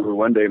 I remember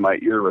one day my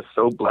ear was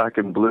so black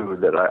and blue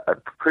that I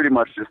pretty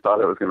much just thought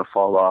it was going to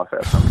fall off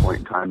at some point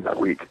in time that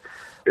week.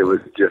 It was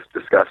just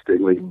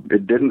disgustingly,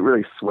 it didn't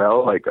really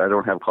swell, like I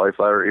don't have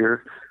cauliflower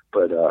ear,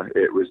 but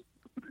it was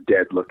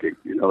dead looking,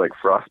 like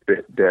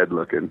frostbite dead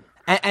looking.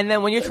 And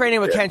then when you're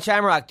training with Ken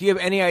Shamrock, do you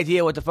have any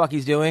idea what the fuck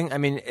he's doing? I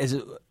mean, is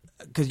it...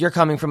 Because you're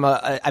coming from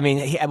at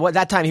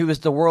that time he was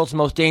the world's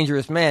most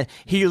dangerous man.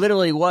 He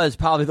literally was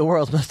probably the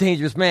world's most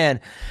dangerous man.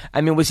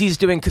 I mean, was he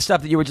just doing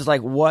stuff that you were just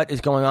like, what is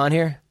going on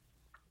here?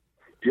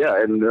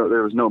 Yeah, and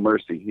there was no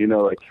mercy.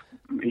 Like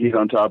he's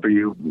on top of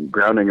you,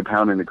 grounding and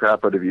pounding the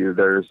crap out of you.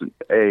 There's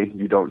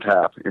you don't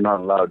tap. You're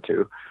not allowed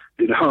to.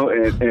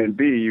 And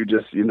B, you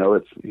just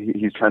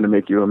he's trying to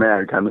make you a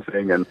man kind of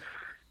thing, and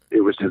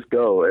it was just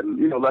go.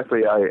 And,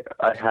 luckily I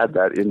had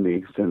that in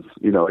me since,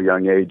 a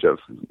young age of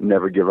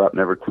never give up,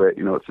 never quit.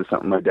 It's just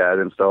something my dad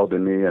installed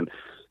in me. And,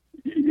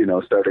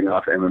 starting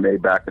off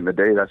MMA back in the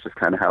day, that's just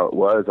kind of how it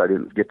was. I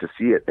didn't get to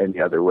see it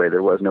any other way.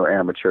 There was no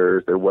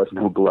amateurs. There was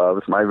no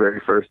gloves. My very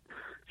first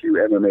few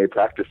MMA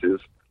practices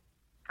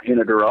in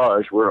a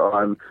garage were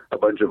on a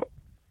bunch of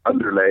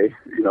underlay,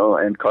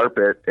 and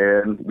carpet,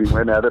 and we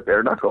went at it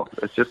bare knuckle.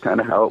 That's just kind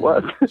of how it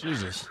was.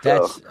 Jesus,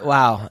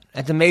 wow.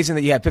 That's amazing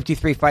that you had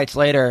 53 fights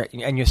later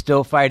and you're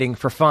still fighting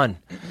for fun.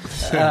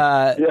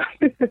 Yeah.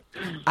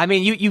 I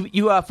mean,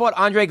 you fought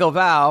Andre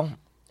Galvao.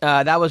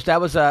 That's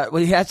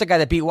the guy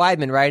that beat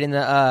Weidman, right, in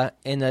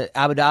the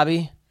Abu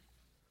Dhabi.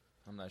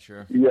 I'm not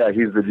sure. Yeah,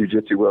 he's the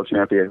jiu-jitsu world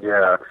champion.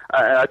 Yeah,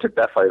 I took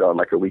that fight on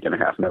like a week and a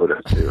half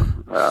notice too.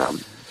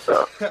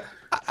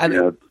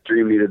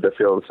 Dream needed to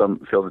fill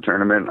the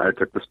tournament. I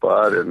took the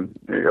spot, and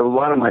a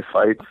lot of my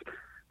fights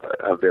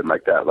have been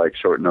like that, like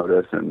short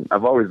notice. And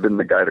I've always been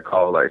the guy to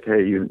call, like,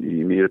 hey, you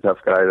need a tough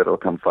guy that'll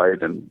come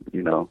fight, and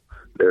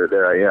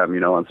there I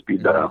am, on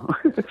speed dial.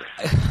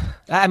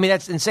 I mean,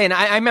 that's insane.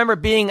 I remember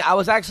I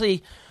was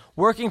actually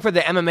working for the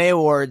MMA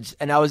awards,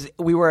 and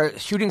we were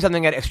shooting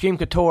something at Extreme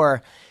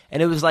Couture,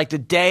 and it was like the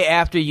day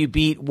after you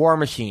beat War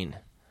Machine.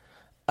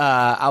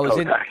 I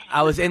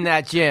was in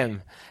that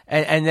gym.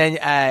 And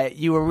then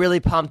you were really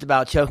pumped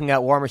about choking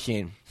out War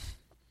Machine.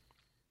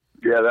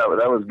 Yeah, that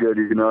was good.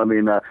 It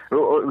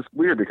was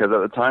weird because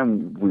at the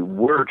time we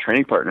were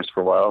training partners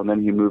for a while, and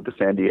then he moved to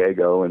San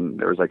Diego, and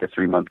there was like a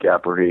 3-month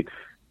gap where he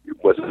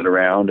wasn't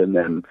around. And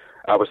then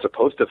I was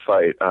supposed to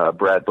fight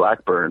Brad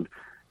Blackburn,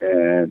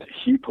 and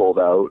he pulled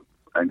out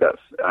and got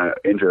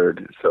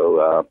injured.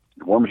 So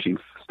War Machine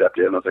stepped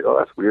in. I was like, oh,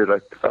 that's weird. I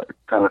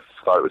kind of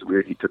thought it was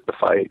weird he took the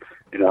fight.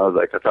 You know, I was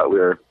like, I thought we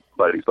were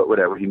buddies, but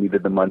whatever. He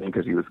needed the money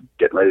because he was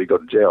getting ready to go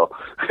to jail.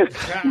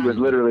 He was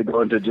literally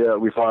going to jail.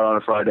 We fought on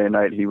a Friday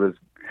night. He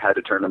had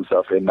to turn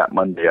himself in that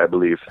Monday, I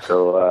believe.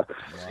 So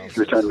he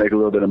was trying to make a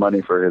little bit of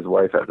money for his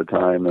wife at the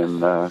time,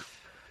 and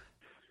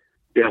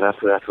yeah,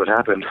 that's what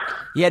happened.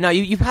 Yeah, no,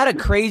 you've had a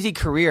crazy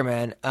career,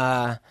 man.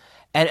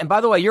 And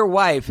by the way, your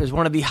wife is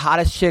one of the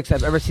hottest chicks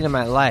I've ever seen in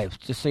my life.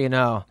 Just so you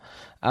know,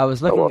 I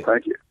was looking. Oh, well,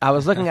 thank you. I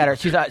was looking at her.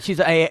 She's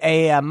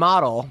a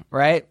model,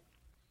 right?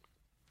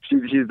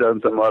 She's done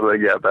some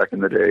modeling, yeah, back in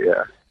the day,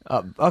 yeah.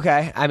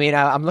 Okay, I mean,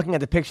 I'm looking at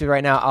the picture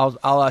right now.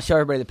 I'll show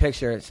everybody the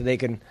picture so they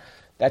can.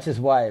 That's his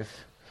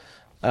wife.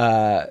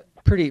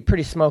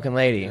 Pretty smoking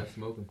lady. Yeah,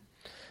 smoking.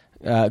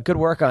 Good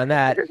work on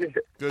that.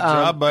 Good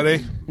job,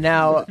 buddy.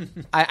 Now,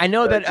 I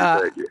know that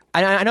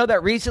I know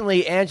that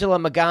recently Angela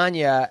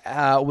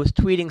Magana was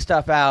tweeting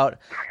stuff out.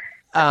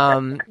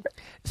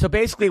 So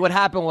basically, what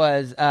happened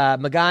was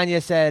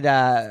Magana said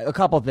a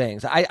couple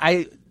things.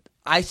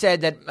 I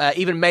said that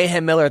even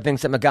Mayhem Miller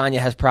thinks that Magana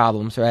has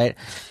problems, right?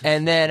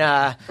 And then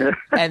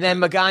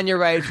Magana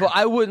writes, "Well,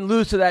 I wouldn't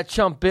lose to that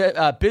chump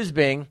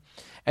Bisping."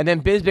 And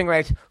then Bisping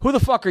writes, "Who the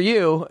fuck are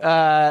you?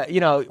 You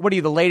know, what are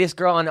you, the latest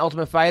girl on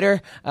Ultimate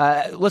Fighter?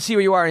 Let's see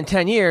where you are in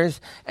 10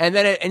 years." And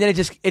then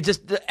it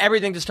just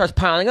everything just starts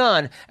piling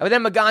on. And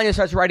then Magana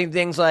starts writing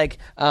things like,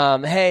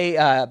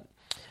 "Hey,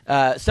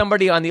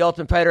 somebody on the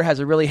Ultimate Fighter has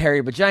a really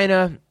hairy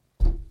vagina.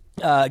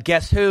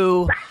 Guess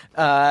who?"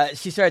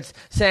 She starts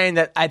saying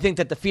that I think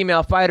that the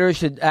female fighters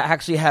should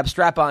actually have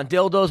strap-on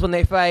dildos when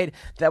they fight.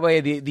 That way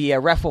the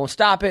ref won't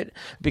stop it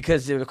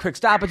because of the quick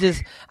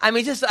stoppages. I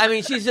mean,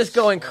 she's just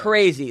going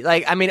crazy.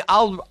 Like, I mean,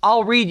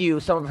 I'll read you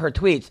some of her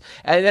tweets,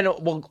 and then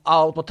we'll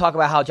talk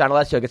about how John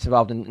Alessio gets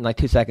involved in like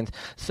 2 seconds.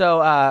 So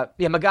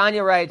yeah,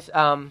 Magana writes.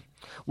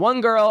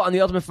 One girl on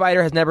The Ultimate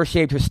Fighter has never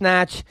shaved her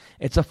snatch.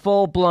 It's a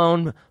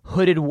full-blown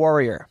hooded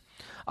warrior.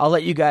 I'll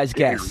let you guys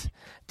guess.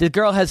 The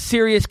girl has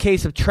serious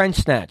case of trench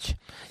snatch.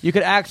 You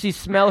could actually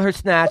smell her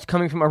snatch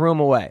coming from a room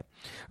away,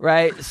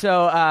 right?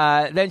 So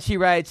then she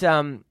writes.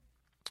 So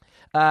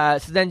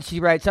then she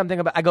writes something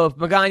about. I go, if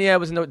Magana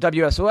was in the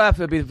WSOF, it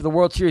would be the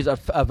World Series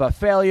of a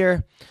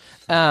failure.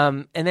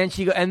 And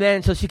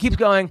then so she keeps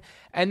going,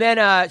 and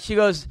then she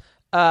goes,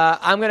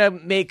 "I'm gonna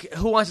make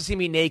Who Wants to See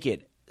Me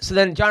Naked." So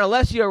then John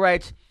Alessio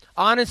writes,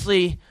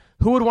 "Honestly,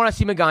 who would want to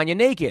see Magana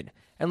naked?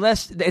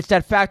 Unless it's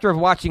that factor of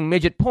watching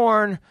midget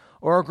porn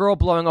or a girl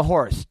blowing a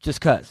horse,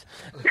 just 'cause."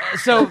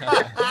 So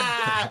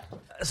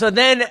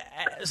then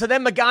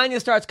Magana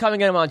starts coming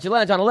in on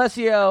John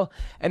Alessio,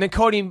 and then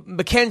Cody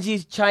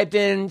McKenzie chimed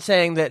in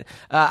saying that,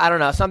 I don't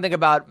know, something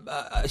about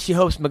she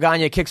hopes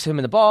Magana kicks him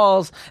in the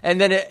balls, and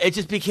then it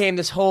just became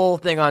this whole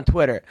thing on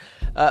Twitter.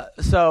 Do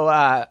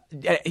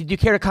you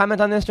care to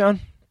comment on this, John?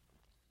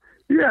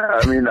 Yeah,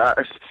 I mean,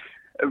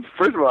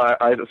 first of all,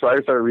 I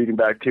started reading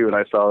back too, and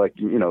I saw, like,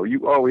 you know,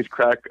 you always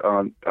crack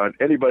on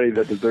anybody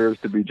that deserves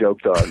to be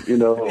joked on, you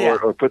know, Yeah.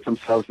 or put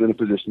themselves in a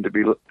position to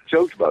be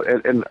joked about,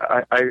 and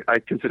I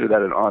consider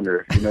that an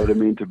honor, you know what I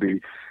mean, to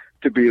be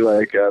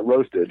like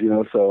roasted, you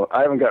know. So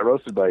I haven't got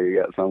roasted by you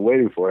yet, so I'm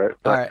waiting for it.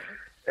 But All right.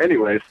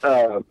 anyways,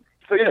 so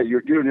yeah,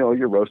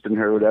 you're roasting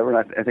her or whatever,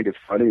 and I think it's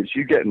funny, and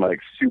she's getting like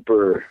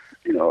super,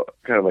 you know,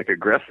 kind of like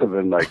aggressive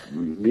and like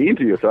mean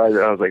to you. So I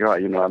was like, oh,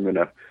 you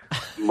know,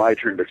 my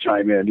turn to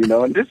chime in, you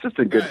know, and it's just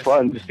a good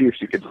fun to see if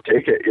she could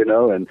take it, you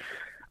know. And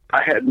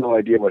I had no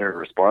idea what her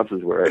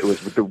responses were. It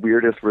was the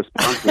weirdest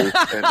responses,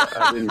 and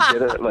I didn't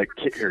get it. Like,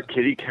 her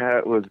kitty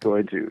cat was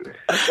going to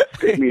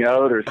spit me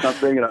out or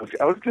something, and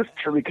I was just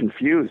truly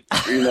confused,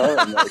 you know.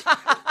 And like,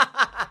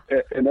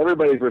 and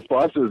everybody's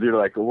responses, you're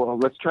like, well,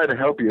 let's try to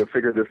help you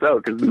figure this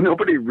out, because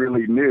nobody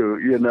really knew,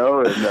 you know.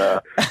 And I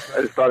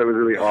just thought it was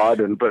really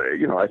odd, but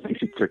you know, I think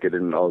she took it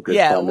in all good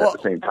fun at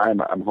the same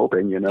time. I'm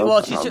hoping, you know.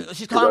 Well,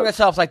 she's calling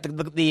herself like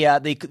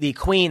the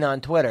queen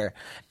on Twitter,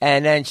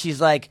 and then she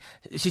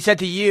said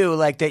to you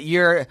like that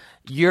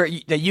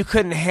that you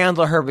couldn't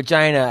handle her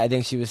vagina, I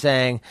think she was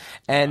saying,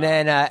 and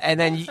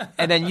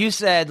then you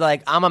said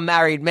like, I'm a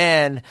married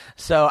man,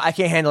 so I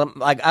can't handle,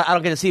 like, I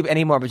don't get to see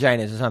any more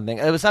vaginas or something.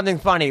 It was something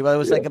funny, but it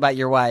was like about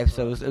your wife,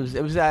 so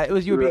it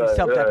was you being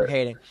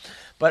self-deprecating.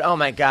 But oh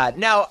my God!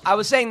 Now I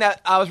was saying that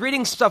I was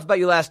reading stuff about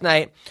you last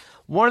night.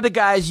 One of the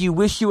guys you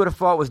wish you would have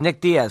fought was Nick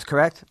Diaz,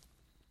 correct?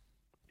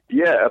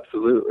 Yeah,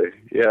 absolutely.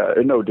 Yeah,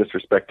 and no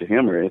disrespect to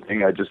him or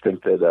anything. I just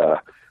think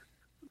that,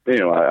 you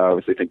know, I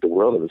obviously think the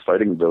world of his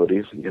fighting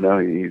abilities. You know,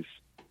 I think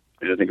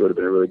it would have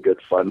been a really good,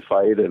 fun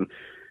fight. And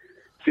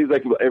it seems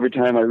like every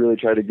time I really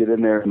try to get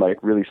in there and like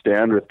really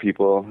stand with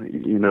people,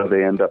 you know,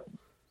 they end up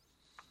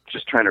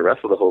just trying to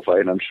wrestle the whole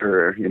fight. And I'm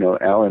sure, you know,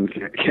 Alan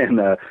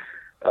can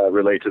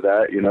relate to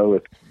that, you know,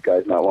 with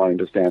guys not wanting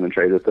to stand and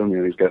trade with them. You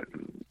know, he's got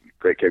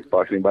great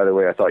kickboxing. By the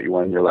way, I thought you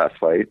won your last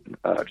fight.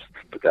 Just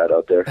put that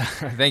out there.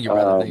 Thank you,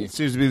 brother. Thank you.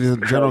 Seems to be the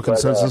general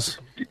consensus.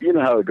 You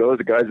know how it goes.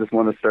 The guys just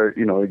want to start,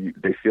 you know,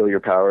 they feel your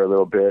power a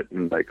little bit,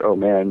 and like, oh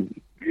man,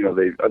 you know,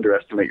 they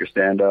underestimate your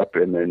stand-up,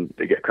 and then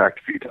they get cracked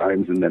a few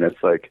times, and then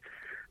it's like,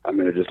 I'm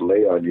going to just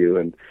lay on you.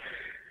 And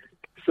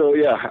So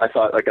yeah, I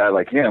thought a guy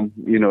like him,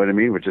 you know what I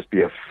mean, would just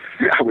be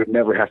I would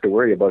never have to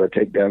worry about a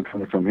takedown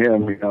coming from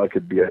him. You know, it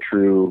could be a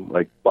true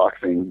like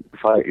boxing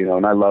fight. You know,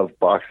 and I love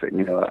boxing.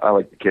 You know, I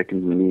like the kick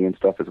and the knee and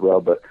stuff as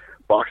well. But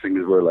boxing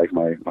is where like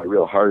my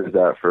real heart is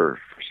at for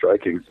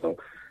striking. So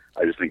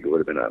I just think it would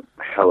have been a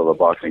hell of a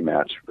boxing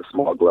match with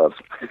small gloves.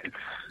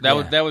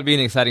 That would be an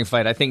exciting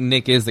fight. I think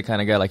Nick is the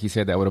kind of guy, like you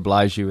said, that would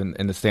oblige you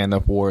in the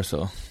stand-up war.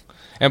 So,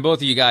 and both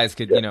of you guys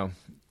could, you know,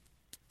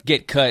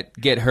 get cut,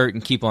 get hurt,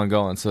 and keep on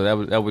going. So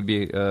that would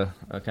be a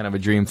kind of a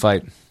dream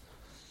fight.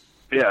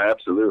 Yeah,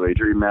 absolutely,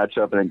 dream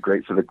matchup, and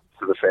great for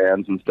the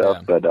fans and stuff.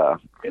 Yeah. But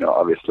you know,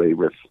 obviously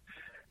with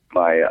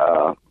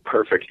my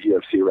perfect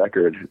UFC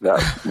record,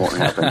 that won't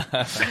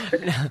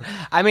happen.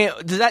 I mean,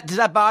 does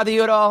that bother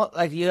you at all?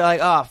 Like you're like,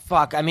 oh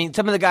fuck. I mean,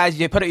 some of the guys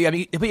they put you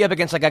up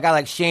against like a guy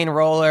like Shane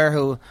Roller,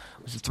 who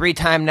was a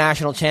 3-time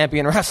national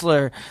champion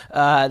wrestler.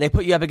 They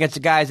put you up against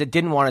the guys that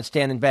didn't want to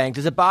stand and bang.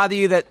 Does it bother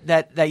you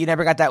that you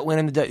never got that win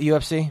in the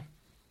UFC?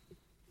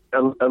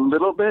 A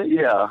little bit,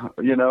 yeah.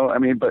 You know, I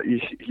mean, but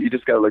you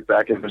just got to look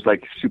back, and there's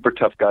like super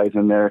tough guys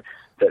in there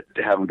that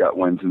haven't got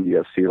wins in the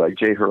UFC, like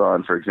Jay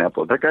Huron, for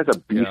example. That guy's a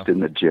beast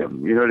in the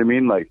gym. You know what I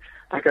mean? Like,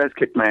 that guy's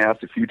kicked my ass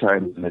a few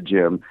times in the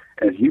gym,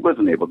 and he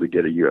wasn't able to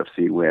get a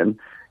UFC win.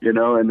 You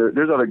know, and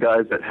there's other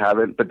guys that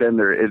haven't, but then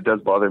it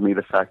does bother me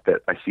the fact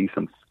that I see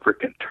some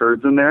freaking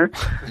turds in there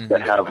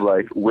that have,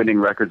 like, winning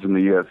records in the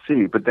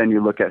UFC, but then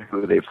you look at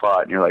who they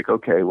fought, and you're like,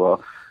 okay,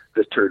 well,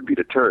 this turd beat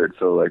a turd,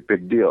 so, like,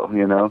 big deal,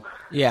 you know?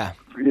 Yeah.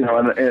 You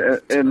know,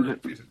 and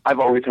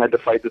I've always had to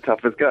fight the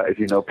toughest guys.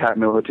 You know, Pat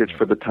Miletich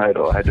for the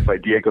title. I had to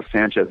fight Diego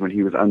Sanchez when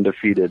he was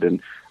undefeated, and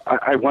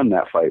I won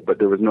that fight. But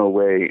there was no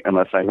way,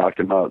 unless I knocked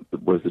him out,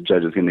 was the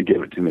judges going to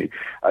give it to me.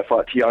 I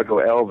fought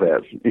Thiago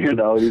Alves. You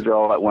know, these are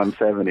all at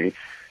 170.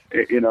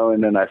 You know,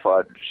 and then I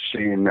fought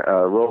Shane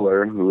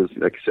Roller, who was,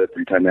 like I said,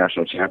 3-time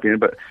national champion,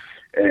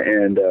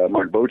 and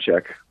Mark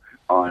Bocek.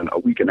 On a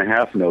week and a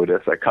half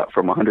notice, I cut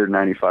from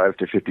 195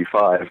 to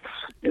 55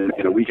 in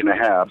a week and a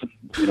half.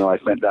 You know, I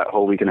spent that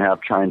whole week and a half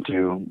trying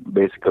to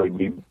basically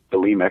be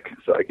bulimic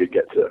so I could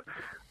get to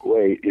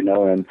weight, you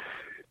know, and,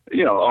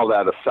 you know, all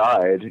that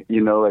aside,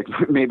 you know, like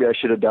maybe I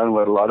should have done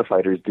what a lot of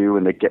fighters do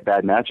when they get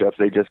bad matchups.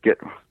 They just get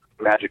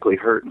magically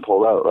hurt and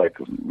pull out, like,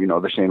 you know,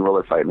 the Shane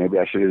Roller fight. Maybe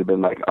I should have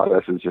been like, oh,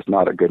 this is just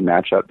not a good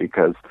matchup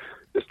because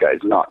this guy's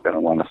not going to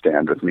want to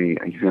stand with me.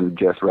 He's going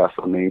to just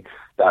wrestle me.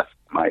 That's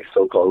my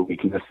so-called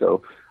weakness.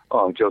 So,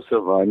 oh, Joe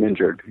Silva, I'm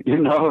injured, you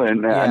know,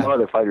 and I know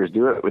other fighters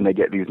do it when they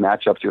get these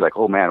matchups. You're like,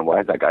 oh man, why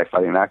is that guy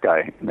fighting that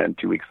guy? And then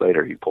 2 weeks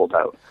later, he pulled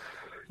out.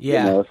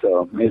 Yeah. You know,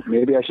 so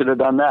maybe I should have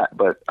done that,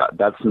 but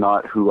that's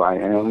not who I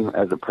am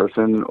as a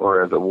person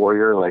or as a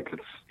warrior. Like,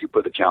 you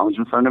put a challenge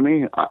in front of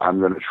me, I'm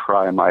going to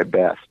try my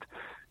best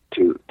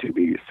to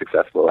be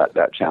successful at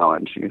that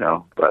challenge, you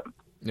know, but.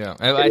 Yeah,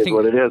 I think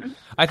what it is.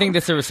 I think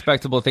that's a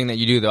respectable thing that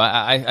you do, though.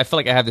 I feel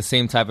like I have the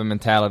same type of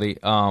mentality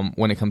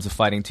when it comes to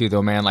fighting too,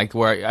 though, man. Like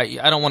where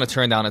I don't want to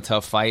turn down a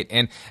tough fight,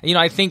 and you know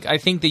I think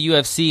the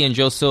UFC and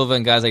Joe Silva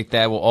and guys like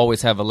that will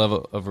always have a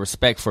level of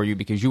respect for you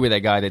because you were that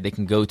guy that they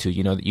can go to.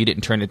 You know, you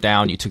didn't turn it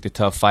down, you took the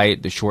tough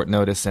fight, the short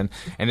notice, and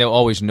they'll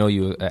always know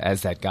you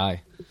as that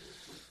guy.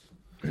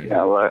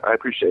 Yeah, well, I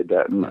appreciate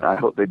that, and I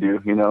hope they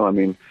do. You know, I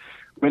mean.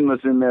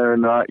 Winless in there or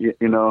not, you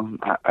know,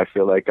 I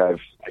feel like I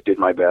did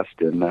my best,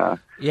 and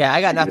yeah,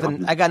 I got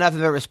nothing. I got nothing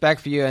but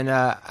respect for you, and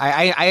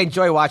I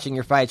enjoy watching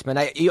your fights,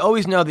 man. You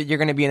always know that you're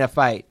going to be in a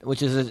fight,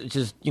 which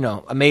is you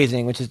know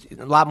amazing, which is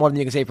a lot more than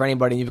you can say for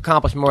anybody. You've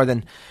accomplished more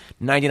than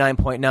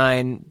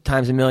 99.9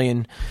 times a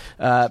million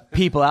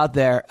people out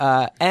there,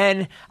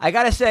 and I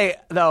got to say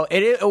though,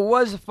 it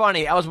was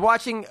funny. I was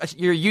watching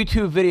your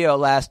YouTube video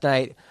last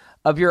night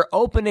of your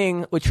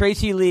opening with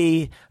Tracy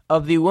Lee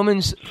of the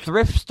women's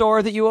thrift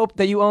store that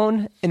you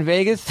own in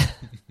Vegas.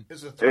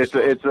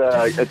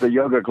 It's a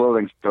yoga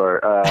clothing store.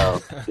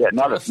 Yeah,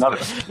 not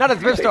a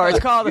thrift store.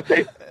 It's called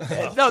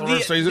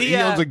he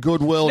owns a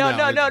Goodwill.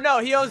 No.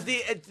 He owns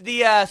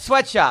the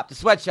sweatshop. The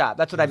sweatshop.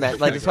 That's what I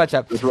meant. Like the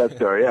sweatshop. The sweat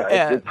store.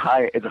 Yeah.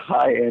 It's a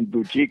high-end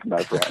boutique,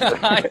 my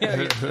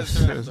friend.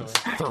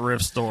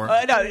 Thrift store.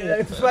 No,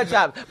 it's a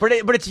sweatshop. But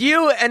it's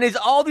you and it's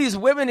all these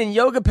women in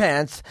yoga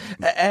pants,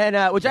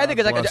 and which I think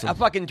is like a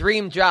fucking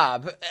dream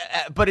job.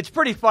 But it's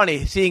pretty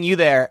funny seeing you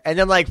there, and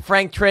then like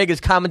Frank Trigg is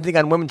commenting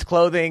on women's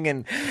clothing.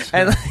 And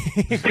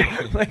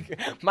like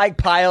Mike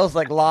Piles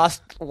like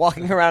lost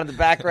walking around in the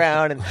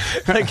background, and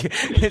like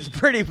it's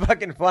pretty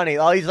fucking funny.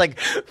 All these like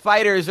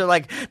fighters are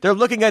like they're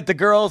looking at the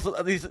girls,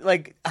 these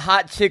like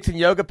hot chicks in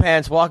yoga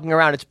pants walking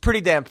around. It's pretty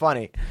damn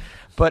funny.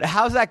 But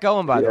how's that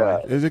going, by the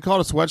way? Is it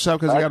called a sweatshop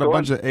because you got a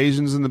bunch of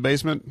Asians in the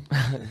basement?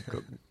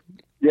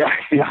 Yeah,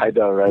 I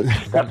know, right?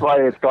 That's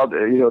why it's called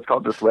it's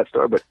called the sweat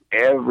store, but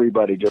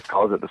everybody just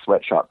calls it the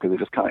sweatshop because it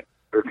just kind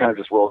of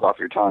just rolls off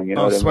your tongue. You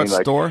know what I mean? Sweat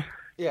like, store.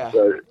 Yeah.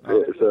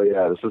 So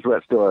yeah, this is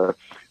sweat store.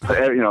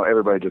 You know,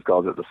 everybody just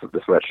calls it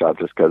the sweatshop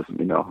just because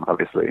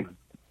obviously,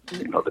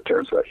 the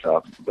term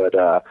sweatshop. But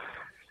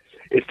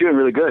it's doing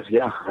really good.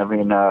 Yeah, I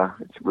mean,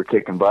 we're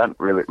kicking butt.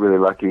 Really, really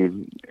lucky.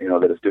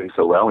 That it's doing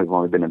so well. We've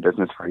only been in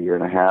business for a year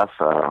and a half.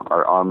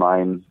 Our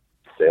online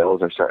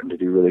sales are starting to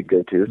do really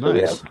good too. So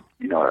we Nice. have,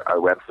 our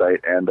website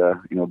and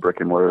brick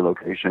and mortar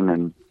location,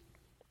 and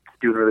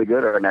doing really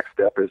good. Our next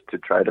step is to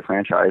try to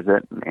franchise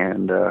it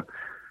and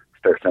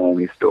start selling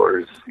these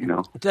stores.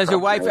 Does your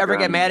wife ever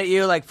get mad at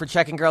you, like for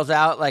checking girls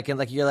out? Like, and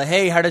like you're like,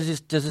 hey, how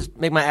does this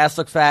make my ass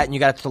look fat? And you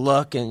got to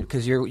look, and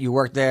because you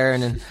work there,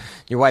 and then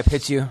your wife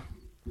hits you.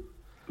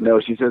 No,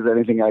 she says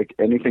anything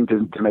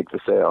to make the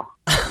sale.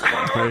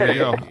 There you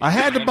go. I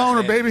had the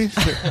boner, baby.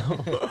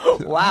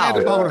 Wow,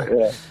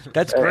 Yeah.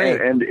 that's great.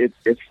 And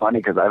it's funny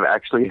because I've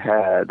actually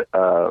had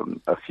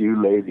a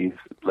few ladies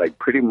like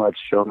pretty much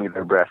show me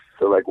their breasts.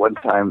 So like one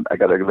time I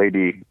got a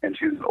lady, and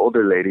she was an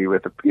older lady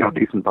with a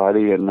decent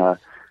body and some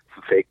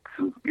fakes,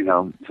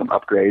 some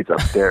upgrades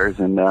upstairs,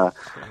 and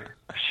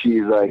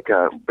she's like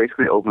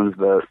basically opens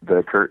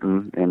the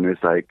curtain and is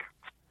like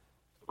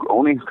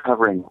only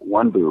covering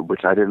one boob,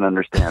 which I didn't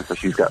understand. So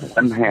she's got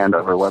one hand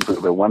over one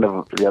boob, but one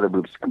of the other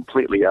boobs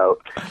completely out.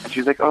 And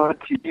she's like, "Oh,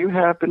 do you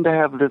happen to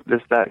have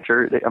that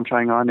shirt that I'm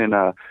trying on in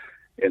a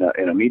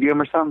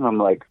medium or something?" I'm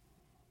like,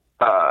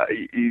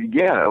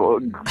 "Yeah." Well,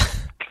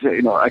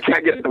 I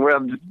can't get it. Well,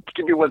 just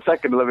give me 1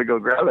 second and let me go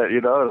grab it.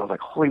 And I was like,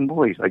 "Holy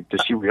moly!" Like,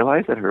 does she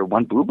realize that her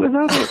one boob was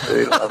out?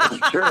 I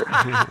wasn't sure.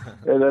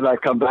 And then I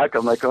come back.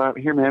 I'm like, "Oh,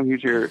 here, ma'am.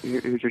 Here's your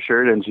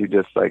shirt." And she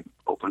just like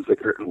opens the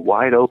curtain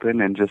wide open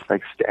and just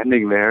like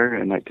standing there,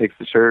 and like takes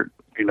the shirt.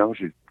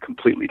 She's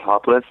completely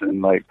topless,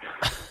 and like.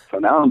 So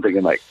now I'm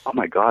thinking like, oh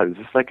my God, is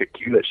this like a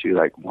cue that she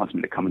like wants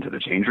me to come into the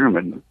change room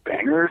and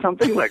bang her or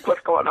something? Like,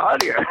 what's going on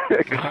here?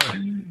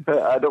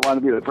 I don't want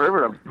to be the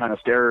pervert. I'm trying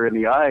to stare her in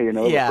the eye,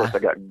 Yeah. Of course,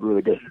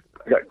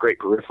 I got great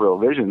peripheral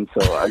vision,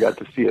 so I got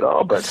to see it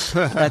all. But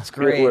That's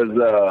great.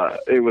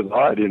 It was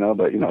odd,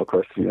 But of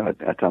course,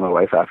 I tell my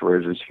wife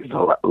afterwards, and she's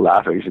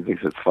laughing. She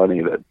thinks it's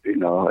funny that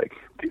like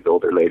these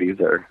older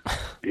ladies are,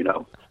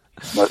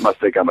 must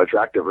think I'm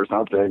attractive or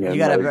something,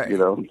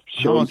 and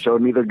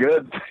showed me the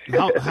goods.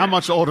 How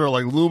much older?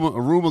 Like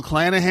Rue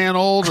McClanahan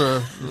old?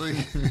 Or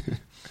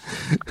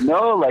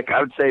No, like I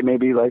would say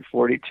maybe like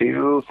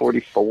 42,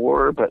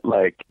 44, but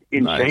like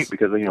in Nice. shape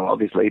because all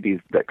these ladies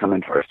that come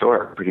into our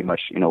store are pretty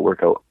much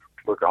workoholics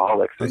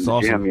That's in the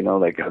awesome. gym.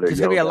 Like There's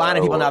gonna be a line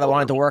of people now that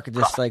wanted to work at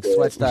this like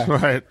sweat stuff.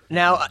 Right.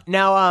 Now,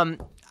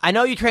 I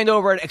know you trained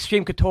over at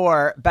Extreme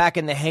Couture back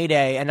in the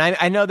heyday, and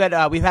I know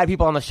that we've had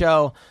people on the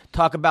show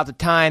talk about the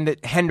time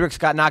that Hendricks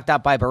got knocked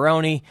out by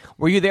Baroni.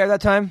 Were you there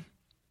that time?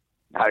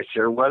 I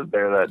sure was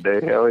there that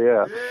day. Hell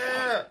yeah.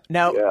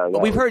 Now, Yeah, that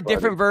we've was heard funny.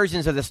 different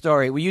versions of the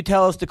story. Will you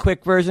tell us the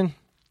quick version?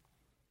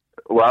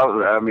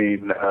 Well, I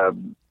mean,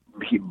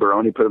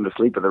 Baroni put him to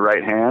sleep with the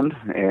right hand,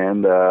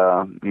 and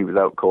he was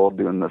out cold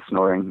doing the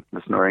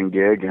snoring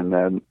gig, and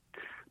then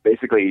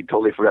basically he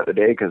totally forgot the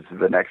day because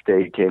the next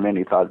day he came in,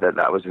 he thought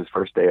that was his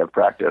first day of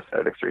practice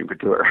at Extreme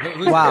Couture.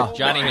 Wow.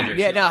 Johnny Hendricks.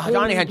 Yeah, no,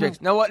 Johnny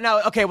Hendricks. No,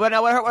 okay. Well,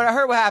 now what I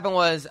heard what happened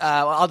was,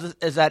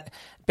 is that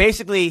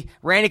basically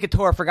Randy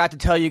Couture forgot to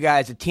tell you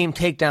guys that Team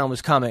Takedown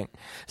was coming.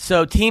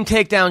 So Team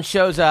Takedown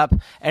shows up,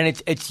 and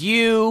it's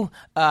you,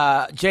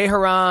 Jay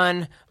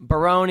Haran,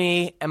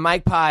 Baroni, and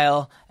Mike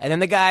Pyle, and then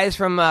the guys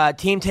from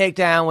Team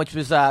Takedown, which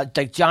was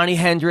like Johnny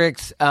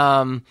Hendricks,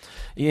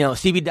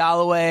 CB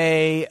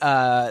Dalloway,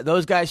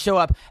 those guys show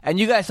up, and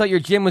you guys thought your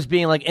gym was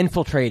being like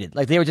infiltrated,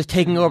 like they were just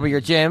taking over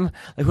your gym.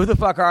 Like, who the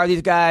fuck are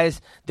these guys?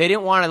 They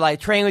didn't want to like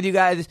train with you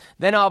guys.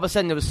 Then all of a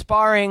sudden there was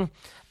sparring.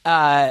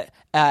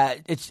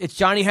 It's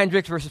Johnny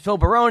Hendricks versus Phil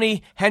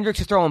Baroni. Hendricks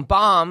is throwing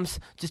bombs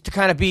just to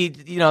kind of be,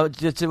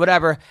 just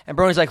whatever. And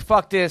Baroni's like,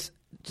 fuck this,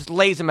 just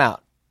lays him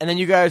out. And then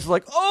you guys are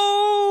like,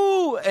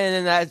 oh, and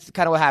then that's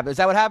kind of what happened. Is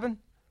that what happened?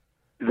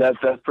 That's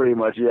pretty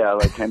much, yeah.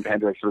 Like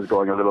Hendricks was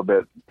going a little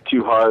bit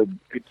too hard.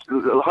 It's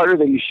harder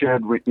than you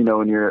should, when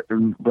you're a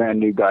brand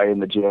new guy in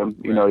the gym.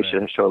 You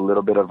should show a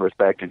little bit of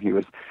respect, and he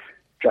was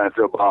trying to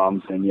throw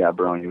bombs. And yeah,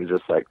 Baroni was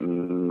just like,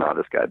 no,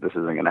 this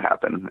isn't going to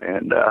happen.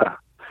 And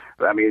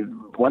I mean,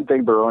 one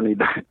thing Baroni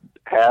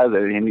has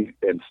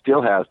and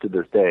still has to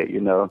this day,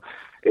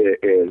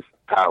 is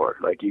power.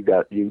 Like you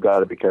got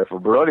to be careful.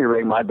 Baroni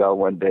rang my bell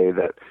one day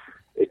that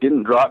it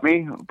didn't drop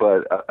me,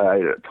 but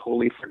I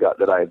totally forgot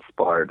that I had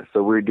sparred.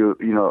 So we do,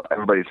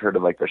 everybody's heard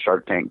of like the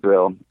Shark Tank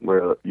drill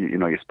where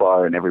you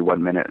spar and every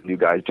 1 minute new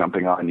guys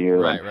jumping on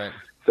you. Right, and right.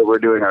 So we're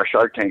doing our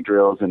Shark Tank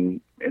drills,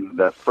 and in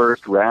the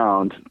first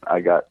round,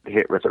 I got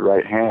hit with the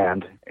right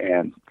hand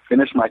and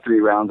finished my 3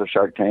 rounds of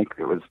Shark Tank.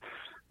 It was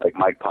like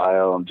Mike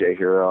Pyle and Jay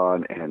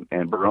Huron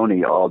and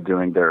Baroni all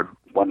doing their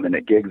 1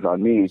 minute gigs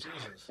on me.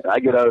 And I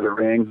get out of the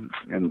ring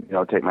and,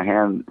 take my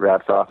hand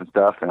wraps off and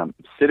stuff. And I'm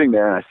sitting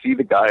there and I see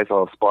the guys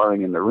all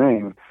sparring in the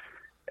ring.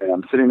 And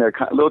I'm sitting there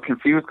kind of a little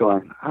confused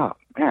going, oh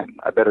man,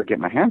 I better get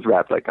my hands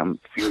wrapped. Like I'm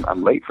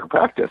late for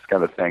practice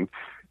kind of thing.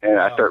 And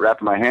I start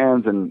wrapping my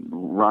hands, and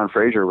Ron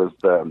Frazier was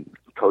the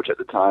coach at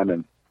the time.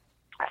 And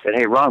I said,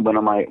 hey Ron, when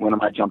am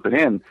I jumping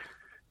in?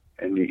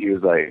 And he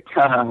was like,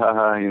 ha ha ha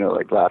ha,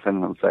 like laughing.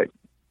 And I was like,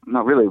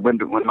 not really. When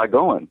am I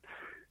going?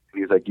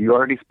 And he's like, you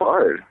already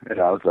sparred. And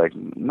I was like,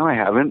 no, I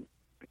haven't.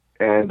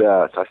 And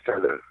so I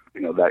started,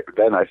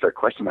 then I started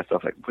questioning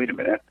myself, like, wait a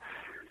minute.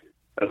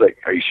 I was like,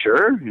 "Are you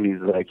sure?" And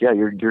he's like, "Yeah,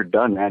 you're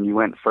done, man. You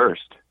went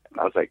first." And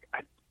I was like,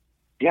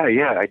 "Yeah,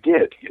 I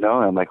did." And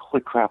I'm like,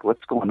 "Holy crap,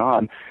 what's going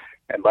on?"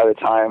 And by the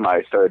time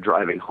I started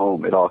driving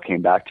home, it all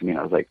came back to me. And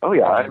I was like, "Oh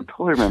yeah, I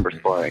totally remember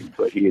sparring."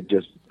 But he had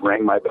just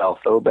rang my bell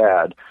so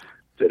bad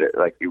that it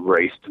like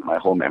erased my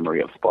whole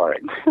memory of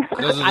sparring.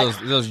 Those are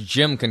those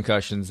gym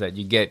concussions that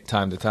you get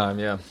time to time.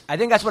 Yeah, I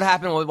think that's what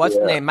happened with what's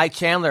the name, Mike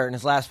Chandler, in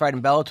his last fight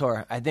in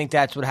Bellator. I think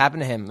that's what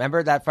happened to him.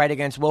 Remember that fight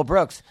against Will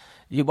Brooks?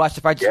 You watched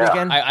the fight this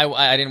weekend?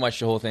 I didn't watch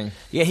the whole thing.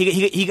 Yeah,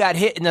 he got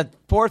hit in the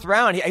fourth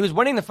round. He was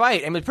winning the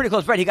fight, and it was a pretty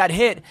close fight. He got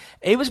hit.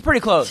 It was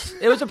pretty close.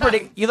 It was a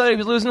pretty. You thought he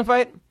was losing the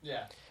fight?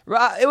 Yeah.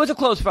 It was a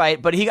close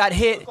fight, but he got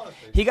hit.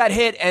 He got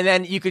hit, and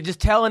then you could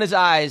just tell in his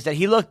eyes that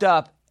he looked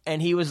up,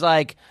 and he was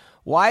like,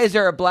 "Why is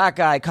there a black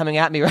guy coming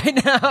at me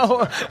right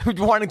now,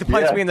 wanting to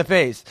punch me in the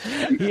face?"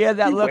 He had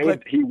that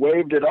look. He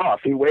waved it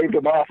off. He waved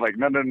him off like,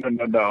 no,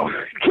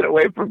 get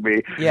away from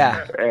me.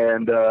 Yeah.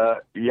 And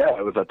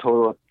it was a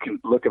total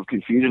look of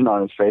confusion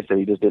on his face that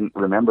he just didn't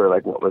remember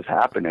like what was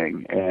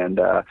happening. And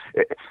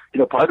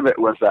part of it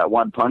was that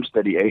one punch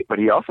that he ate, but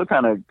he also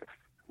kind of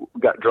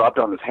got dropped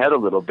on his head a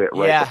little bit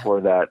right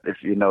before that, if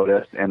you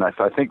noticed. And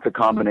so I think the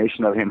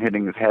combination of him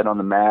hitting his head on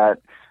the mat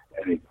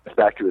and he gets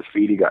back to his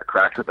feet, he got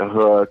cracked with a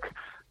hook,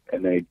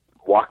 and they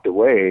walked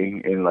away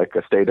in like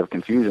a state of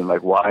confusion.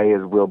 Like, why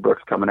is Will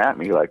Brooks coming at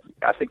me? Like,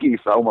 I think he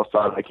almost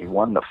thought like he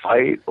won the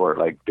fight, or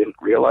like didn't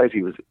realize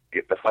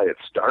the fight had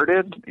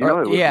started. It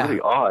was really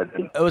odd.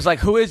 It was like,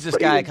 who is this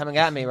guy coming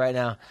at me right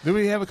now? Did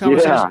we have a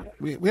conversation?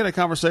 Yeah. We had a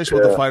conversation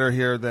with a fighter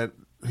here that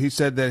he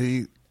said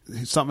that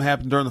something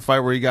happened during the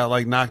fight where he got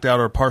like knocked out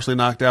or partially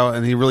knocked out,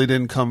 and he really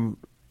didn't come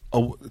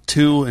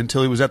to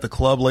until he was at the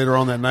club later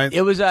on that night.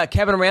 It was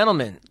Kevin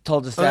Randleman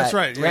told us that. That's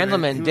right.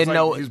 Randleman didn't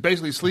know. He was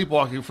basically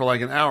sleepwalking for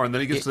like an hour, and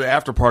then he gets to the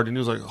after party, and he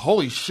was like,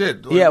 "Holy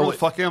shit! Where the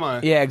fuck am I?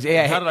 Yeah,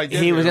 How did I get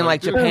He here?" was in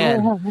like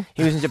Japan.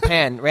 He was in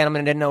Japan.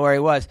 Randleman didn't know where he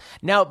was.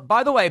 Now,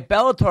 by the way,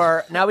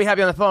 Bellator. Now we have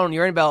you on the phone.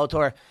 You're in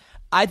Bellator.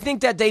 I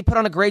think that they put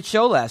on a great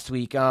show last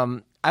week.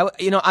 I'm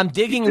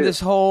digging this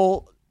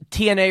whole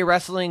TNA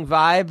wrestling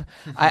vibe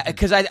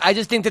because I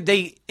just think that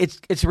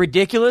it's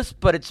ridiculous,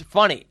 but it's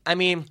funny. I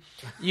mean,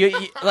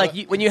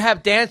 when you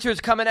have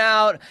dancers coming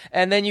out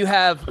and then you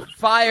have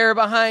fire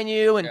behind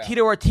you, and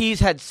Tito Ortiz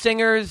had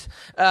singers,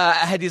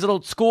 had these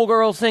little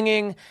schoolgirls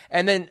singing,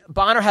 and then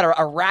Bonner had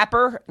a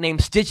rapper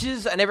named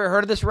Stitches. I never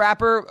heard of this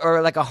rapper,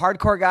 or like a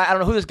hardcore guy. I don't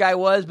know who this guy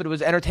was, but it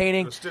was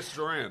entertaining. Stitch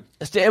Duran.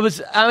 It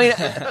was. I mean,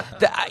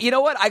 you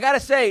know what? I gotta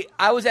say,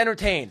 I was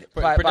entertained.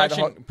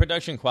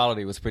 Production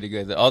quality was pretty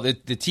good. All the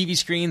TV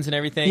screens and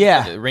everything.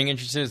 Yeah. The ring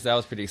entrances, that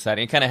was pretty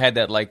exciting. It kind of had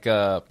that like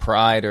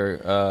Pride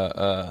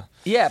or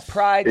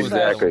Pride.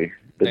 Exactly.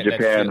 The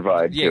Japan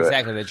vibe. Yeah,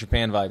 exactly. The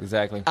Japan vibe.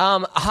 Exactly.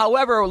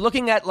 However,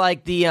 looking at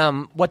like the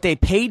what they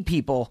paid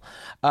people,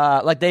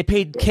 like they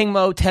paid King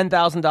Mo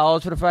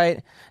 $10,000 for the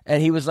fight,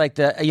 and he was like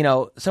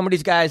some of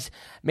these guys,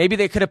 maybe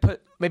they could have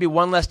put maybe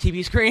one less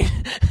TV screen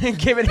and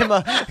given him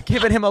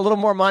a little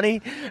more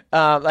money.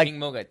 Like King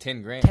Mo got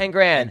 $10,000.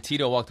 $10,000. And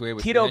Tito walked away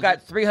with. Tito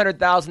got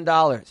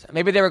 $300,000.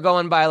 Maybe they were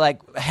going by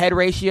like head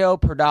ratio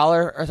per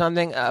dollar or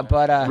something.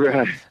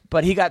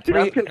 But he got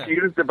I'm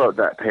confused about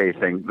that pay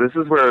thing. This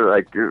is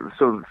where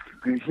so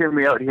hear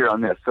me out here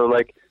on this. So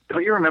like,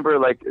 don't you remember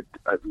like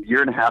a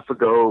year and a half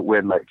ago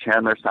when like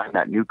Chandler signed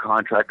that new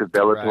contract with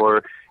Bellator?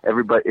 Right.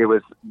 Everybody,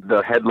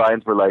 the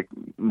headlines were like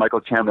Michael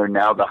Chandler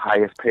now the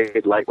highest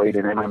paid lightweight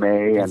in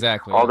MMA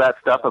and all that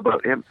stuff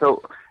about him.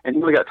 So, and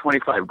he only got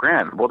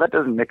 $25,000. Well, that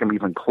doesn't make him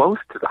even close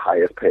to the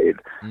highest paid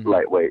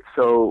lightweight.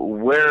 So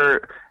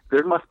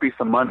there must be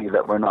some money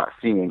that we're not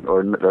seeing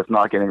or that's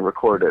not getting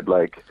recorded.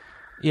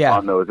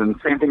 On those. And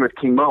same thing with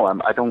King Mo.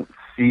 I don't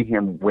see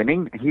him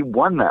winning. He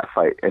won that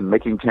fight and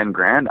making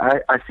 $10,000.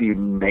 I see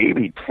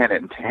maybe 10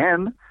 and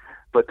 10,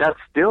 but that's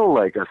still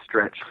like a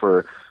stretch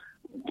for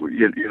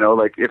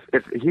like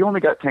if he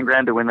only got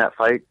 $10,000 to win that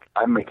fight,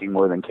 I'm making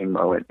more than King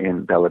Mo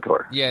in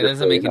Bellator. Yeah, it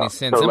doesn't make any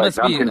sense. So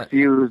I'm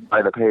confused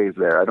by the pays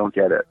there. I don't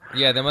get it.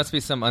 Yeah, there must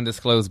be some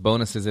undisclosed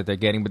bonuses that they're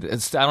getting, but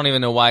I don't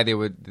even know why they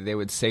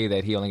would say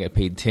that he only got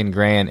paid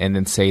 $10,000 and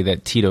then say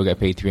that Tito got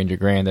paid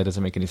 $300,000. That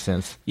doesn't make any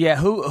sense. Yeah,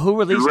 who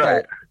released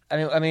that?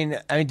 I mean,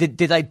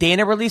 did like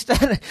Dana release that?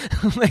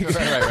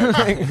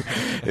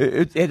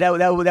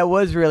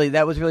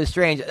 That was really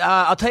strange.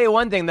 I'll tell you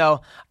one thing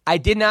though. I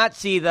did not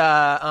see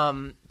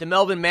the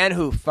Melvin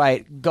Manhoef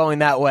fight going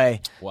that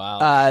way.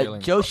 Wow,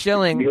 Joe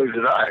Schilling. Neither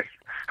did I.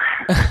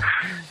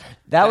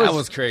 That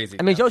was crazy.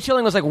 I mean, Joe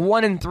Schilling was like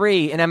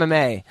 1-3 in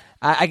MMA.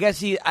 I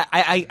guess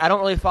I don't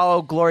really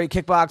follow Glory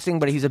Kickboxing,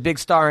 but he's a big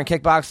star in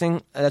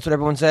kickboxing. That's what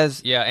everyone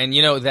says. Yeah, and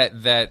you know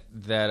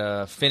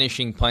that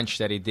finishing punch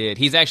that he did.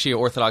 He's actually an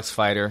orthodox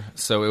fighter,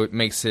 so it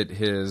makes it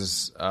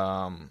his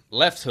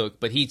left hook.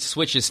 But he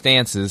switches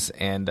stances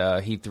and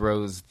he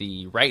throws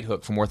the right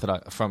hook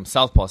from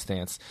southpaw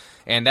stance,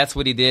 and that's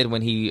what he did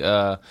when he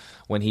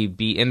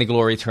beat in the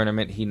Glory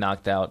tournament. He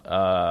knocked out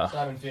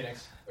Simon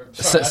Phoenix.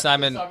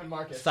 Simon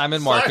Marcus.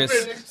 Simon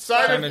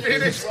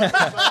Phoenix.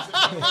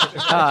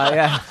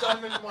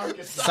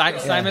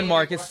 Simon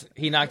Marcus.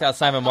 He knocked out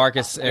Simon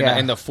Marcus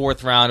in the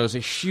fourth round. It was a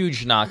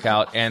huge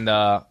knockout, and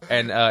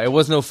it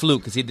was no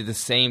fluke because he did the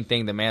same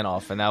thing to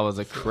Manoff, and that was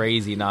a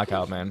crazy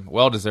knockout, man.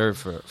 Well deserved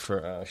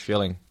for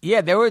Schilling.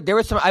 Yeah, there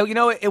were some.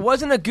 It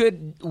wasn't a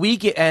good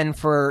weekend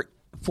for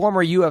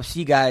former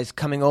UFC guys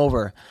coming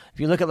over. If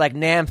you look at like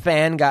Nam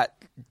Fan got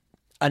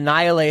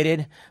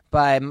annihilated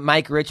by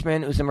Mike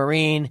Richmond, who's a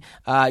Marine.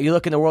 You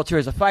look in the World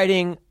Series of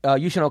Fighting,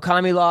 Yushin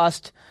Okami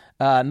lost.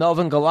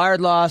 Melvin Gillard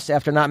lost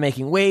after not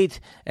making weight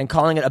and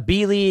calling it a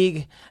B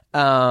League.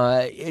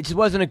 It just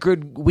wasn't a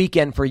good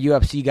weekend for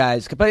UFC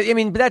guys. But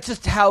that's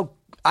just how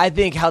I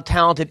think how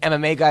talented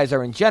MMA guys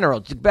are in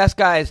general. The best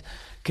guys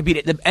compete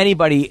at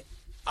anybody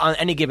on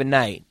any given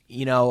night,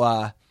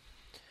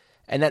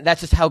 and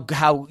that's just how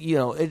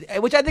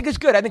which I think is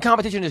good. I think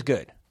competition is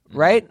good,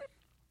 right?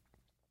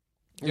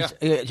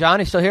 Yeah. John,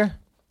 you still here?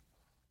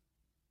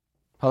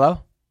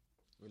 Hello?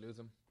 We lose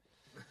him.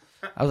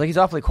 I was like, he's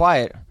awfully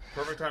quiet.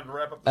 Perfect time to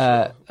wrap up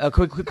the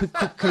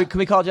show. Can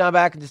we call John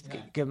back and just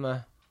give him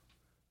a...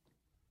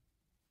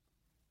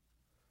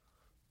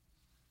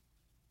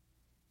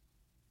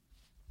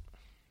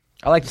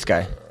 I like this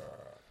guy.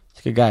 He's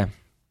a good guy.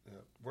 Yeah.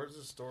 Where's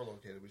the store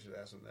located? We should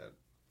ask him that.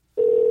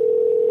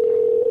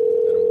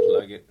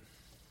 Unplug it.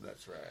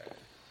 That's right.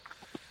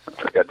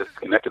 I got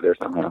disconnected there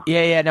somehow.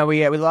 Yeah. No,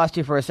 we lost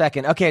you for a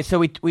second. Okay, so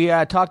we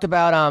talked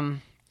about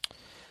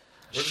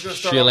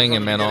Schilling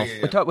and Manoff.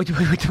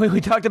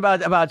 We talked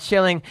about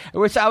Schilling. I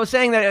was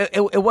saying that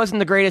it wasn't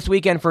the greatest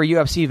weekend for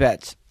UFC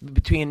vets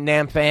between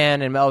Nam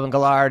Fan and Melvin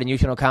Gillard and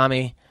Yushin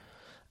Okami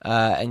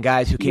and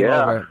guys who came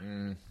over.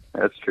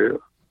 That's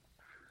true.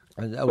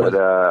 But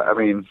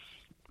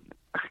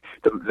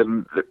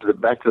the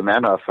back to the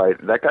Manoff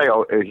fight. That guy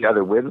he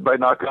either wins by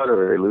knockout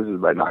or he loses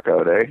by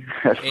knockout.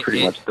 That's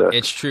pretty much the.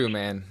 It's true,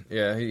 man.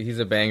 Yeah, he's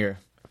a banger.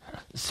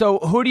 So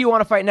who do you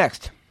want to fight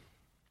next?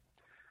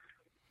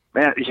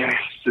 Man, yes.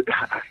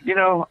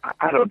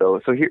 I don't know.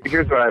 So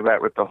here's where I'm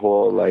at with the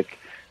whole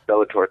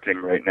Bellator thing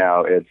right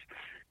now.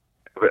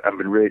 I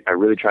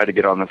really tried to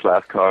get on this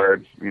last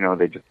card.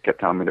 They just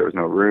kept telling me there was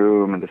no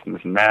room and this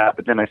and that.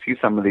 But then I see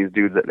some of these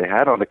dudes that they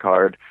had on the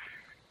card,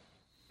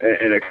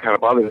 and it kind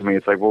of bothers me.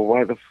 It's like, well,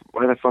 why the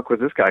fuck was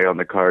this guy on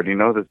the card? He's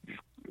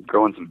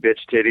growing some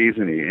bitch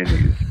titties, and he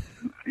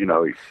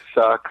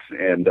sucks.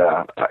 And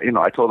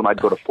I told him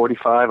I'd go to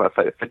 45. I'll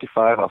fight at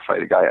 55. I'll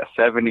fight a guy at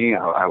 70.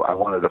 I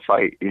wanted to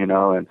fight,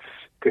 and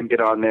couldn't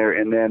get on there.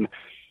 And then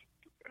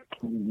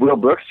Will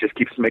Brooks just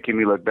keeps making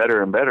me look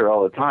better and better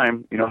all the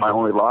time. My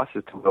only loss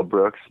is to Will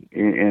Brooks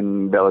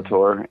in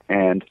Bellator,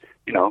 and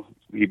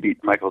he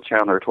beat Michael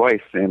Chandler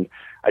twice. And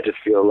I just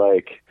feel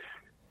like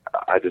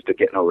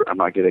I'm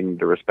not getting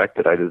the respect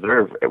that I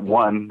deserve.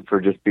 One,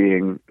 for just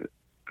being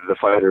the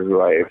fighter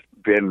who I've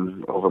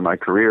been over my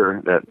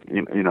career, that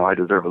I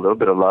deserve a little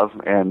bit of love,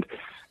 and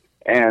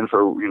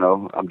for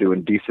I'm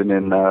doing decent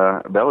in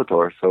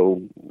Bellator.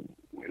 So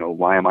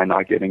why am I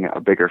not getting a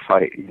bigger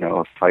fight?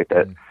 A fight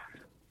that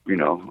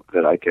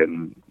that I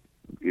can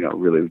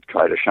really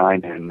try to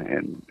shine in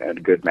and a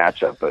good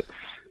matchup. But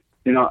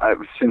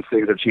since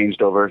things have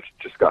changed over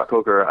to Scott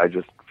Coker, I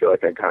just feel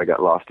like I kind of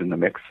got lost in the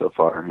mix so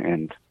far,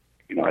 and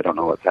I don't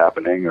know what's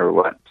happening or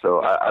what.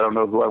 So I don't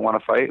know who I want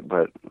to fight,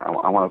 but I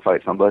want to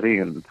fight somebody,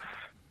 and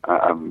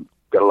I've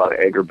got a lot of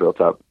anger built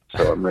up,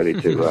 so I'm ready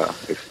to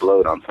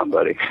explode on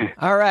somebody.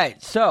 All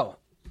right. So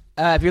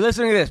if you're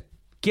listening to this,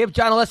 give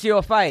John Alessio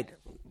a fight.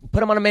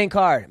 Put him on the main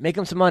card. Make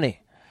him some money.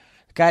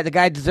 The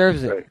guy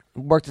deserves it. Right.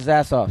 Worked his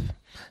ass off.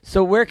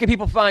 So where can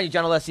people find you,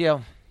 John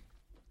Alessio?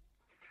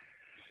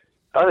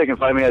 They can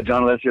find me at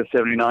John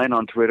Alessio79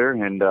 on Twitter,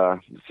 and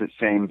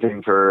same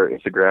thing for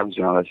Instagram,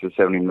 John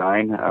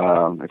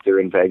Alessio79. If they're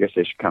in Vegas,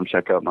 they should come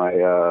check out my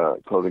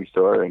clothing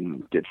store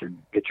and get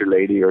your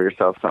lady or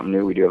yourself something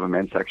new. We do have a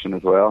men's section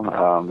as well.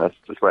 That's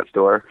the Sweat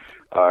Store.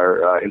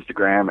 Our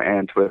Instagram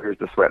and Twitter is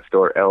the Sweat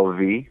Store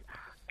LV.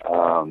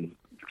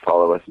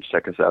 Follow us and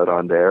check us out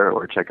on there,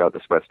 or check out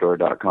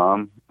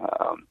thesweatstore.com.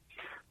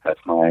 That's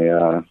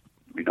my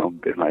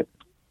been my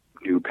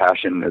new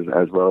passion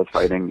as well as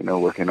fighting.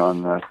 Working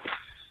on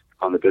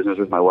the business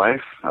with my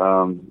wife.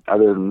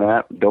 Other than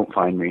that, don't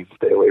find me.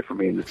 Stay away from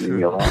me and just leave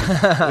me alone.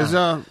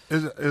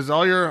 Is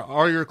all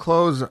your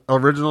clothes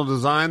original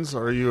designs,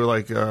 or are you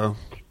like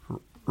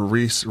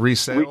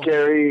resale?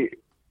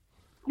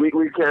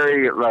 We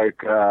carry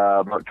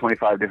about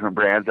 25 different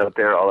brands out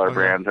there. All our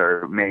brands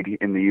are made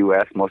in the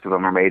U.S. Most of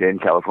them are made in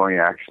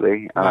California,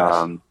 actually.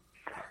 Nice.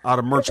 Out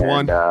of Merch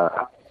One.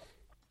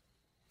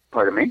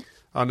 Pardon me?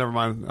 Oh, never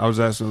mind. I was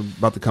asking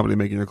about the company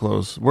making your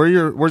clothes. Where's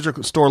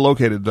your store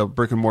located, the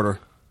brick and mortar?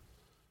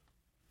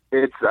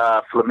 It's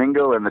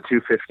Flamingo and the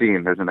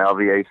 215. There's an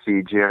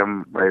LVAC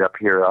gym right up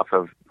here off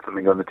of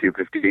Flamingo and the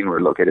 215.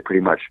 We're located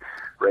pretty much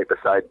right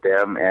beside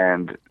them.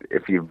 And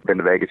if you've been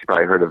to Vegas, you've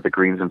probably heard of the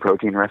Greens and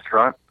Protein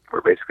restaurant.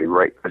 We're basically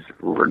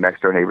we're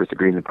next door neighbors to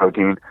Greens and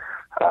Protein.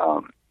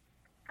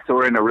 So So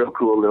we're in a real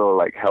cool little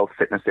like health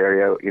fitness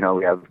area. You know,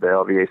 we have the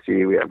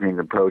LVAC, we have Greens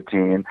and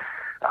Protein,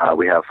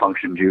 we have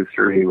Function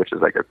Juicery, which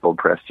is like a cold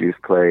pressed juice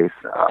place.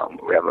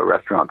 We have a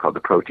restaurant called the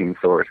Protein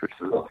Source, which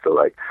is also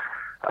like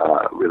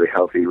really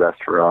healthy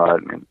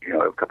restaurant, and you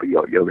know, a couple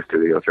of yoga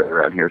studios right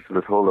around here. So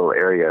this whole little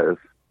area is,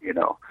 you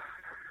know,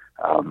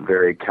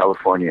 very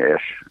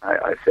California-ish,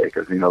 I say,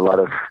 because you know a lot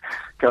of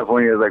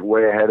California is like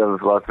way ahead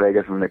of Las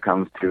Vegas when it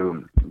comes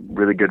to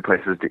really good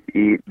places to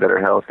eat that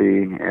are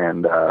healthy,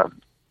 and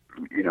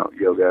you know,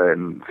 yoga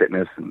and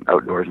fitness and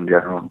outdoors in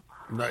general.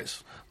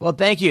 Nice. Well,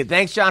 thank you.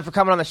 Thanks, John, for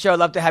coming on the show.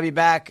 Love to have you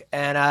back,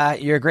 and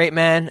you're a great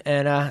man,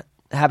 and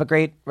have a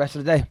great rest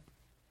of the day.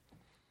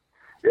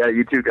 Yeah,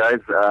 you too, guys.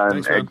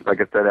 Thanks, and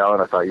like I said,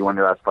 Alan, I thought you won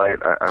your last fight.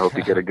 I hope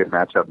you get a good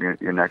matchup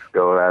your next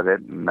go at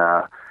it. And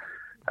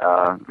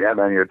yeah,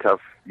 man, you're a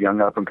tough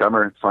young up and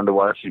comer. It's fun to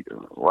watch you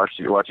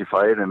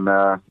fight. And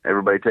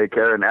everybody take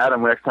care. And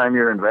Adam, next time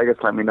you're in Vegas,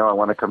 let me know. I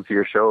want to come see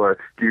your show. Or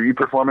are you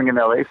performing in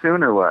LA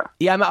soon, or what?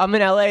 Yeah, I'm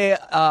in LA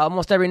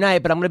almost every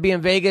night, but I'm going to be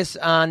in Vegas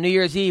on New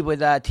Year's Eve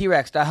with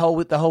T-Rex the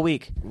whole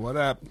week. What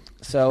up?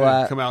 So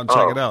come out and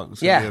check it out.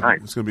 It's it's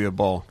going to be a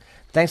ball.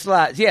 Thanks a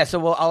lot. Yeah,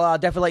 so I'll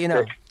definitely let you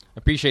know.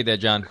 Appreciate that,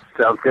 John.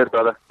 Sounds good,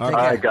 brother. All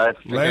right, guys.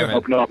 Later, man.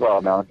 Hope you know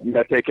well, man. You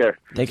guys take care.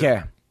 Take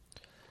care.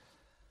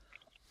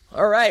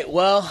 All right.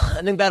 Well,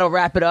 I think that'll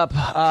wrap it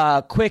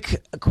up.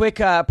 Quick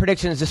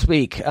predictions this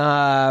week.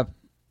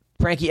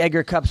 Frankie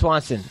Edgar, Cub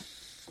Swanson.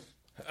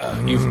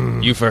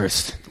 You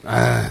first.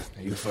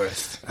 You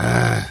first.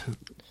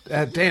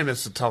 Damn,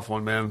 it's a tough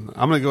one, man.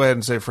 I'm going to go ahead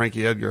and say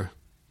Frankie Edgar.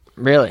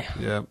 Really?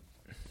 Yeah.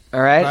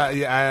 All right.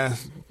 Yeah.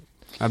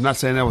 I'm not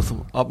saying that with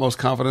utmost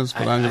confidence,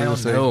 but I'm going to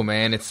say. No,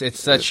 man. It's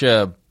such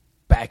a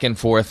back and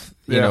forth,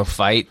 you know,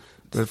 fight.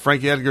 But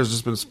Frankie Edgar's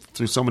just been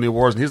through so many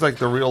wars, and he's like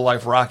the real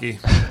life Rocky.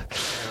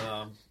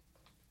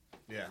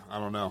 Yeah, I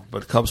don't know,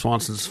 but Cub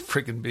Swanson's a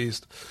freaking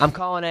beast. I'm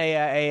calling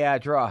a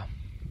draw.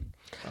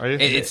 Are you?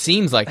 It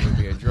seems like it would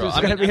be a draw. It's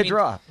going to be a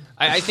draw.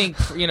 I think,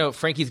 you know,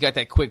 Frankie's got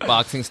that quick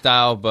boxing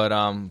style,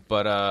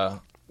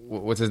 but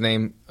what's his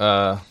name?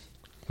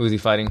 Who's he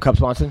fighting? Cub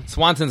Swanson.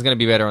 Swanson's going to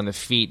be better on the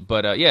feet,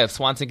 but yeah, if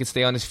Swanson can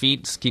stay on his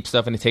feet, keep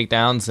stuff in the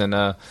takedowns, and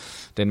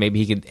then maybe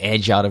he can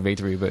edge out a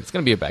victory. But it's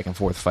going to be a back and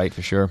forth fight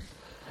for sure.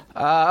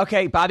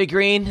 Okay, Bobby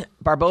Green,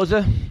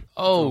 Barboza.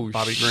 Oh,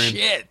 Bobby Green.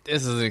 Shit,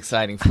 this is an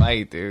exciting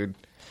fight, dude.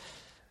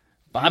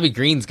 Bobby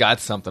Green's got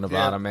something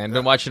about him, man.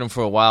 Been watching him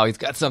for a while. He's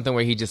got something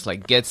where he just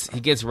like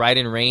gets right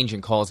in range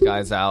and calls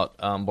guys out.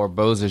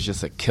 Barboza's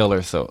just a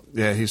killer. So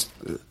yeah, he's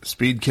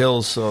speed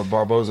kills. So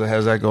Barboza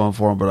has that going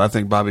for him. But I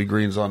think Bobby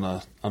Green's on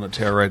a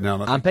tear right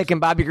now. I'm picking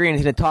Bobby Green.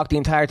 He's gonna talk the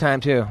entire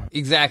time too.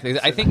 Exactly.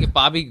 I think if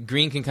Bobby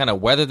Green can kind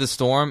of weather the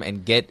storm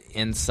and get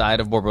inside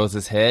of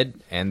Barboza's head,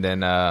 and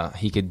then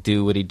he could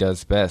do what he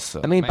does best.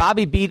 So, I mean,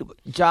 Bobby beat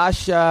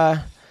Josh.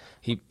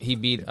 He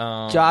beat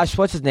Josh.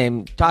 What's his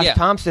name? Josh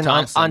Thompson.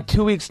 On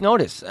 2 weeks'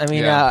 notice. I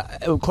mean,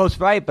 it was a close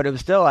fight, but it was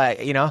still,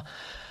 you know.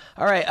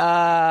 All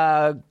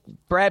right,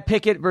 Brad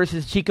Pickett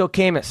versus Chico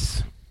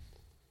Camus.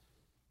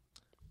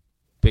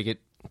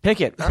 Pickett.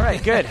 All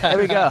right, good. There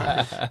we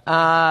go.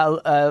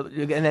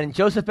 And then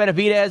Joseph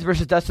Benavidez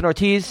versus Dustin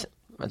Ortiz.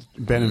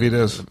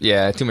 Benavidez.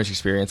 Yeah, too much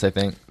experience, I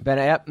think.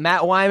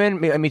 Matt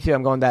Wyman. Me too.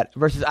 I'm going that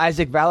versus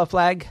Isaac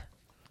Valaflag.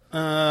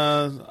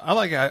 I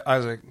like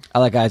Isaac. I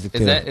like Isaac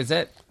too. Is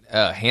that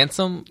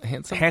handsome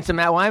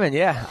Matt Wyman?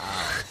 Yeah.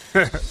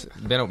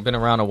 been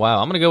around a while.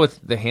 I'm gonna go with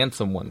the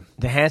handsome one.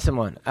 The handsome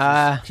one.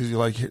 Because you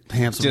like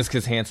handsome. Just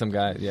because handsome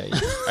guy. Yeah.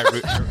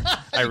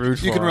 I root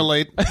for you can him.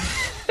 relate.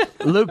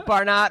 Luke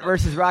Barnett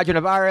versus Roger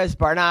Navarez.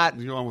 Barnett.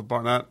 You going with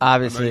Barnett?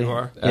 Obviously. You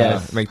are.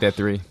 Yes. Make that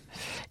 3.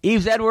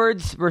 Yves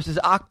Edwards versus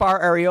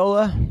Akbar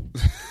Areola.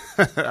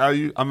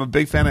 I'm a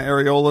big fan of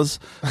areolas,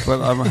 but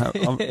I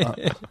think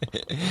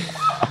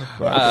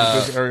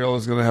this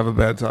areola's going to have a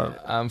bad time.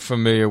 I'm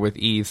familiar with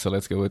Eve, so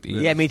let's go with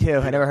Eve. Yeah, me too.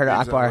 I never heard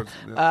of Akbar.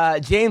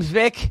 James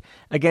Vick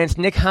against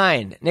Nick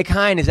Hein. Nick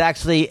Hein is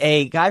actually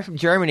a guy from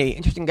Germany.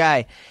 Interesting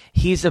guy.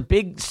 He's a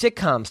big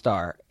sitcom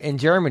star in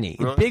Germany.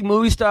 Really? Big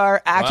movie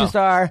star, action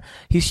star.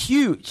 He's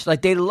huge.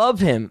 Like, they love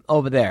him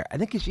over there. I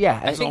think he's,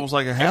 It's almost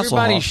like a Hasselhoff.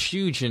 Everybody's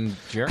huge in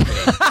Germany.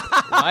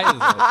 Why is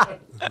it?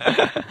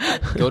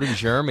 Go to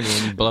Germany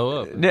and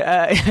blow up.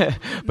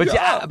 But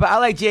I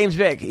like James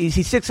Vick. He's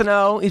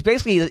 6-0. He's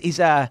basically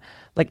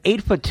like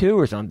 8'2"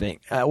 or something.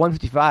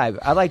 155.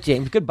 I like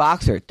James. Good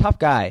boxer, tough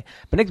guy.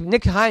 But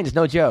Nick Hein is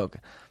no joke.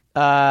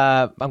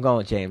 I'm going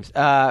with James.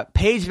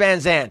 Paige Van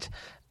Zandt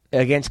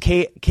against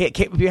Kate.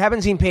 If you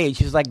haven't seen Paige,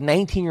 she's like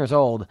 19 years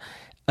old.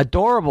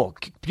 Adorable,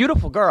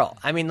 beautiful girl.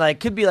 I mean, like,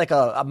 could be like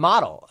a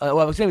model.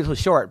 Well, it's gonna be a little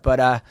short,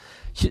 but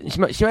she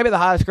might be the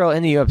hottest girl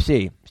in the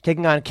UFC. She's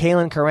taking on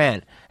Kaylin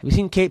Karan. Have you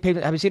seen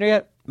Have you seen her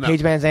yet? No.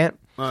 Paige Van Zandt.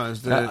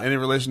 Is there any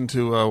relation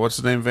to what's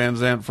the name Van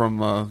Zandt from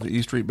the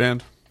E Street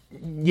Band?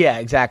 Yeah,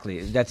 exactly.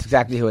 That's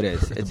exactly who it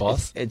is. It's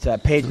boss? It's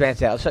Paige Van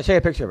Zandt. I'll show you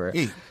a picture of her.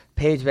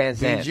 Paige Van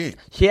Zandt. VG.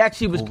 She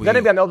actually was going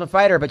to be an Ultimate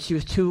Fighter, but she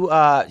was too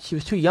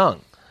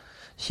young.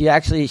 She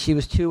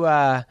was too.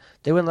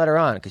 They wouldn't let her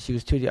on because she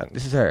was too young.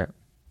 This is her.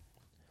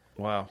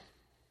 Wow.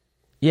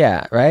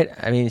 Yeah, right?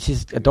 I mean,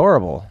 she's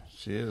adorable.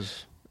 She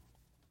is.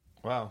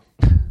 Wow.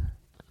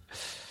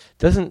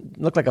 Doesn't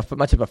look like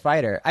much of a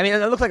fighter. I mean,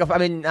 it looks like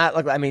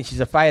she's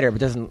a fighter, but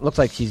doesn't look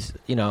like she's,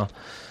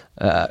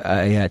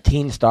 a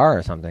teen star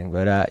or something.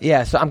 But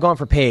yeah, so I'm going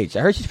for Paige.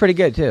 I heard she's pretty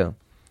good too.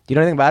 Do you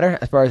know anything about her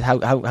as far as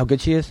how good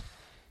she is?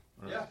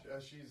 Yeah,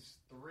 she's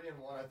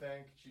 3-1, I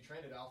think. She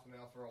trained at Alpha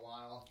Male for a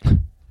while.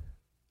 Let's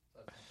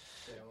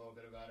say a little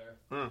bit about her.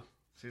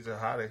 She's a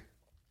hottie.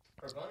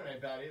 Her opponent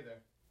ain't bad either.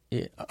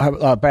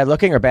 Yeah. Bad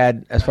looking or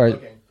bad as far as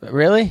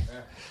really?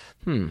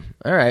 Yeah.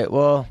 All right.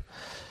 Well,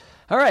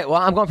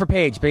 I'm going for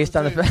Paige based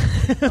on the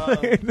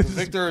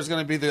Victor is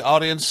going to be the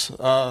audience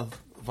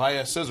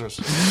via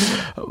scissors.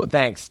 Well,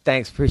 thanks,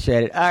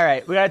 appreciate it. All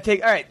right, we got to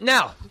take. All right,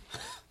 now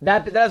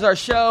that's our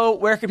show.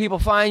 Where can people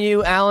find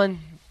you, Alan?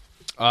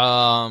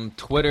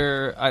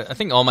 Twitter. I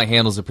think all my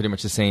handles are pretty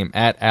much the same.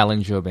 At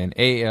Alan Jouban,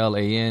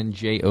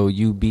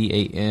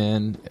 AlanJouban,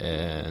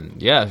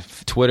 and yeah,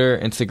 Twitter,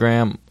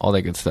 Instagram, all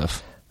that good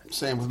stuff.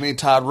 Same with me,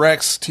 Todd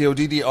Rex,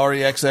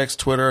 TODDREXX,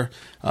 Twitter,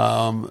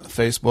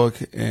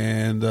 Facebook,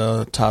 and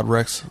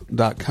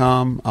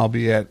ToddRex.com. I'll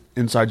be at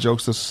Inside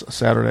Jokes this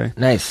Saturday.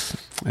 Nice.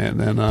 And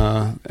then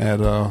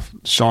at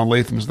Sean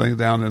Latham's thing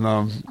down in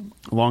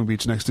Long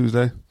Beach next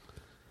Tuesday.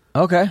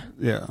 Okay.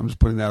 Yeah, I'm just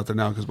putting that out there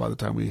now because by the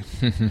time we...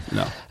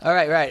 All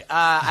right.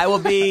 I will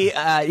be...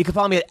 you can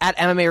follow me at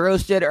MMA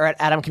Roasted or at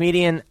Adam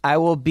Comedian. I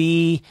will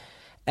be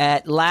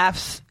at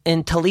Laughs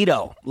in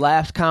Toledo,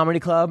 Laughs Comedy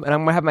Club, and I'm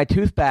gonna have my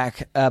tooth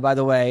back. By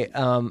the way,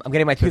 I'm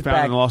getting my tooth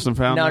back. Lost and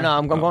found. No,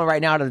 I'm going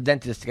right now to the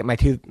dentist to get my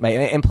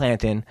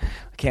implant in.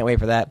 I can't wait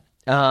for that.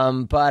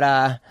 And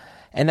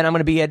then I'm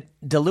gonna be at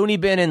the Looney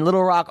Bin in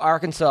Little Rock,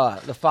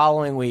 Arkansas, the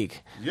following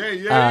week.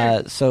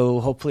 Yeah.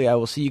 So hopefully I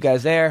will see you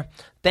guys there.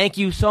 Thank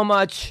you so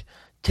much.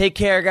 Take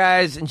care,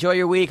 guys. Enjoy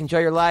your week. Enjoy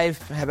your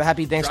life. Have a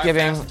happy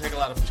Thanksgiving. Drive fast and take a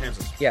lot of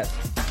chances. Yes.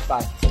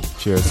 Bye.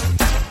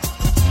 Cheers.